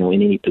 years, in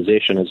any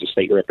position as a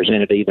state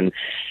representative and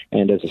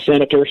as a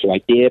senator. So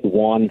I did,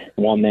 won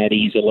that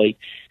easily.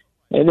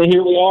 And then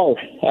here we are.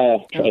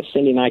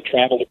 Cindy and I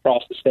traveled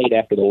across the state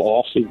after the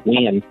lawsuit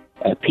win.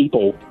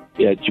 People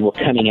were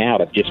coming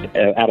out of the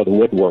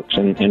woodworks,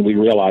 and we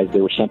realized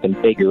there was something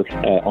bigger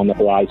on the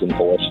horizon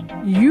for us.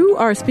 You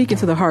are speaking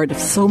to the heart of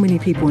so many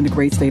people in the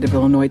great state of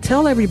Illinois.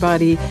 Tell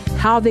everybody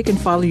how they can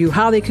follow you,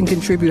 how they can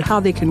contribute, how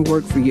they can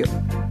work for you.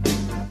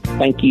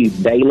 Thank you.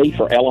 Daily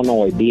for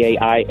Illinois,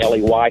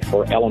 DAILEY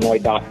for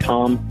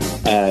Illinois.com.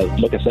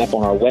 Look us up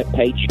on our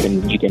webpage.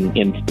 You can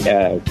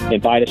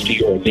invite us to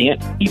your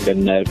event. You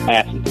can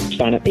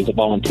sign up as a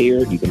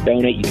volunteer. You can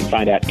donate. You can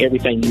find out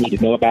everything you need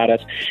to know about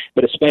us,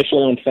 but especially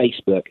on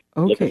Facebook.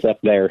 Okay. Look us up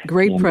there.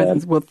 Great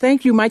presence. Well,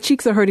 thank you. My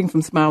cheeks are hurting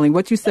from smiling.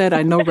 What you said,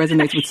 I know,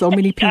 resonates with so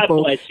many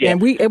people.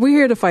 And we're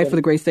here to fight for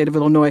the great state of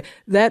Illinois.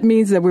 That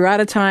means that we're out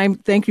of time.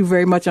 Thank you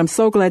very much. I'm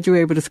so glad you were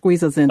able to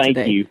squeeze us in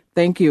today.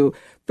 Thank you.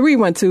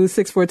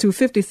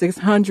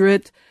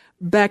 312-642-5600.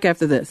 Back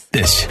after this.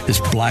 This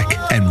is Black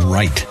and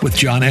Right with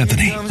John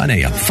Anthony on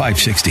AM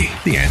 560.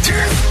 The Answer.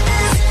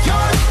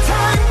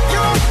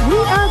 We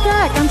are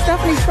back. I'm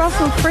Stephanie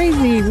Trussell,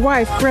 crazy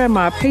wife,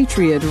 grandma,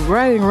 patriot,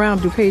 riding around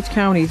DuPage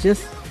County,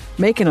 just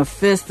making a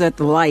fist at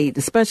the light,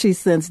 especially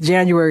since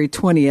January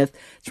 20th,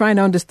 trying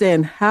to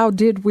understand how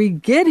did we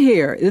get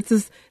here? It's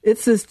just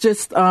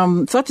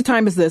such a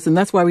time as this, and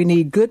that's why we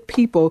need good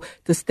people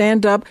to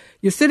stand up.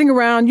 You're sitting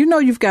around,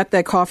 you've got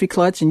that coffee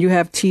clutch, and you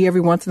have tea every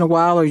once in a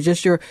while, or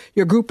just your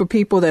group of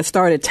people that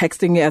started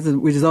texting as a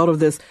result of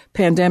this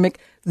pandemic.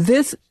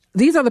 These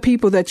are the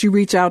people that you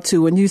reach out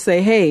to and you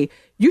say, "Hey,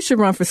 you should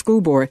run for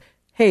school board.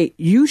 Hey,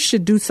 you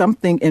should do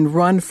something and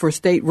run for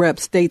state rep,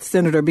 state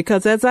senator,"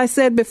 because as I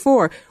said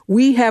before,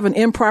 we have an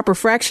improper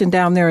fraction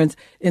down there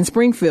in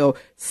Springfield,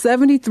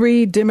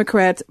 73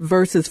 Democrats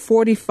versus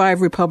 45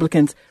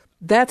 Republicans.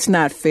 That's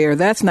not fair.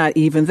 That's not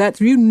even.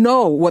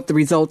 What the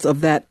results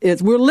of that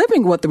is. We're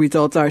living what the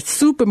results are.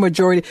 Super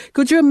majority.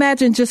 Could you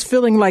imagine just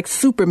feeling like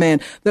Superman?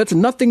 There's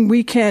nothing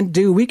we can't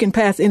do. We can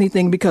pass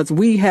anything because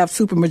we have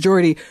super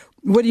majority.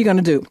 What are you going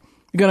to do?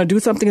 You're going to do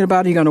something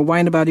about it. You're going to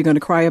whine about it. You're going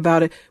to cry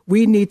about it.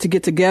 We need to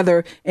get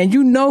together. And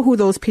you know who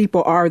those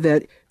people are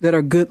that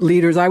are good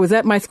leaders. I was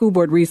at my school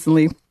board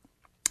recently,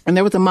 and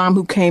there was a mom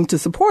who came to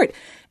support.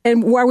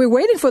 And while we're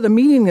waiting for the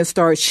meeting to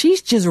start,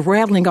 she's just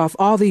rattling off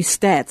all these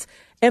stats.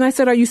 And I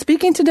said, "Are you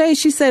speaking today?"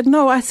 She said,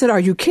 "No." I said, "Are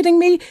you kidding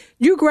me?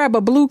 You grab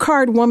a blue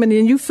card woman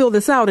and you fill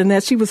this out." And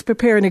as she was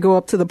preparing to go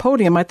up to the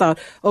podium, I thought,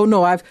 "Oh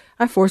no, I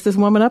forced this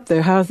woman up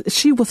there."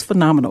 She was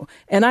phenomenal.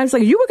 And I was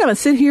like, you were going to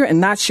sit here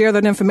and not share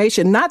that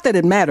information. Not that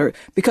it mattered,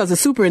 because the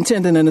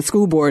superintendent and the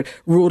school board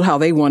ruled how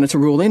they wanted to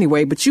rule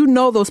anyway. But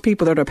those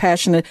people that are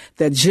passionate,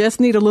 that just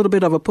need a little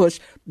bit of a push,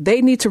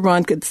 they need to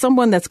run.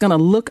 Someone that's going to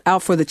look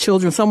out for the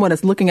children, someone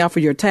that's looking out for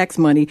your tax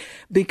money,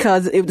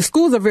 because the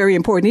schools are very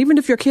important. Even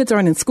if your kids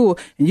aren't in school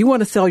and you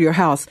want to sell your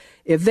house,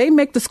 if they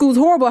make the schools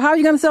horrible, how are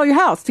you going to sell your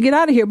house to get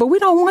out of here? But we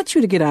don't want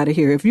you to get out of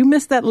here. If you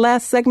missed that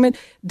last segment,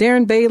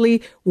 Darren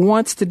Bailey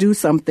wants to do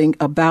something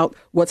about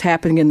what's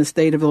happening in the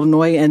state of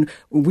Illinois. And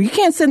we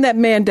can't send that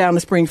man down to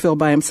Springfield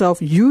by himself.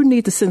 You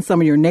need to send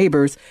some of your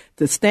neighbors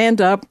to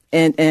stand up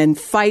and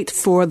fight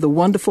for the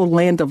wonderful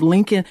land of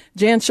Lincoln.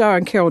 Jan Shaw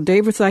and Carol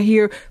Davis are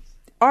here.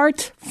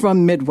 Art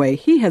from Midway.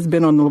 He has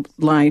been on the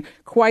line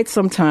quite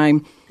some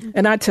time.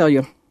 And I tell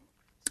you,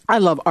 I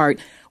love Art.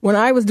 when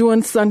I was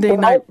doing Sunday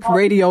night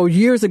radio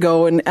years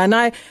ago, and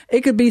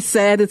it could be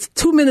said it's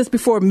 2 minutes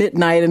before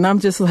midnight, and I'm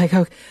just like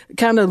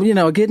kind of,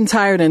 getting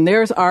tired, and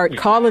there's Art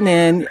calling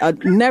in.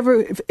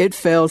 Never it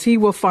fails. He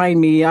will find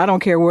me. I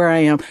don't care where I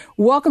am.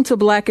 Welcome to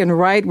Black and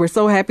Right. We're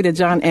so happy that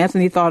John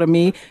Anthony thought of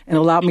me and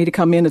allowed me to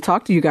come in to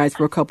talk to you guys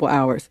for a couple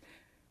hours.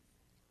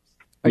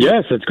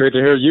 Yes, it's great to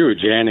hear you,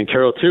 Jan, and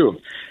Carol, too.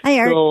 Hi,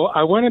 Art. So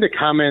I wanted to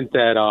comment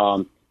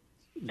that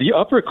the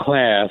upper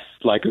class,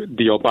 like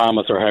the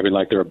Obamas are having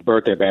like their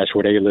birthday bash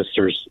with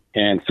A-listers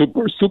and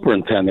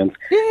superintendents.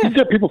 Yeah.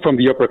 These are people from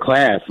the upper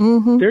class.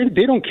 Mm-hmm.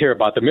 They don't care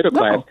about the middle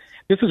class.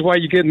 This is why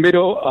you get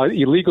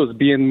illegals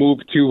being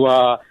moved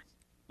to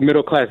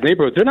middle-class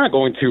neighborhoods. They're not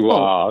going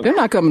to... they're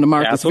not coming to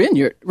Martha's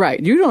Vineyard. Right.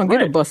 You don't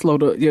get a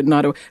busload of...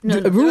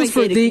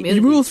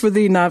 rules for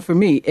thee, not for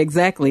me.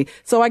 Exactly.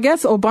 So I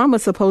guess Obama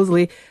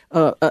supposedly,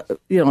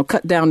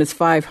 cut down his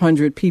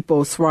 500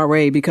 people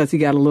soiree because he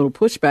got a little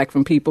pushback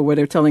from people where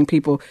they're telling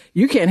people,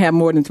 you can't have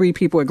more than 3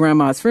 people at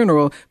grandma's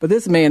funeral. But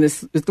this man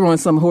is throwing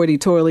some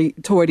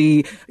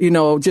hoity-toity,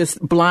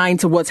 just blind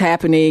to what's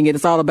happening. And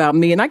it's all about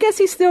me. And I guess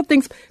he still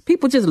thinks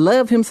people just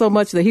love him so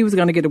much that he was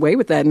going to get away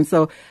with that. And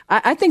so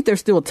I think they're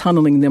still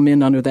tunneling them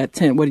in under that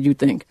tent. What do you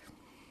think?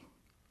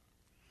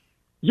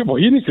 Yeah, well,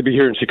 he needs to be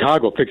here in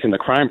Chicago fixing the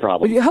crime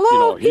problem.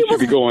 Hello, he should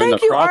be going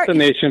across the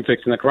nation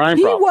fixing the crime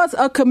problem. He was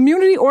a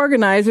community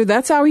organizer.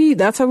 That's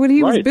what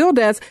he was billed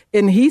as,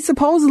 and he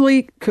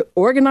supposedly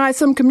organized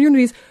some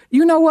communities.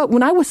 You know what?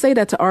 When I would say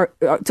that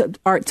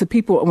to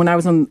people when I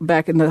was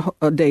back in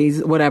the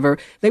days, whatever,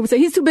 they would say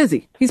he's too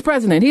busy. He's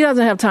president. He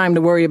doesn't have time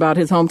to worry about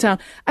his hometown.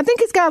 I think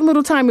he's got a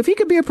little time. If he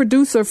could be a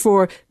producer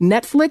for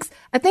Netflix,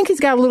 I think he's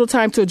got a little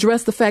time to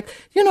address the fact.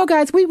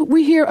 Guys,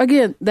 we hear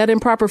again that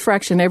improper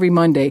fraction every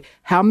Monday.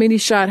 How many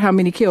shot? How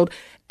many killed?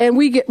 And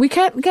we get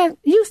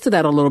used to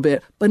that a little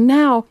bit. But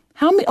now,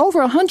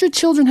 over 100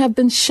 children have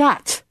been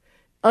shot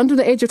under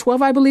the age of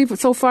 12, I believe,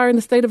 so far in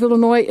the state of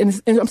Illinois, in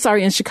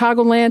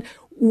Chicagoland.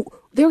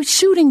 They're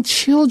shooting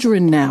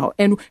children now,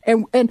 and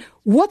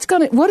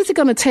what is it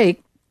gonna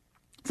take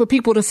for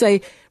people to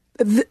say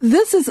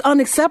this is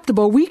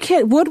unacceptable? We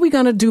can't. What are we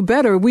gonna do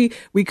better? We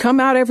come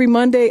out every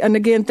Monday, and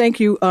again, thank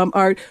you,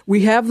 Art.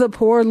 We have the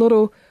poor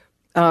little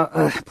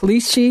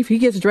police chief. He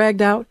gets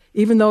dragged out,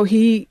 even though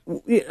he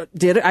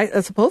did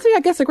supposedly,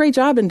 I guess, a great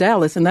job in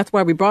Dallas, and that's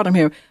why we brought him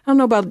here. I don't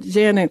know about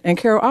Jan and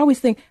Carol. I always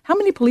think, how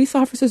many police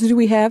officers do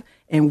we have,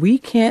 and we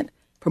can't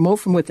promote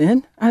from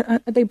within?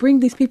 They bring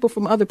these people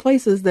from other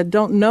places that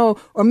don't know,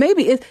 or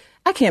maybe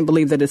I can't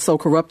believe that it's so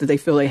corrupt that they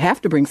feel they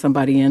have to bring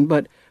somebody in.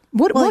 But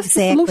what's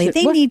exactly the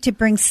solution? They need to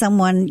bring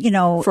someone,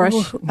 fresh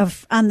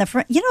on the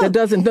front. That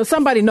doesn't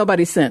somebody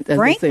nobody sent.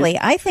 Frankly,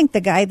 I think the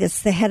guy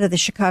that's the head of the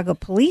Chicago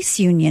Police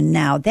Union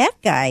now, that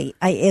guy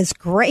is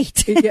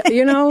great.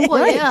 Well,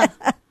 right? Yeah.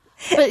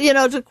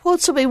 But to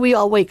quote somebody we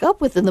all wake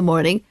up with in the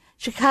morning,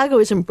 Chicago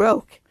isn't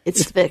broke.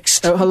 It's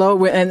fixed.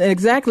 Hello, and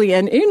exactly,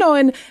 and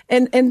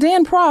and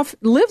Dan Prof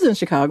lives in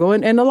Chicago,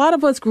 and a lot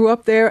of us grew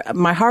up there.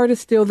 My heart is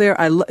still there.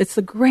 It's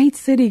a great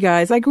city,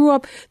 guys. I grew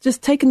up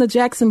just taking the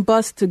Jackson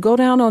bus to go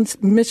down on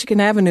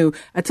Michigan Avenue.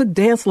 I took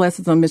dance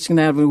lessons on Michigan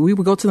Avenue. We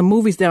would go to the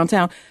movies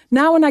downtown.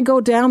 Now, when I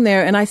go down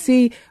there and I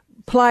see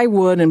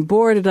plywood and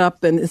boarded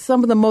up and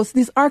some of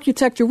these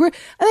architecture,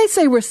 they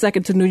say we're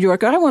second to New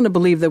York. I want to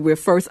believe that we're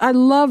first. I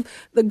love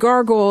the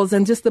gargoyles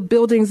and just the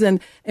buildings and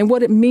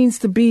what it means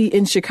to be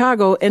in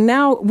Chicago. And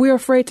now we're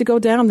afraid to go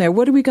down there.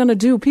 What are we going to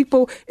do?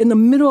 People in the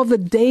middle of the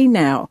day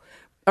now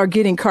are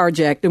getting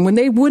carjacked. And when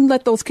they wouldn't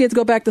let those kids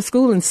go back to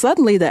school, and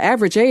suddenly the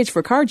average age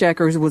for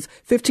carjackers was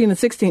 15 and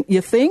 16,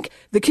 you think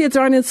the kids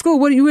aren't in school?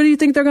 What do you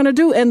think they're going to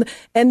do? And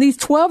these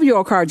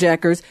 12-year-old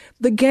carjackers,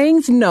 the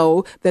gangs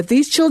know that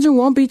these children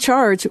won't be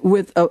charged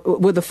with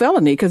a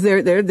felony because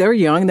they're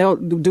young. They'll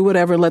do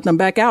whatever and let them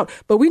back out.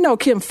 But we know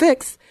Kim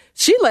Fix.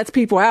 She lets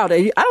people out.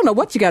 I don't know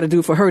what you got to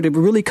do for her to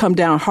really come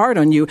down hard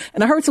on you.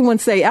 And I heard someone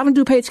say, out in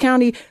DuPage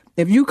County,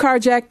 if you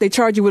carjack, they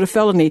charge you with a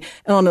felony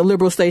on a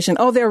liberal station.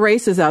 Oh, there are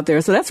racists out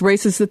there. So that's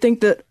racist to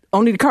think that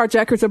only the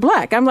carjackers are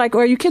black. I'm like,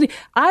 are you kidding?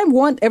 I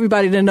want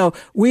everybody to know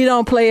we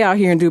don't play out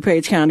here in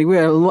DuPage County.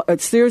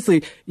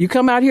 Seriously, you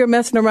come out here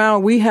messing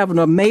around, we have an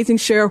amazing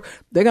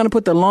sheriff. They're going to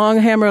put the long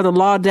hammer of the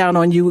law down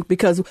on you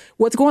because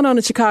what's going on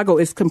in Chicago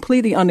is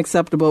completely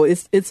unacceptable.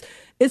 It's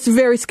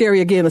very scary.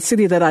 Again, a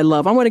city that I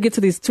love. I want to get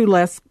to these two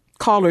last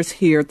callers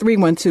here.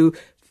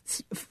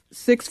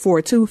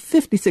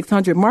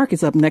 312-642-5600. Mark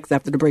is up next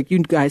after the break. You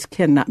guys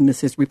cannot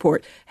miss his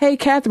report. Hey,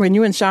 Catherine,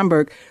 you in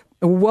Schaumburg.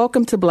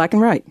 Welcome to Black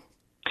and Right.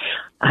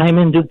 I'm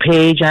in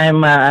DuPage.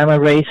 I'm a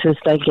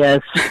racist, I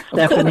guess.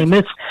 Stephanie,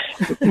 miss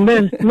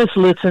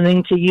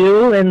listening to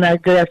you, and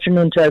good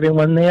afternoon to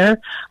everyone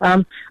there.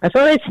 I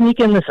thought I'd sneak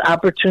in this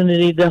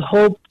opportunity to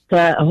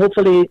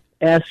hopefully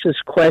ask this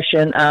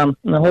question. I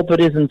hope it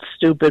isn't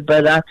stupid,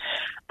 but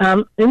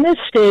in this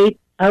state,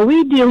 are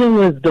we dealing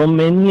with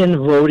Dominion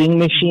voting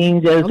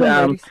machines? As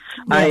yes.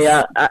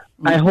 I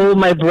hold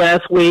my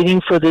breath,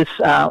 waiting for this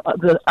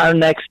our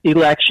next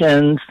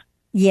elections.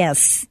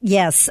 Yes.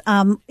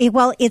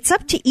 Well, it's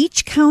up to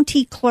each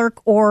county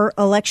clerk or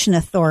election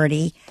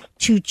authority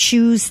to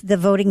choose the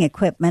voting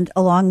equipment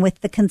along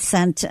with the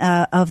consent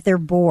of their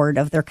board,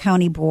 of their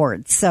county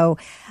board. So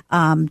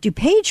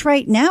DuPage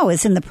right now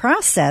is in the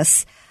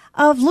process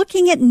of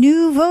looking at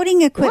new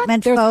voting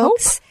equipment,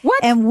 folks.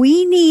 What? And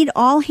we need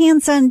all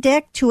hands on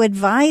deck to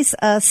advise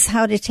us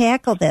how to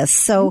tackle this.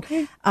 So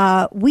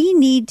we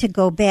need to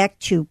go back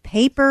to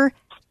paper.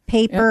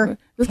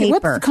 What's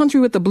the country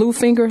with the blue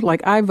finger?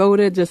 Like, I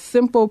voted, just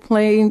simple,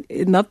 plain,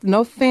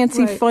 no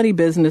fancy, funny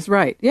business.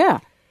 Right. Yeah.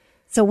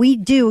 So we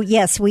do.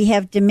 Yes, we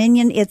have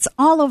Dominion. It's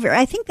all over.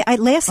 I think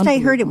last I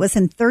heard it was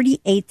in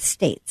 38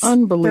 states.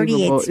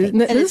 Unbelievable. 38 states.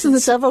 And it's in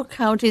several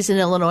counties in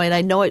Illinois, and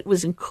I know it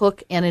was in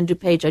Cook and in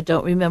DuPage. I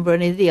don't remember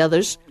any of the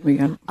others.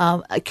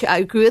 I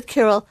agree with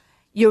Carol.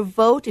 Your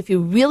vote, if you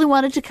really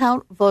wanted to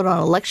count, vote on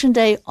Election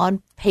Day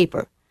on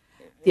paper.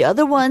 The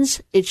other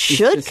ones, it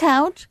should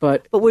count,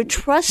 but we're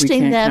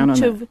trusting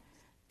them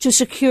to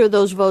secure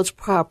those votes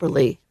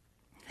properly.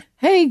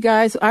 Hey,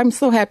 guys, I'm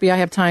so happy I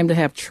have time to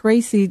have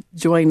Tracy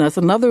join us,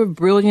 another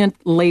brilliant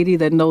lady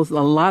that knows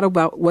a lot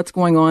about what's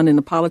going on in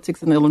the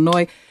politics in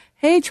Illinois.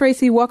 Hey,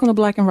 Tracy, welcome to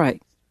Black and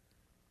Right.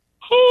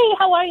 Hey,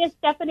 how are you,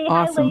 Stephanie?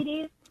 Awesome. Hi,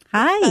 ladies.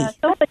 Hi.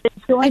 So good to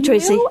join Hi,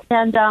 Tracy. you.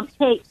 And,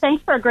 hey,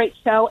 thanks for a great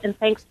show, and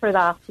thanks for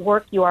the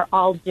work you are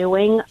all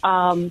doing.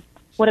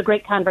 What a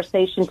great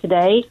conversation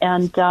today,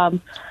 and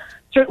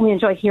certainly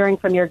enjoy hearing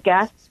from your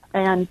guests.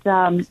 And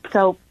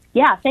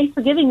yeah, thanks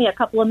for giving me a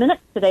couple of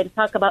minutes today to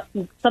talk about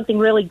something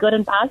really good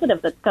and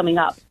positive that's coming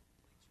up.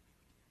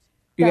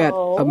 You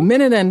got a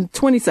minute and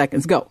 20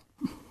 seconds. Go.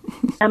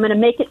 I'm going to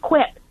make it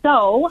quick.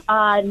 So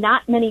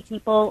not many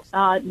people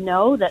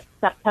know that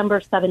September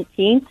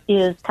 17th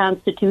is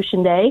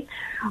Constitution Day.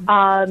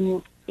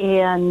 And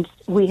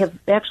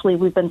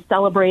we've been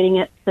celebrating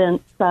it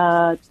since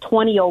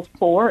 2004,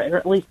 or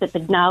at least it's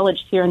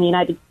acknowledged here in the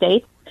United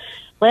States.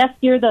 Last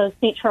year, the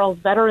St. Charles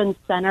Veterans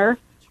Center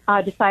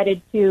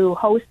decided to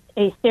host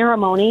a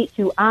ceremony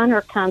to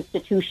honor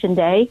Constitution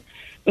Day.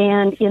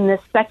 And in this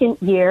second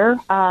year,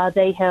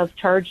 they have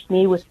charged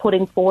me with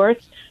putting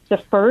forth the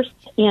first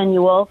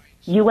annual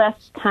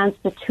U.S.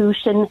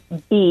 Constitution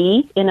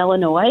B in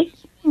Illinois.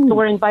 So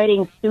we're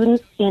inviting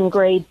students in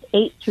grades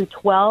 8 through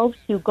 12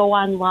 to go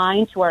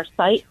online to our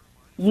site,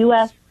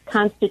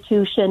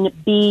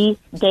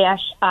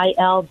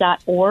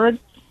 usconstitutionb-il.org,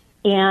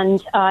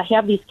 and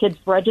have these kids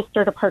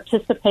register to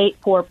participate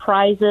for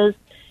prizes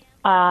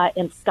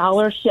and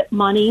scholarship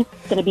money.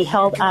 It's going to be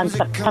held on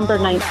September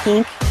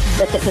 19th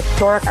at the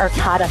historic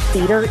Arcata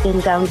Theater in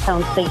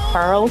downtown St.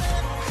 Charles.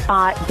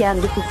 Again,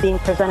 this is being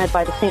presented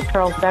by the St.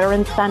 Charles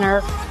Veterans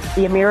Center,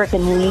 the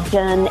American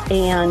Legion,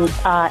 and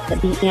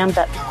the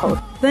AMVETS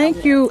Post.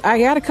 Thank you. I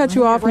got to cut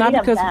you off, not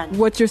because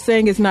what you're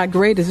saying is not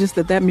great. It's just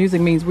that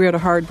music means we're at a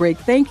hard break.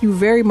 Thank you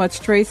very much,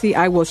 Tracy.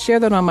 I will share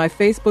that on my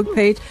Facebook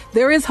page.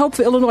 There is hope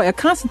for Illinois. A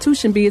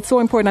Constitution B, it's so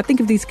important. I think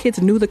if these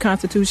kids knew the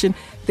Constitution,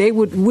 they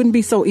wouldn't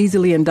be so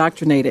easily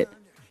indoctrinated.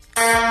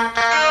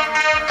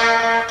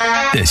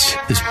 This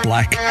is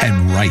Black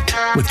and Right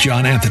with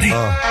John Anthony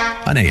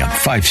on AM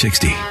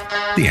 560.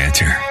 The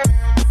Answer.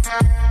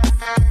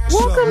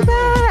 Welcome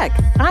back.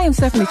 I am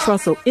Stephanie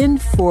Trussell in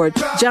for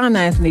John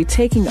Anthony,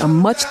 taking a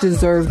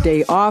much-deserved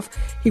day off.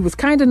 He was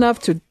kind enough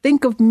to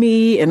think of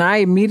me, and I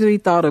immediately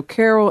thought of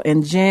Carol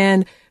and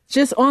Jan,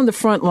 just on the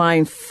front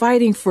line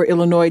fighting for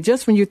Illinois.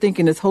 Just when you're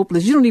thinking it's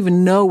hopeless, you don't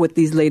even know what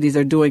these ladies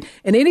are doing.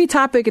 And any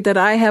topic that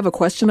I have a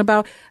question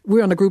about,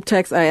 we're on the group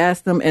text. I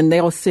ask them and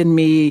they'll send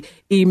me,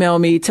 email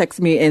me,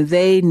 text me, and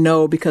they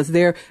know because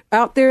they're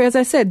out there, as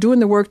I said, doing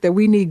the work that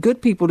we need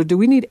good people to do.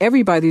 We need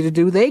everybody to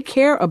do. They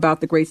care about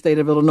the great state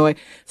of Illinois.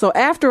 So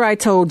after I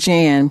told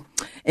Jan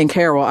and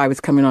Carol I was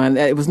coming on,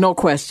 it was no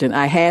question.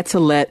 I had to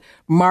let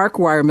Mark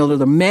Weiermiller,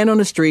 the man on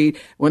the street,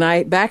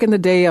 back in the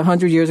day,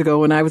 100 years ago,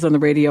 when I was on the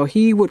radio,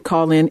 he would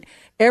call in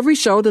every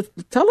show to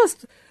tell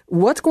us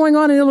what's going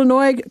on in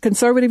Illinois,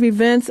 conservative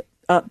events,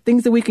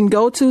 things that we can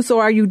go to. So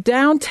are you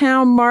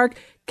downtown, Mark,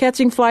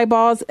 catching fly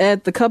balls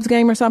at the Cubs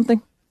game or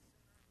something?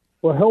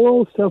 Well,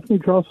 hello, Stephanie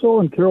Trussell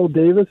and Carol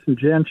Davis and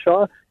Jan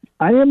Shaw.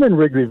 I am in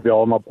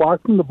Wrigleyville. I'm a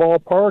block from the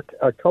ballpark.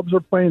 Cubs are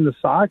playing the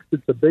Sox.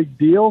 It's a big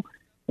deal.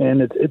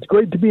 And it's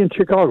great to be in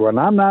Chicago, and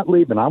I'm not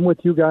leaving. I'm with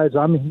you guys.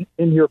 I'm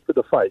in here for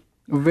the fight.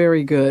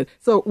 Very good.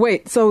 So,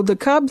 wait, so the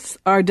Cubs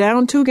are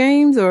down 2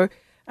 games? Or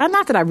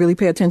not that I really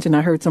pay attention.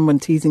 I heard someone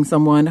teasing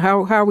someone.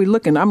 How are we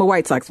looking? I'm a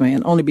White Sox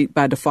fan, only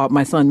by default.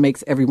 My son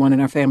makes everyone in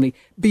our family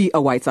be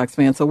a White Sox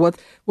fan. So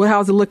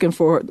how's it looking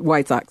for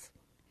White Sox?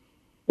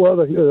 Well,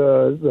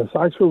 the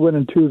Sox were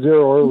winning 2-0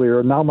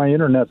 earlier, and now my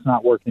internet's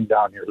not working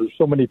down here. There's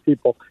so many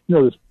people.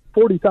 There's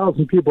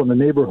 40,000 people in the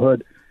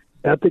neighborhood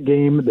at the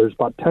game. There's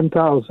about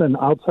 10,000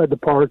 outside the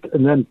park,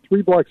 and then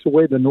 3 blocks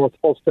away, the North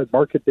Halstead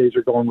Market Days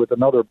are going with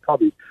another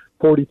probably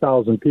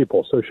 40,000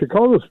 people. So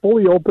Chicago's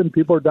fully open.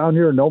 People are down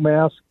here, no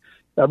mask.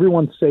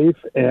 Everyone's safe,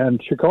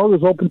 and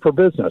Chicago's open for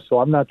business. So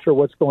I'm not sure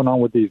what's going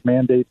on with these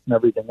mandates and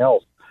everything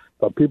else.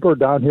 But people are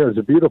down here. It's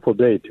a beautiful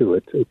day, too.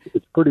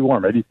 It's pretty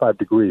warm, 85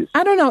 degrees.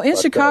 I don't know. In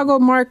Chicago,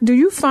 Mark, do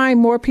you find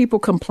more people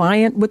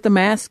compliant with the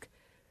mask?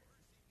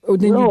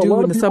 than you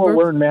do in the suburbs? A lot of people are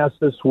wearing masks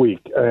this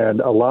week, and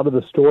a lot of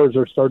the stores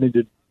are starting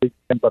to.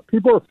 But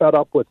people are fed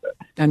up with it.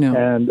 I know.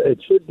 And it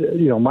should,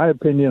 my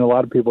opinion, a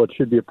lot of people, it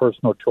should be a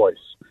personal choice.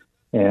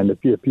 And if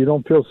you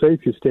don't feel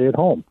safe, you stay at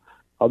home.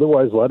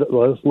 Otherwise, let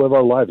us live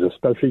our lives,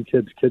 especially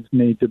kids. Kids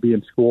need to be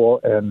in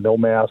school and no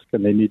mask,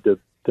 and they need to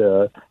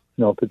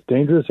if it's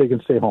dangerous, they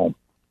can stay home.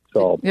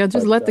 So yeah,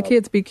 just let the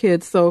kids be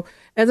kids. So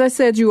as I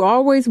said, you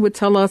always would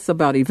tell us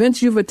about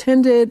events you've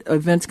attended,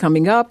 events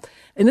coming up.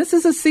 And this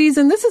is a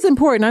season, this is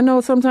important. I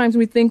know sometimes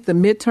we think the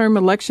midterm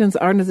elections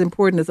aren't as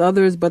important as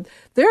others, but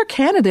there are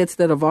candidates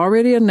that have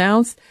already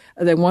announced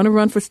they want to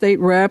run for state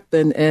rep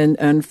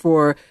and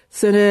for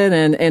Senate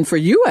and for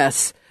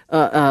U.S.,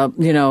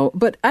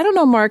 But I don't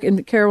know, Mark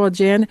and Carol and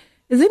Jan,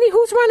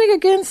 who's running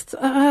against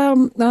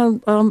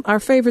our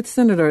favorite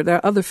senator,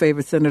 their other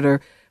favorite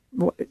senator,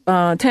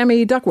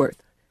 Tammy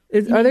Duckworth?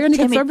 Are there any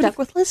conservatives?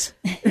 Worthless?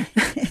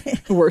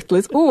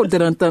 Worthless. Oh,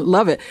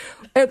 love it.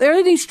 Are there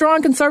any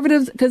strong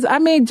conservatives? Because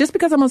just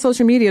because I'm on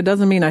social media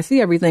doesn't mean I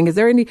see everything. Is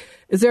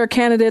there a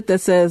candidate that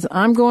says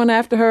I'm going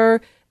after her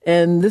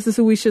and this is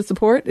who we should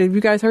support? Have you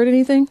guys heard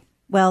anything?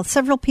 Well,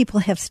 several people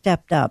have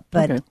stepped up,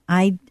 but okay.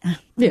 I'm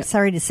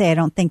sorry to say I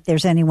don't think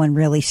there's anyone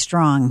really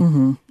strong.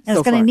 Mm-hmm.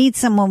 It's going to need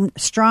someone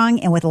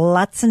strong and with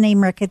lots of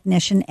name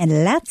recognition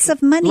and lots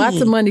of money. Lots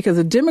of money, because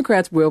the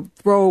Democrats will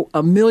throw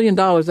 $1 million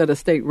at a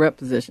state rep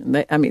position.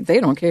 They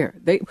don't care.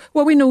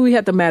 We knew we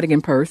had the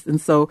Madigan purse,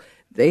 and so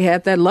they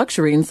had that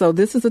luxury. And so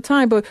this is the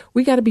time, but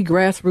we got to be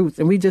grassroots,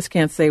 and we just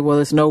can't say, well,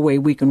 there's no way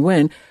we can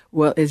win.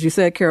 Well, as you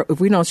said, Carol,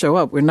 if we don't show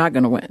up, we're not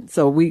going to win.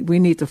 So we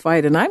need to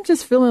fight. And I'm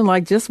just feeling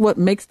like just what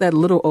makes that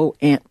little old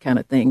ant kind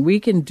of thing.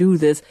 We can do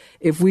this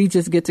if we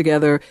just get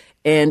together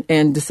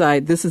and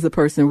decide this is the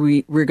person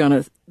we're going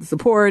to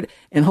support,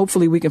 and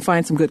hopefully we can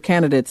find some good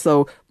candidates.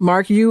 So,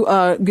 Mark,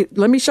 let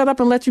me shut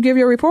up and let you give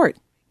your report.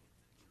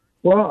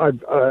 Well,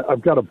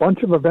 I've got a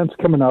bunch of events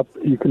coming up.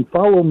 You can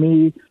follow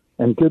me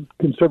and Good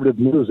Conservative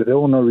News at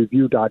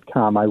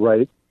IllinoisReview.com. I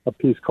write a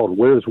piece called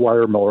Where's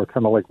Wiremiller,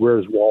 kind of like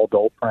Where's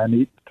Waldo.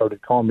 Franny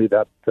started calling me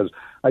that because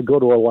I go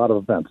to a lot of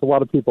events. A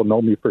lot of people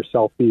know me for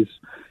selfies,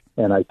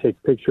 and I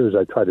take pictures.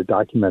 I try to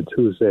document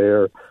who's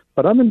there.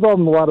 But I'm involved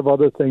in a lot of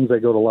other things. I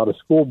go to a lot of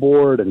school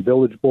board and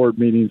village board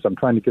meetings. I'm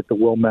trying to get the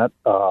Wilmette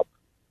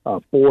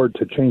board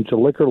to change the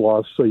liquor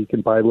laws so you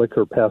can buy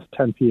liquor past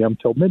 10 p.m.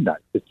 till midnight.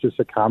 It's just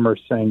a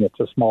commerce thing. It's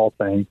a small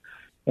thing.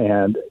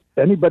 And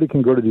anybody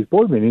can go to these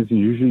board meetings, and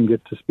usually you can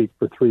get to speak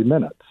for 3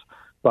 minutes.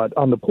 But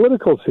on the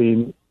political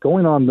scene,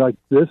 going on like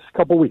this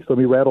couple of weeks, let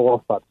me rattle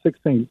off about 6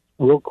 things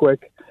real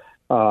quick.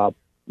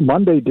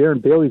 Monday,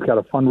 Darren Bailey's got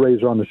a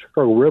fundraiser on the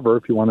Chicago River.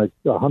 If you want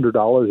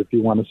 $100, if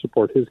you want to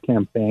support his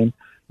campaign,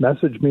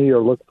 message me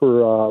or look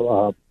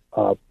for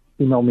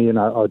email me, and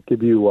I'll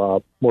give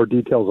you more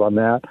details on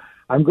that.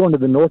 I'm going to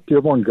the North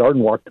Dearborn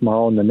Garden Walk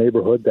tomorrow in the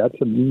neighborhood. That's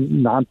a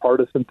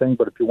nonpartisan thing,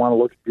 but if you want to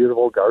look at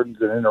beautiful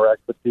gardens and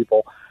interact with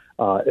people,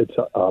 it's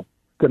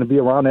going to be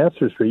around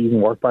Astor Street. You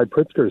can walk by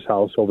Pritzker's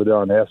house over there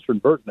on Astor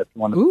and Burton if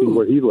you want to see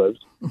where he lives,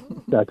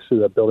 next to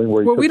that building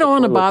where he. Well, we don't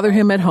want to bother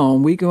him at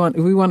home. If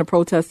we want to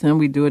protest him,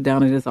 we do it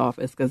down at his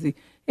office because he's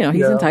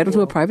entitled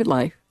to a private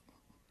life,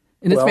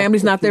 and his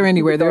family's not there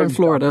anywhere. They're in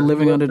Florida,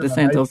 living under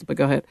DeSantis. But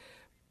go ahead.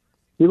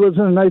 He lives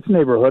in a nice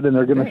neighborhood, and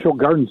they're going to show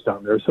gardens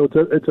down there. So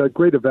it's a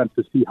great event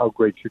to see how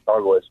great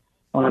Chicago is.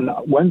 On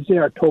Wednesday,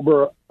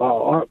 August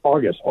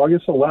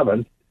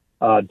 11th,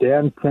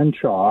 Dan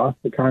Crenshaw,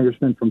 the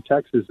congressman from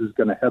Texas, is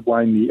going to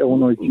headline the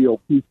Illinois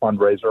GOP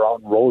fundraiser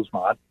out in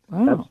Rosemont.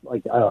 Wow. That's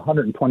like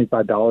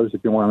 $125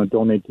 if you want to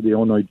donate to the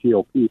Illinois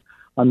GOP.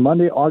 On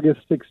Monday,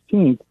 August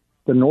 16th,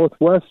 the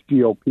Northwest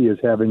GOP is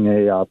having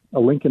a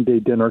Lincoln Day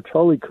dinner.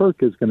 Charlie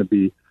Kirk is going to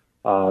be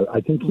I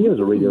think he has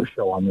a radio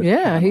show on this.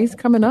 Yeah, channel. He's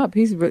coming up.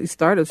 He's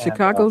started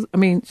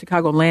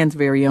Chicagoland's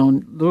very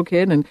own little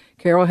kid, and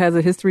Carol has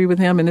a history with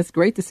him, and it's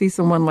great to see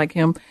someone like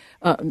him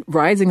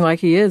rising like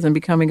he is and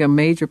becoming a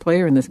major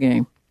player in this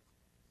game.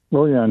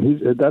 Well, yeah, and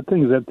that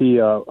thing is at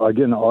the,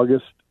 again,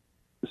 August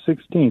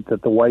 16th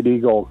at the White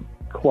Eagle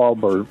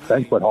Club or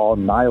Banquet Hall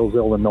in Niles,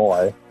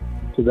 Illinois.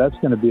 So that's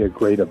going to be a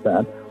great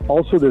event.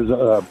 Also, there's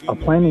a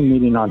planning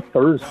meeting on this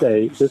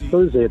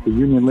Thursday at the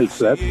Union League.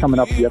 So that's coming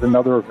up, yet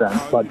another event.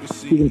 But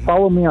you can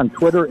follow me on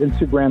Twitter,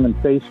 Instagram, and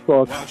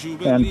Facebook.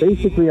 And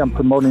basically, I'm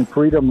promoting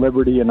freedom,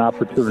 liberty, and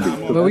opportunity.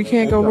 So well, we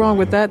can't go wrong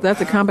with that. That's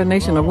a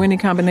winning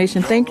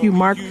combination. Thank you,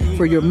 Mark,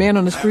 for your Man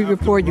on the Street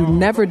report. You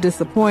never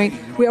disappoint.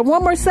 We have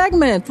one more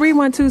segment,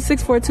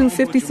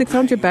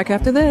 312-642-5600. Back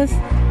after this.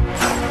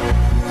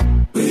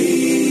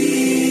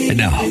 And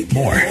now,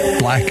 more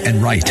Black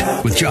and Right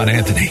with John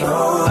Anthony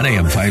on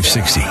AM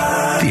 560.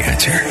 The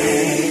Answer.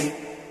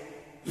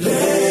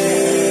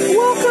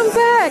 Welcome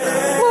back.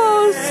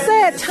 Well,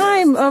 sad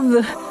time of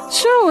the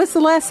show. It's the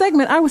last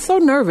segment. I was so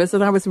nervous,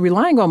 and I was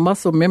relying on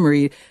muscle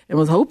memory and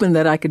was hoping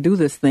that I could do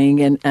this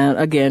thing. And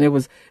again, it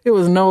was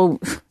no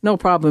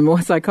problem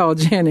once I called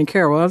Jan and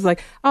Carol. I was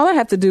like, all I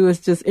have to do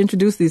is just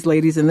introduce these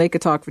ladies, and they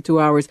could talk for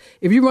 2 hours.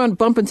 If you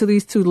bump into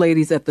these two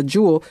ladies at the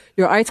Jewel,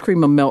 your ice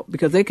cream will melt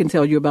because they can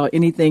tell you about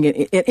anything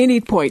at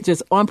any point,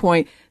 just on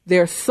point.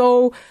 They're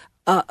so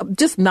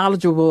just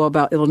knowledgeable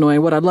about Illinois.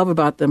 And what I love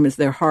about them is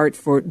their heart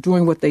for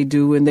doing what they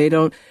do, and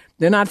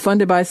they're not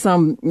funded by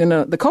some,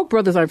 the Koch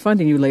brothers aren't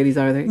funding you ladies,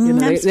 are they?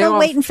 I'm still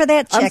waiting for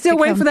that check. I'm still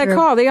waiting for that through.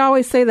 call. They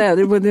always say that.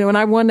 When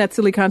I won that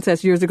silly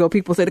contest years ago,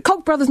 people say the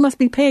Koch brothers must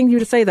be paying you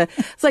to say that.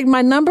 It's like,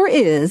 my number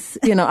is,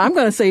 I'm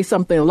going to say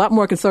something a lot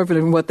more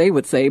conservative than what they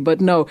would say.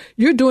 But no,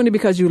 you're doing it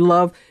because you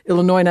love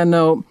Illinois. And I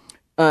know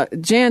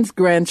Jan's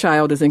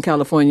grandchild is in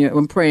California.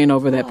 I'm praying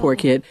over that poor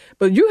kid.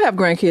 But you have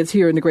grandkids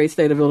here in the great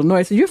state of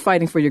Illinois, so you're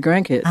fighting for your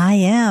grandkids. I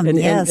am,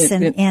 yes.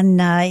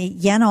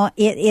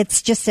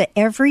 It's just an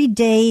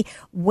everyday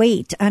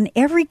weight on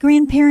every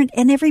grandparent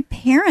and every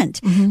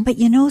parent. Mm-hmm. But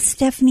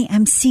Stephanie,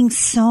 I'm seeing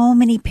so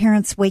many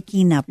parents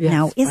waking up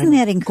now. Isn't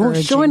that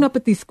encouraging? Showing up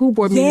at these school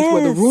board meetings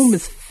where the room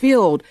is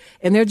filled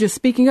and they're just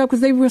speaking up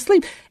because they were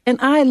asleep.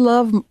 And I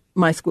love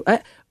my school.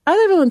 I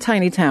live in a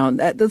tiny town.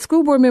 The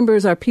school board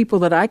members are people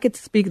that I could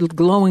speak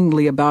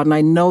glowingly about, and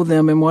I know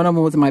them, and one of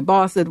them was my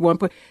boss at one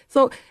point.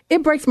 So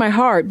it breaks my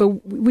heart, but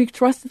we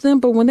trusted them.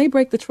 But when they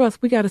break the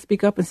trust, we got to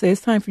speak up and say, it's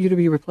time for you to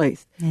be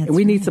replaced. And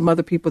we need some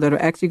other people that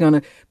are actually going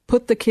to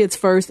put the kids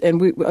first.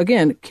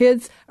 And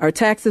kids, our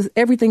taxes,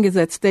 everything is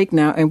at stake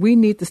now, and we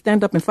need to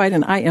stand up and fight,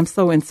 and I am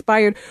so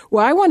inspired.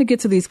 Well, I want to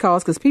get to these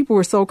calls because people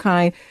were so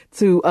kind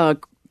to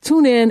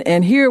tune in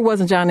and here it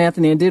wasn't John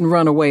Anthony and didn't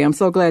run away. I'm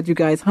so glad you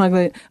guys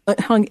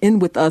hung in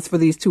with us for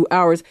these 2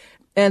 hours.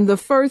 And the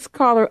first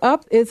caller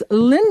up is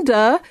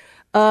Linda.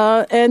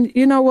 And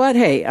you know what?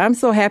 Hey, I'm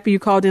so happy you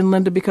called in,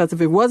 Linda, because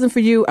if it wasn't for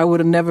you, I would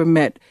have never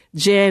met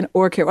Jan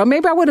or Carol. Or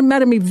maybe I would have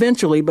met him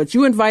eventually, but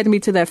you invited me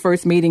to that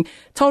first meeting.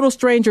 Total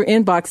stranger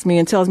inboxed me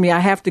and tells me I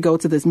have to go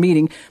to this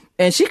meeting.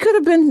 And she could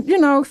have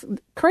been,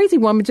 crazy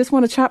woman, just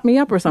want to chop me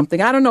up or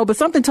something. I don't know, but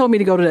something told me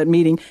to go to that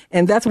meeting.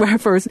 And that's where I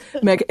first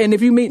met. And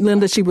if you meet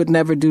Linda, she would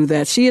never do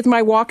that. She is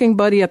my walking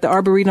buddy at the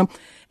Arboretum.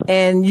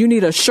 And you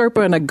need a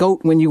Sherpa and a goat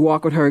when you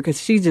walk with her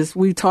because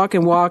we talk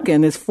and walk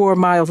and it's 4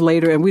 miles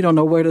later and we don't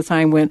know where the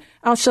time went.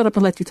 I'll shut up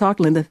and let you talk,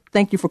 Linda.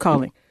 Thank you for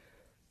calling.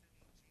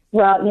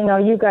 Well,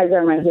 you guys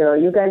are my hero.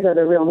 You guys are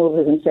the real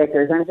movers and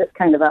shakers. I'm just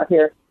kind of out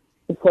here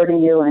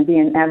supporting you and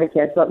being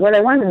advocates. But what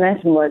I wanted to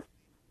mention was,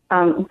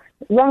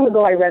 long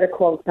ago I read a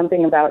quote,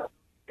 something about,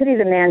 pity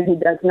the man who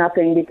does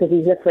nothing because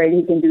he's afraid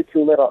he can do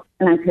too little.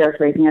 And I'm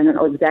paraphrasing. I don't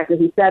know exactly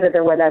who said it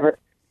or whatever.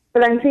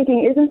 But I'm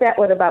thinking, isn't that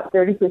what about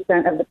 30%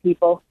 of the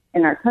people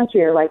in our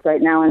country are like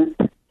right now? And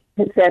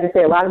it's sad to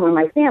say a lot of them are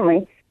my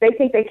family. They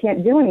think they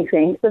can't do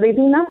anything, so they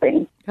do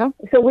nothing. Yeah.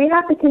 So we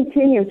have to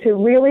continue to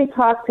really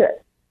talk to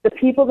the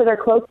people that are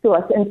close to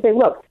us and say,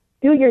 look,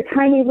 do your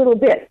tiny little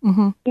bit.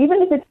 Mm-hmm.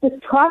 Even if it's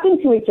just talking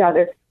to each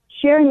other,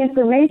 sharing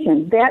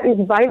information, that is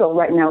vital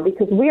right now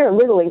because we are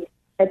literally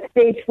at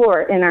stage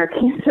 4 in our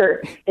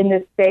cancer in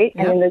this state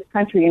and in this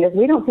country. And if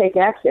we don't take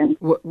action,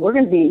 we're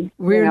going to be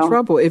We're in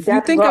trouble. If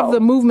you think of the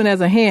movement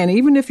as a hand,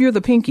 even if you're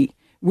the pinky,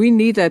 we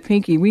need that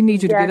pinky. We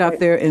need you to get out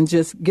there and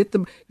just get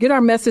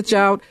our message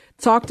out,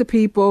 talk to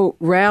people,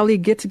 rally,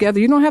 get together.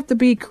 You don't have to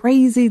be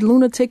crazy,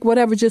 lunatic,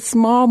 whatever, just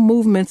small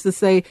movements to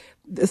say,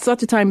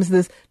 such a time as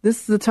this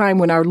is the time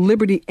when our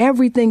liberty,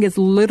 everything is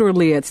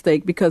literally at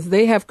stake because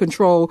they have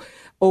control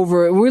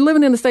over, we're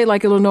living in a state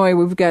like Illinois,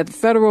 we've got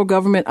federal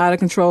government out of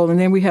control, and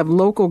then we have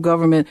local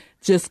government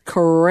just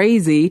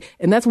crazy.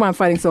 And that's why I'm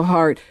fighting so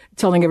hard,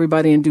 telling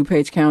everybody in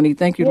DuPage County.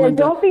 Thank you,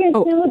 Linda. Don't be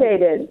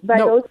intimidated by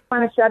those who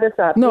want to shut us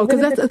up. No, because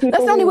that's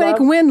the only way they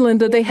can win,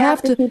 Linda. They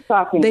have to keep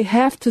talking. They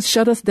have to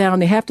shut us down.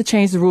 They have to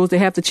change the rules. They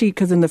have to cheat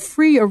because in the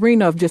free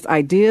arena of just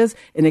ideas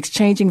and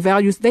exchanging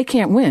values, they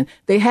can't win.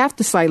 They have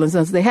to silence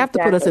us. They have to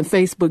put us in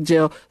Facebook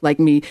jail like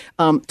me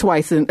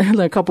twice in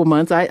a couple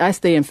months. I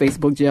stay in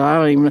Facebook jail. I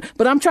don't even.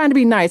 But I'm trying to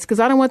be nice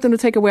because I don't want them to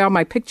take away all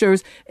my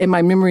pictures and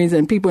my memories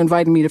and people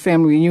inviting me to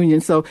family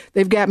reunions. So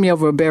they've got me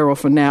over a barrel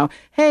for now.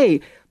 Hey,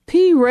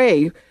 P.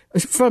 Ray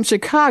from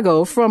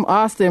Chicago, from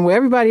Austin, where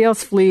everybody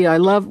else flee.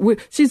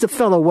 She's a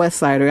fellow West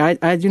Sider.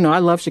 I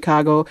love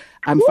Chicago.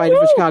 I'm fighting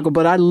for Chicago,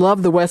 but I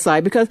love the West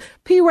Side because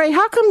P. Ray,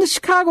 how come the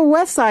Chicago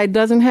West Side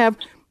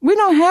we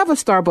don't have a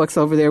Starbucks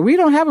over there. We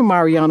don't have a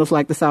Mariano's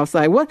like the South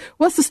Side.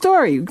 What's the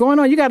story going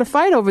on? You got to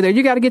fight over there.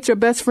 You got to get your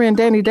best friend,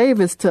 Danny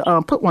Davis,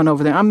 to put one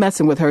over there. I'm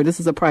messing with her. This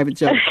is a private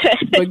joke.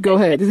 But go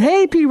ahead.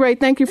 Hey, P. Ray,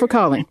 thank you for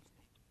calling.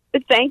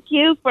 Thank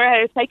you for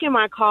taking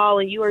my call,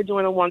 and you are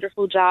doing a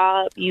wonderful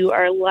job. You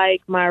are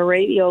like my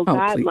radio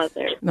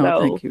godmother. Please.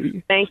 No,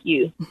 thank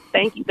you.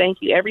 Thank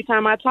you. Every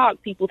time I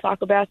talk, people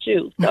talk about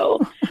you.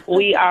 So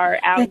we are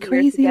out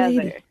here together.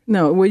 Lady.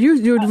 No, well,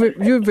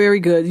 you're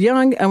very good.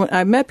 Young,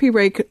 I met P.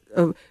 Ray,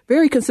 a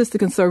very consistent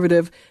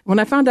conservative. When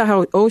I found out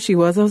how old she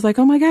was, I was like,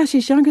 oh my gosh,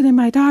 she's younger than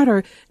my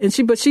daughter.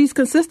 But she's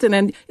consistent.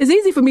 And it's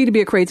easy for me to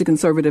be a crazy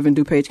conservative in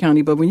DuPage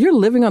County, but when you're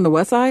living on the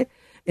West Side,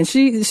 and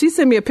she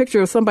sent me a picture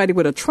of somebody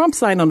with a Trump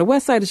sign on the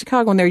west side of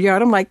Chicago in their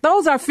yard. I'm like,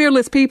 those are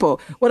fearless people.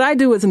 What I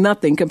do is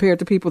nothing compared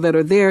to people that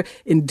are there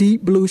in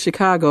deep blue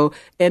Chicago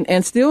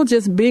and still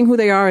just being who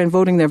they are and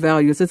voting their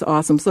values. It's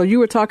awesome. So you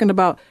were talking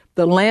about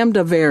the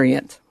Lambda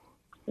variant.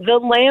 The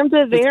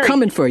Lambda variant. It's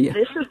coming for you.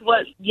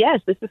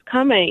 This is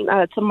coming.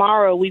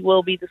 Tomorrow we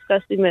will be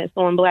discussing this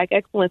on Black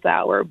Excellence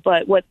Hour.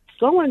 But what's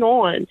going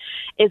on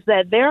is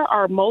that there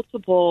are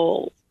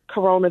multiple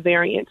corona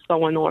variants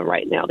going on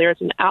right now.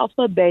 There's an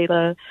Alpha,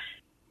 Beta,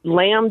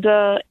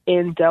 Lambda,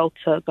 and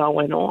Delta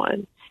going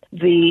on.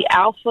 The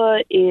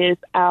Alpha is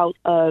out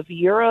of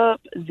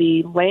Europe,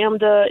 the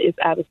Lambda is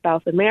out of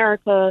South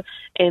America,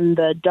 and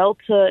the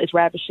Delta is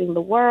ravaging the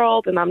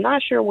world. And I'm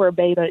not sure where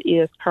Beta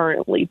is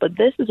currently, but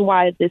this is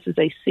why this is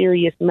a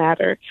serious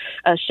matter.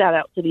 Shout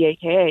out to the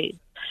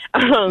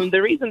AKAs.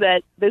 The reason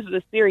that this is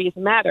a serious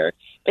matter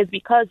is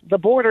because the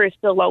border is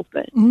still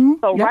open. Mm-hmm.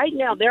 So right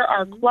now there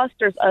are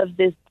clusters of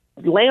this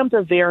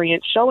Lambda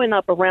variant showing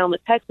up around the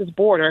Texas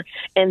border,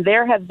 and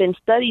there have been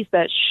studies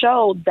that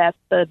show that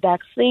the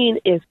vaccine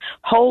is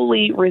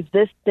wholly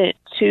resistant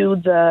to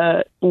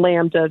the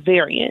Lambda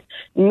variant,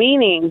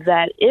 meaning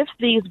that if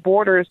these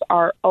borders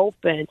are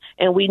open,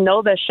 and we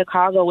know that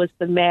Chicago is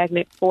the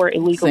magnet for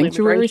illegal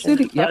sanctuary immigration,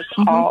 city, yep.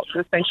 all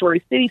the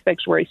sanctuary city,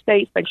 sanctuary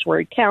state,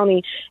 sanctuary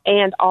county,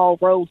 and all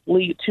roads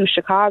lead to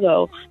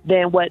Chicago,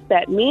 then what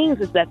that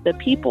means is that the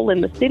people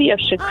in the city of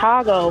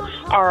Chicago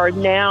are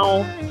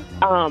now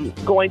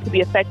going to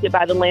be affected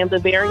by the Lambda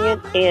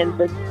variant, and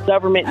the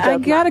government I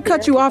got to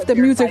cut you off the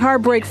music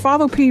heartbreak.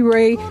 Follow P.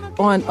 Ray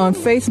on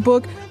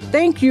Facebook.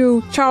 Thank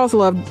you, Charles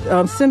Love,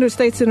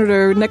 State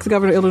Senator, next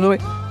governor of Illinois.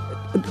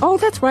 Oh,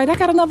 that's right. I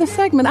got another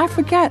segment. I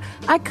forgot.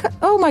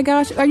 Oh, my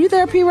gosh. Are you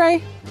there, P.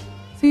 Ray?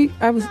 See,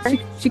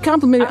 she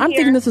complimented. I'm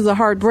thinking this is a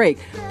hard break.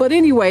 But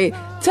anyway,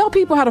 tell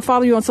people how to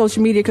follow you on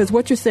social media, because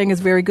what you're saying is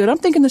very good. I'm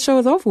thinking the show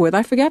is over with.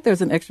 I forgot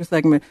there's an extra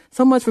segment.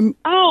 So much from...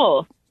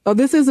 Oh,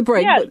 this is a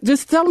break. Yeah.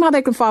 Just tell them how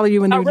they can follow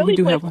you. And really we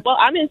do quick. Have one. Well,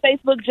 I'm in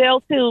Facebook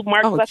jail, too.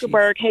 Mark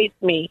Zuckerberg hates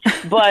me.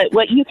 But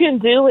what you can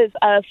do is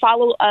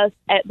follow us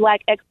at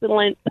Black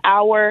Excellence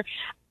Hour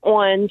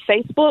on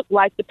Facebook,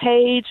 like the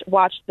page,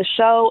 watch the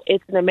show.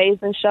 It's an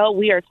amazing show.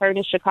 We are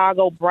turning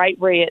Chicago bright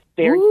red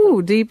very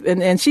soon. Deep.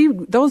 And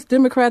those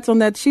Democrats on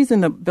that, she's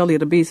in the belly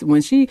of the beast.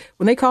 When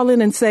they call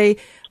in and say,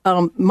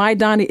 my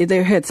Donnie,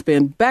 their head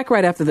spin. Back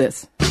right after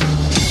this.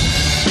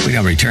 We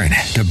now return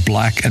to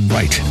Black and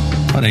White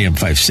on AM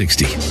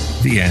 560.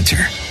 The Answer.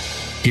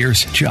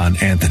 Here's John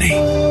Anthony.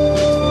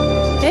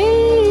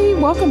 Hey,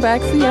 welcome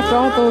back. See, after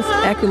all those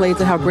accolades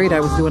of how great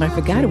I was doing, I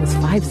forgot it was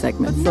 5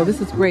 segments. So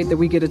this is great that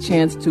we get a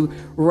chance to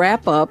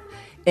wrap up.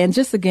 And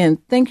just again,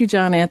 thank you,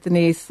 John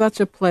Anthony.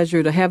 Such a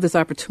pleasure to have this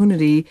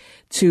opportunity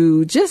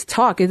to just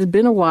talk. It's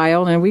been a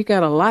while, and we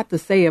got a lot to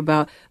say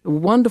about the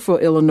wonderful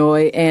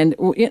Illinois. And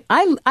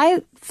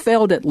I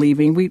failed at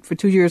leaving. For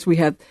 2 years,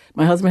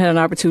 my husband had an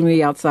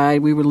opportunity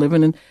outside. We were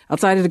living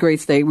outside of the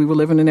great state. We were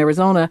living in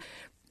Arizona.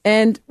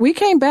 And we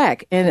came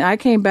back, and I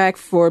came back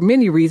for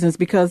many reasons,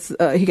 because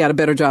he got a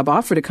better job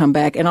offer to come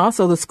back. And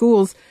also the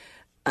schools,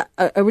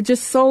 I was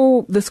just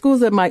the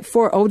schools that my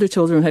 4 older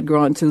children had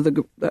gone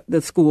to,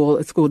 the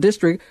school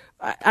district,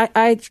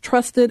 I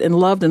trusted and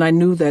loved, and I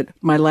knew that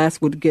my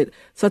last would get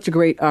such a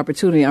great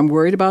opportunity. I'm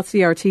worried about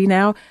CRT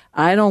now.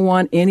 I don't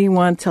want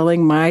anyone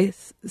telling my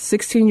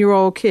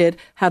 16-year-old kid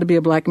how to be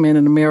a black man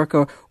in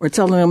America, or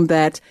telling him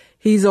that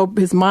his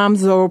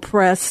mom's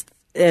oppressed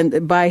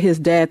and by his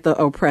dad, the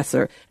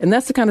oppressor. And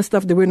that's the kind of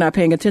stuff that we're not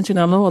paying attention.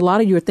 I know a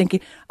lot of you are thinking,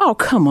 oh,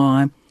 come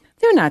on.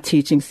 They're not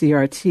teaching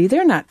CRT.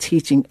 They're not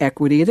teaching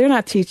equity. They're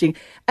not teaching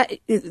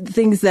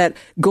things that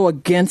go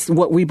against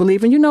what we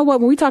believe. And you know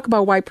what? When we talk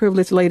about white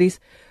privilege, ladies,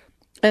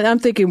 and I'm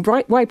thinking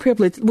white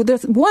privilege, well,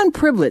 there's one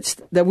privilege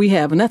that we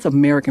have, and that's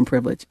American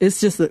privilege.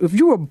 It's just that if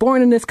you were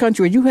born in this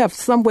country, and you have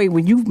some way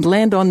when you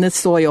land on this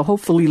soil,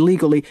 hopefully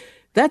legally,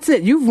 that's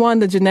it. You've won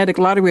the genetic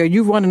lottery, or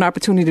you've won an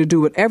opportunity to do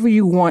whatever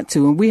you want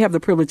to. And we have the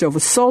privilege over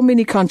so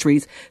many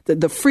countries,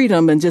 the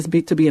freedom and just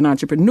to be an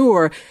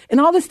entrepreneur and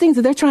all these things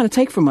that they're trying to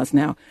take from us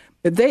now.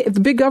 If the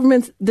big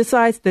government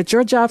decides that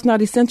your job's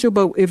not essential,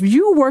 but if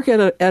you work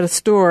at a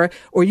store,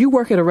 or you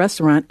work at a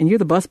restaurant and you're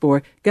the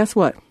busboy, guess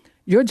what?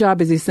 Your job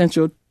is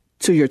essential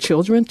to your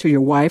children, to your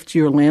wife, to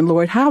your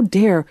landlord. How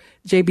dare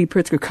J.B.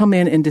 Pritzker come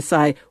in and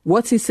decide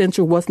what's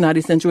essential, what's not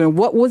essential? And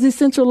what was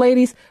essential,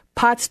 ladies?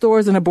 Pot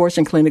stores and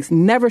abortion clinics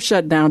never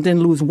shut down,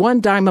 didn't lose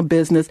one dime of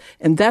business.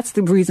 And that's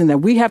the reason that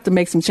we have to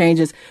make some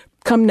changes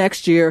come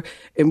next year.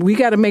 And we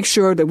got to make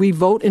sure that we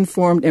vote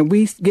informed, and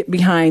we get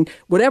behind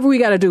whatever we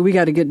got to do. We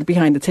got to get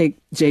behind to take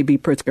J.B.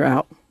 Pritzker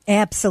out.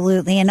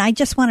 Absolutely. And I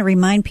just want to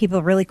remind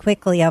people really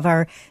quickly of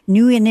our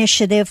new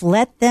initiative,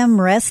 Let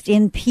Them Rest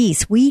in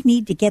Peace. We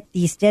need to get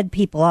these dead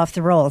people off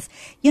the rolls.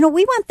 You know,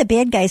 we want the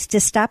bad guys to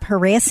stop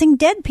harassing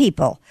dead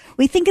people.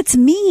 We think it's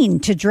mean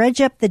to dredge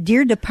up the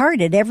dear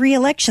departed every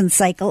election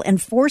cycle and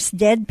force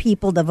dead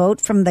people to vote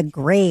from the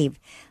grave.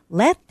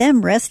 Let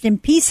them rest in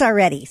peace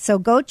already. So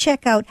go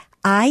check out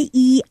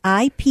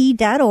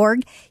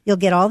IEIP.org. You'll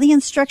get all the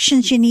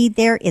instructions you need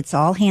there. It's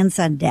all hands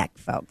on deck,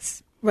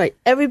 folks. Right.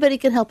 Everybody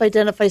can help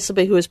identify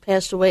somebody who has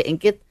passed away,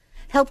 and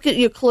help get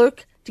your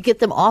clerk to get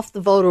them off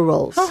the voter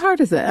rolls. How hard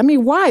is that? I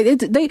mean, why?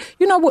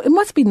 It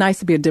must be nice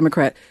to be a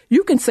Democrat.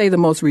 You can say the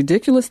most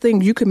ridiculous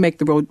thing. You can make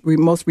the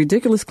most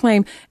ridiculous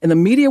claim, and the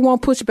media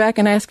won't push back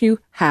and ask you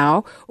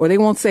how, or they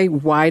won't say,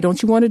 why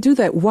don't you want to do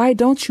that? Why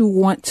don't you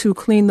want to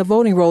clean the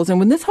voting rolls? And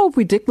when this whole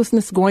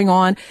ridiculousness going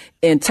on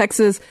in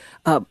Texas,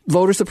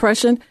 voter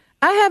suppression,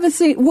 I haven't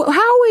seen.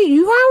 How are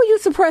you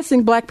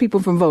suppressing black people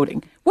from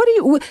voting? All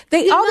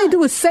they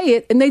do is say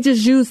it, and they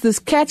just use this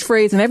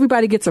catchphrase, and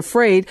everybody gets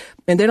afraid,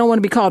 and they don't want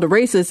to be called a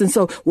racist. And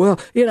so,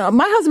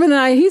 my husband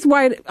and I, he's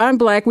white, I'm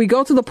black. We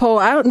go to the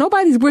poll.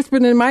 Nobody's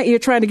whispering in my ear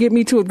trying to get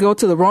me to go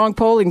to the wrong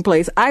polling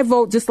place. I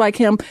vote just like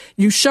him.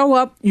 You show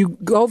up, you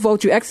go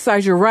vote, you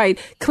exercise your right.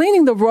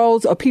 Cleaning the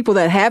rolls of people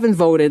that haven't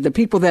voted, the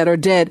people that are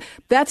dead,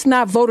 that's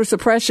not voter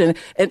suppression.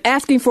 And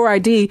asking for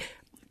ID.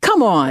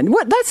 Come on.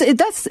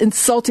 That's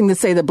insulting to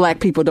say that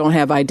black people don't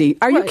have ID.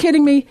 Are you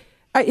kidding me?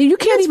 You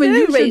can't even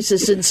use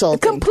racist,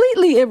 insulting.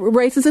 Completely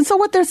racist. And so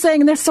what they're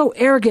saying, and they're so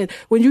arrogant,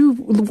 when you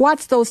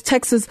watch those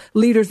Texas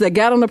leaders that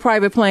got on the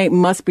private plane,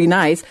 must be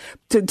nice,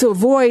 to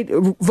avoid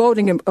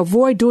voting and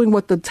avoid doing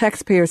what the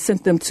taxpayers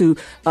sent them to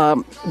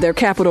their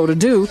capital to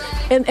do.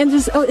 And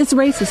just, it's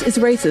racist. It's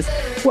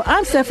racist. Well,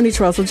 I'm Stephanie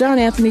Trussell. John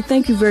Anthony,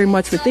 thank you very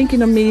much for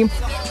thinking of me.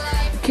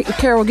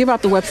 Carol, give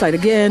out the website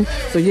again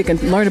so you can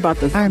learn about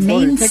this. Our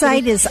main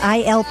site is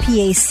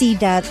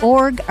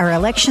ilpac.org. Our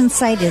election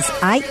site is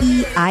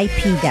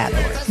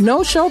ieip.org.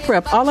 No show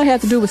prep. All I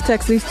had to do was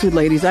text these two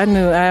ladies. I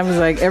was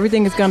like,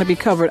 everything is going to be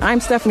covered. I'm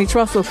Stephanie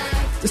Trussell,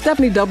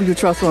 Stephanie W.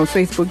 Trussell on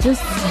Facebook,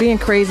 just being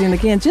crazy. And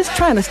again, just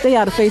trying to stay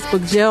out of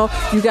Facebook jail.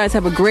 You guys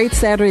have a great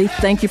Saturday.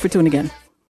 Thank you for tuning in.